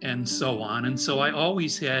 And so on. And so I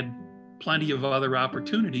always had plenty of other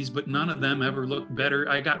opportunities, but none of them ever looked better.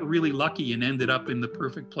 I got really lucky and ended up in the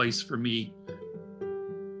perfect place for me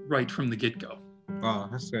right from the get-go. Oh,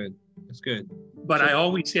 that's good. That's good. But I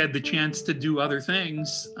always had the chance to do other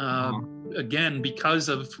things, again, because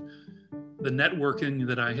of the networking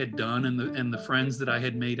that I had done and the friends that I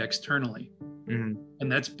had made externally. Mm-hmm.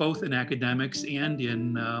 And that's both in academics and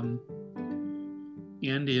in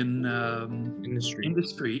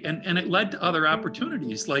industry. And it led to other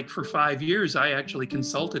opportunities. Like for 5 years, I actually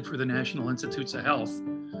consulted for the National Institutes of Health.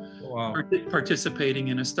 Wow. Participating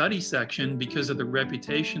in a study section because of the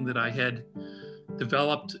reputation that I had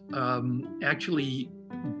developed, actually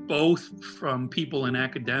both from people in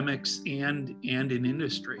academics and in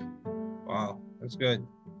industry. Wow, that's good.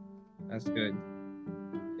 That's good.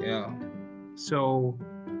 Yeah. So,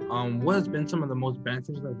 what has been some of the most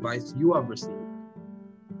beneficial advice you have received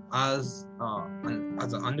as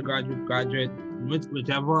an undergraduate, graduate,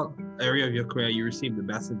 whichever area of your career you received the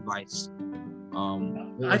best advice?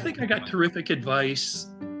 I think I got terrific advice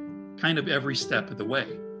kind of every step of the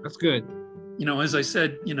way. That's good. You know, as I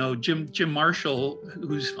said, you know, Jim Marshall,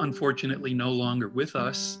 who's unfortunately no longer with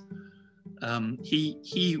us,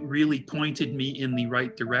 he really pointed me in the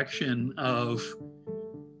right direction of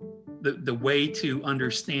the way to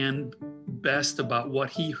understand best about what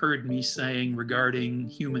he heard me saying regarding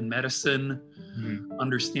human medicine,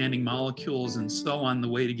 understanding molecules and so on. The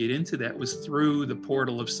way to get into that was through the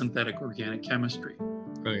portal of synthetic organic chemistry.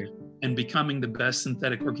 Right. And becoming the best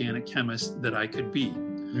synthetic organic chemist that I could be.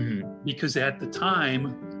 Mm-hmm. Because at the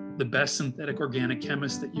time, the best synthetic organic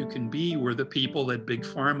chemists that you can be were the people that Big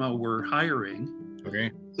Pharma were hiring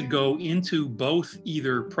to go into both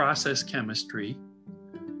either process chemistry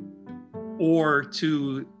or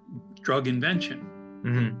to drug invention.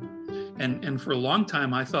 Mm-hmm. And for a long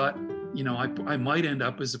time, I thought, you know, I might end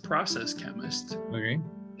up as a process chemist.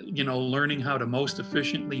 You know, learning how to most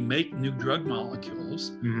efficiently make new drug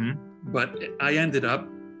molecules. Mm-hmm. But I ended up,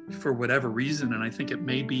 for whatever reason, and I think it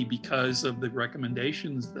may be because of the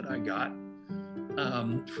recommendations that I got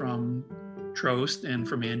from Trost and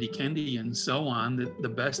from Andy Kendi and so on, that the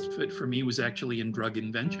best fit for me was actually in drug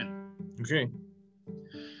invention. Okay.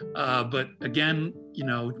 But again,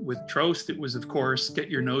 with Trost, it was, of course, get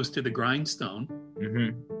your nose to the grindstone,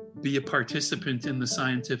 be a participant in the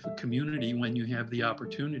scientific community when you have the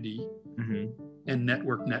opportunity, and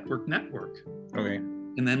network. Okay.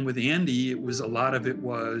 And then with Andy, a lot of it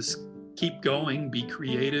was keep going, be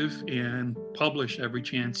creative, and publish every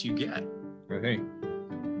chance you get. Okay.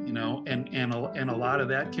 And a lot of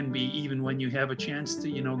that can be even when you have a chance to,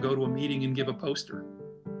 go to a meeting and give a poster.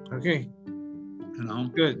 Okay.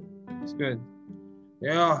 It's good.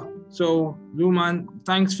 Yeah. So, Luman,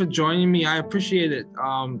 thanks for joining me. I appreciate it.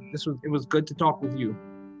 It was good to talk with you.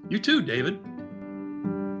 You too, David.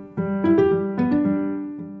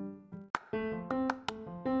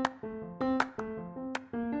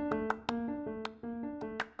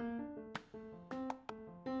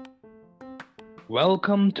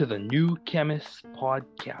 Welcome to the New Chemist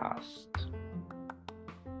Podcast.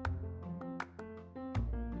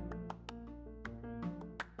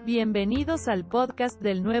 Bienvenidos al podcast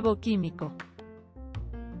del nuevo químico.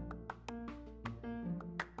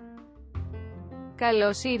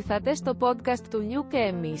 Καλώς ήρθατε στο podcast του New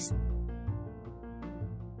Chemist.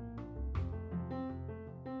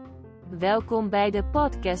 Welkom bij de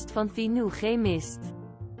podcast van The New Chemist.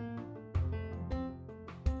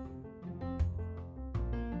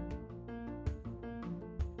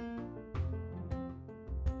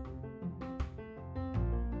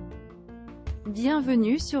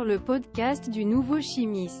 Bienvenue sur le podcast du nouveau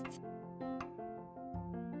chimiste.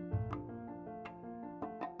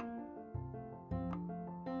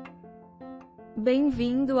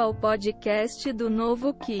 Bem-vindo ao podcast do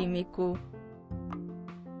novo químico.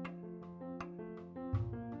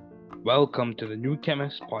 Welcome to the New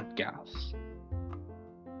Chemist Podcast.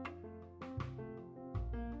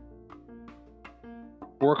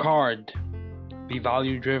 Work hard. Be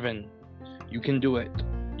value-driven. You can do it.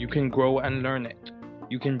 You can grow and learn it.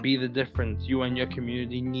 You can be the difference you and your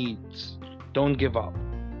community needs. Don't give up.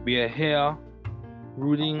 We are here,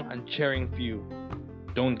 rooting and cheering for you.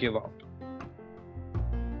 Don't give up.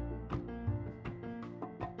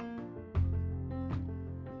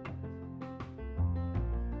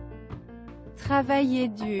 Travaillez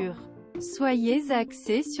dur. Soyez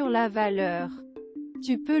axés sur la valeur.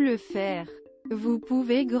 Tu peux le faire. Vous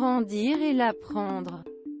pouvez grandir et l'apprendre.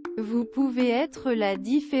 Vous pouvez être la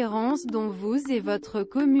différence dont vous et votre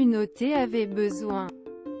communauté avez besoin.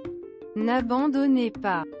 N'abandonnez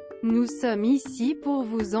pas. Nous sommes ici pour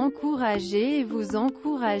vous encourager et vous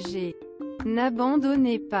encourager.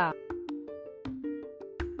 N'abandonnez pas.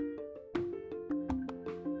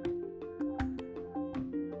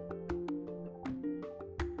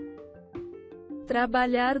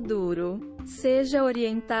 Trabalhar duro. Seja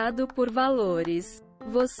orientado por valores.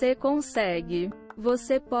 Você consegue.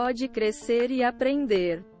 Você pode crescer e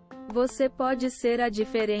aprender. Você pode ser a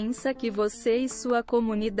diferença que você e sua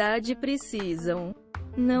comunidade precisam.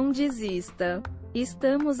 Não desista.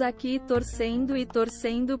 Estamos aqui torcendo e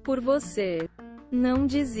torcendo por você. Não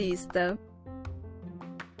desista.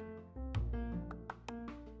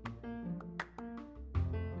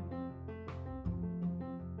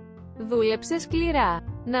 Δούλεψε σκληρά.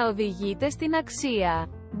 Να οδηγείτε στην αξία.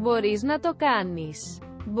 Μπορείς να το κάνεις.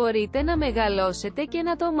 Μπορείτε να μεγαλώσετε και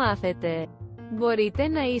να το μάθετε. Μπορείτε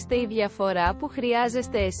να είστε η διαφορά που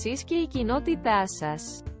χρειάζεστε εσείς και η κοινότητά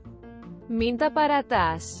σας. Μην τα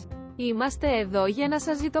παρατάς. Είμαστε εδώ για να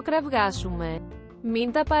σας ζητοκραυγάσουμε.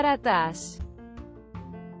 Μην τα παρατάς.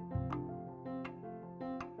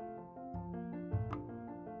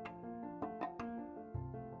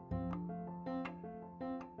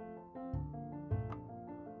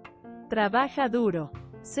 Trabaja duro.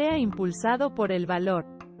 Sea impulsado por el valor.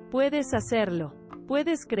 Puedes hacerlo.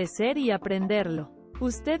 Puedes crecer y aprenderlo.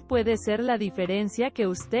 Usted puede ser la diferencia que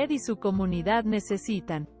usted y su comunidad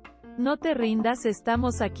necesitan. No te rindas,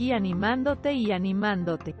 estamos aquí animándote y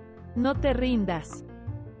animándote. No te rindas.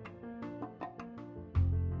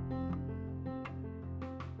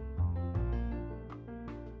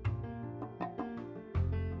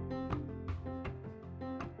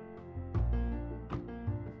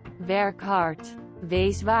 Werk hard.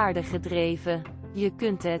 Wees waardegedreven. Je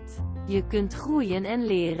kunt het. Je kunt groeien en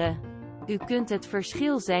leren. U kunt het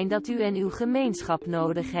verschil zijn dat u en uw gemeenschap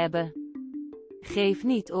nodig hebben. Geef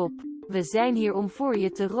niet op. We zijn hier om voor je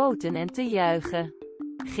te roten en te juichen.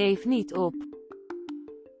 Geef niet op.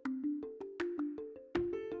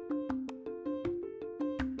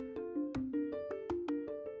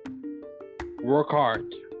 Work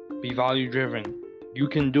hard. Be value-driven. You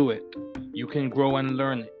can do it. You can grow and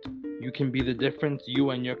learn it. You can be the difference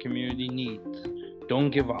you and your community needs.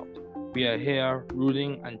 Don't give up. We are here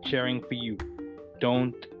rooting and cheering for you.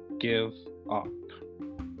 Don't give up.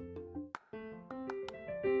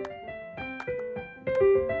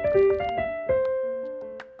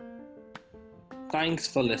 Thanks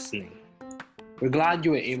for listening. We're glad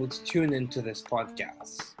you were able to tune into this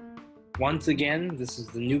podcast. Once again, this is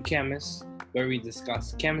The New Chemist, where we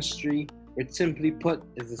discuss chemistry, which simply put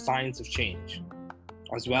is the science of change,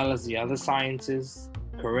 as well as the other sciences,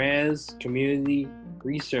 careers, community,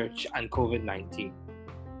 research, and COVID-19.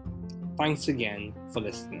 Thanks again for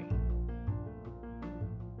listening.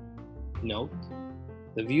 Note,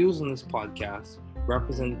 the views on this podcast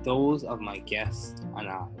represent those of my guests and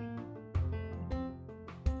I.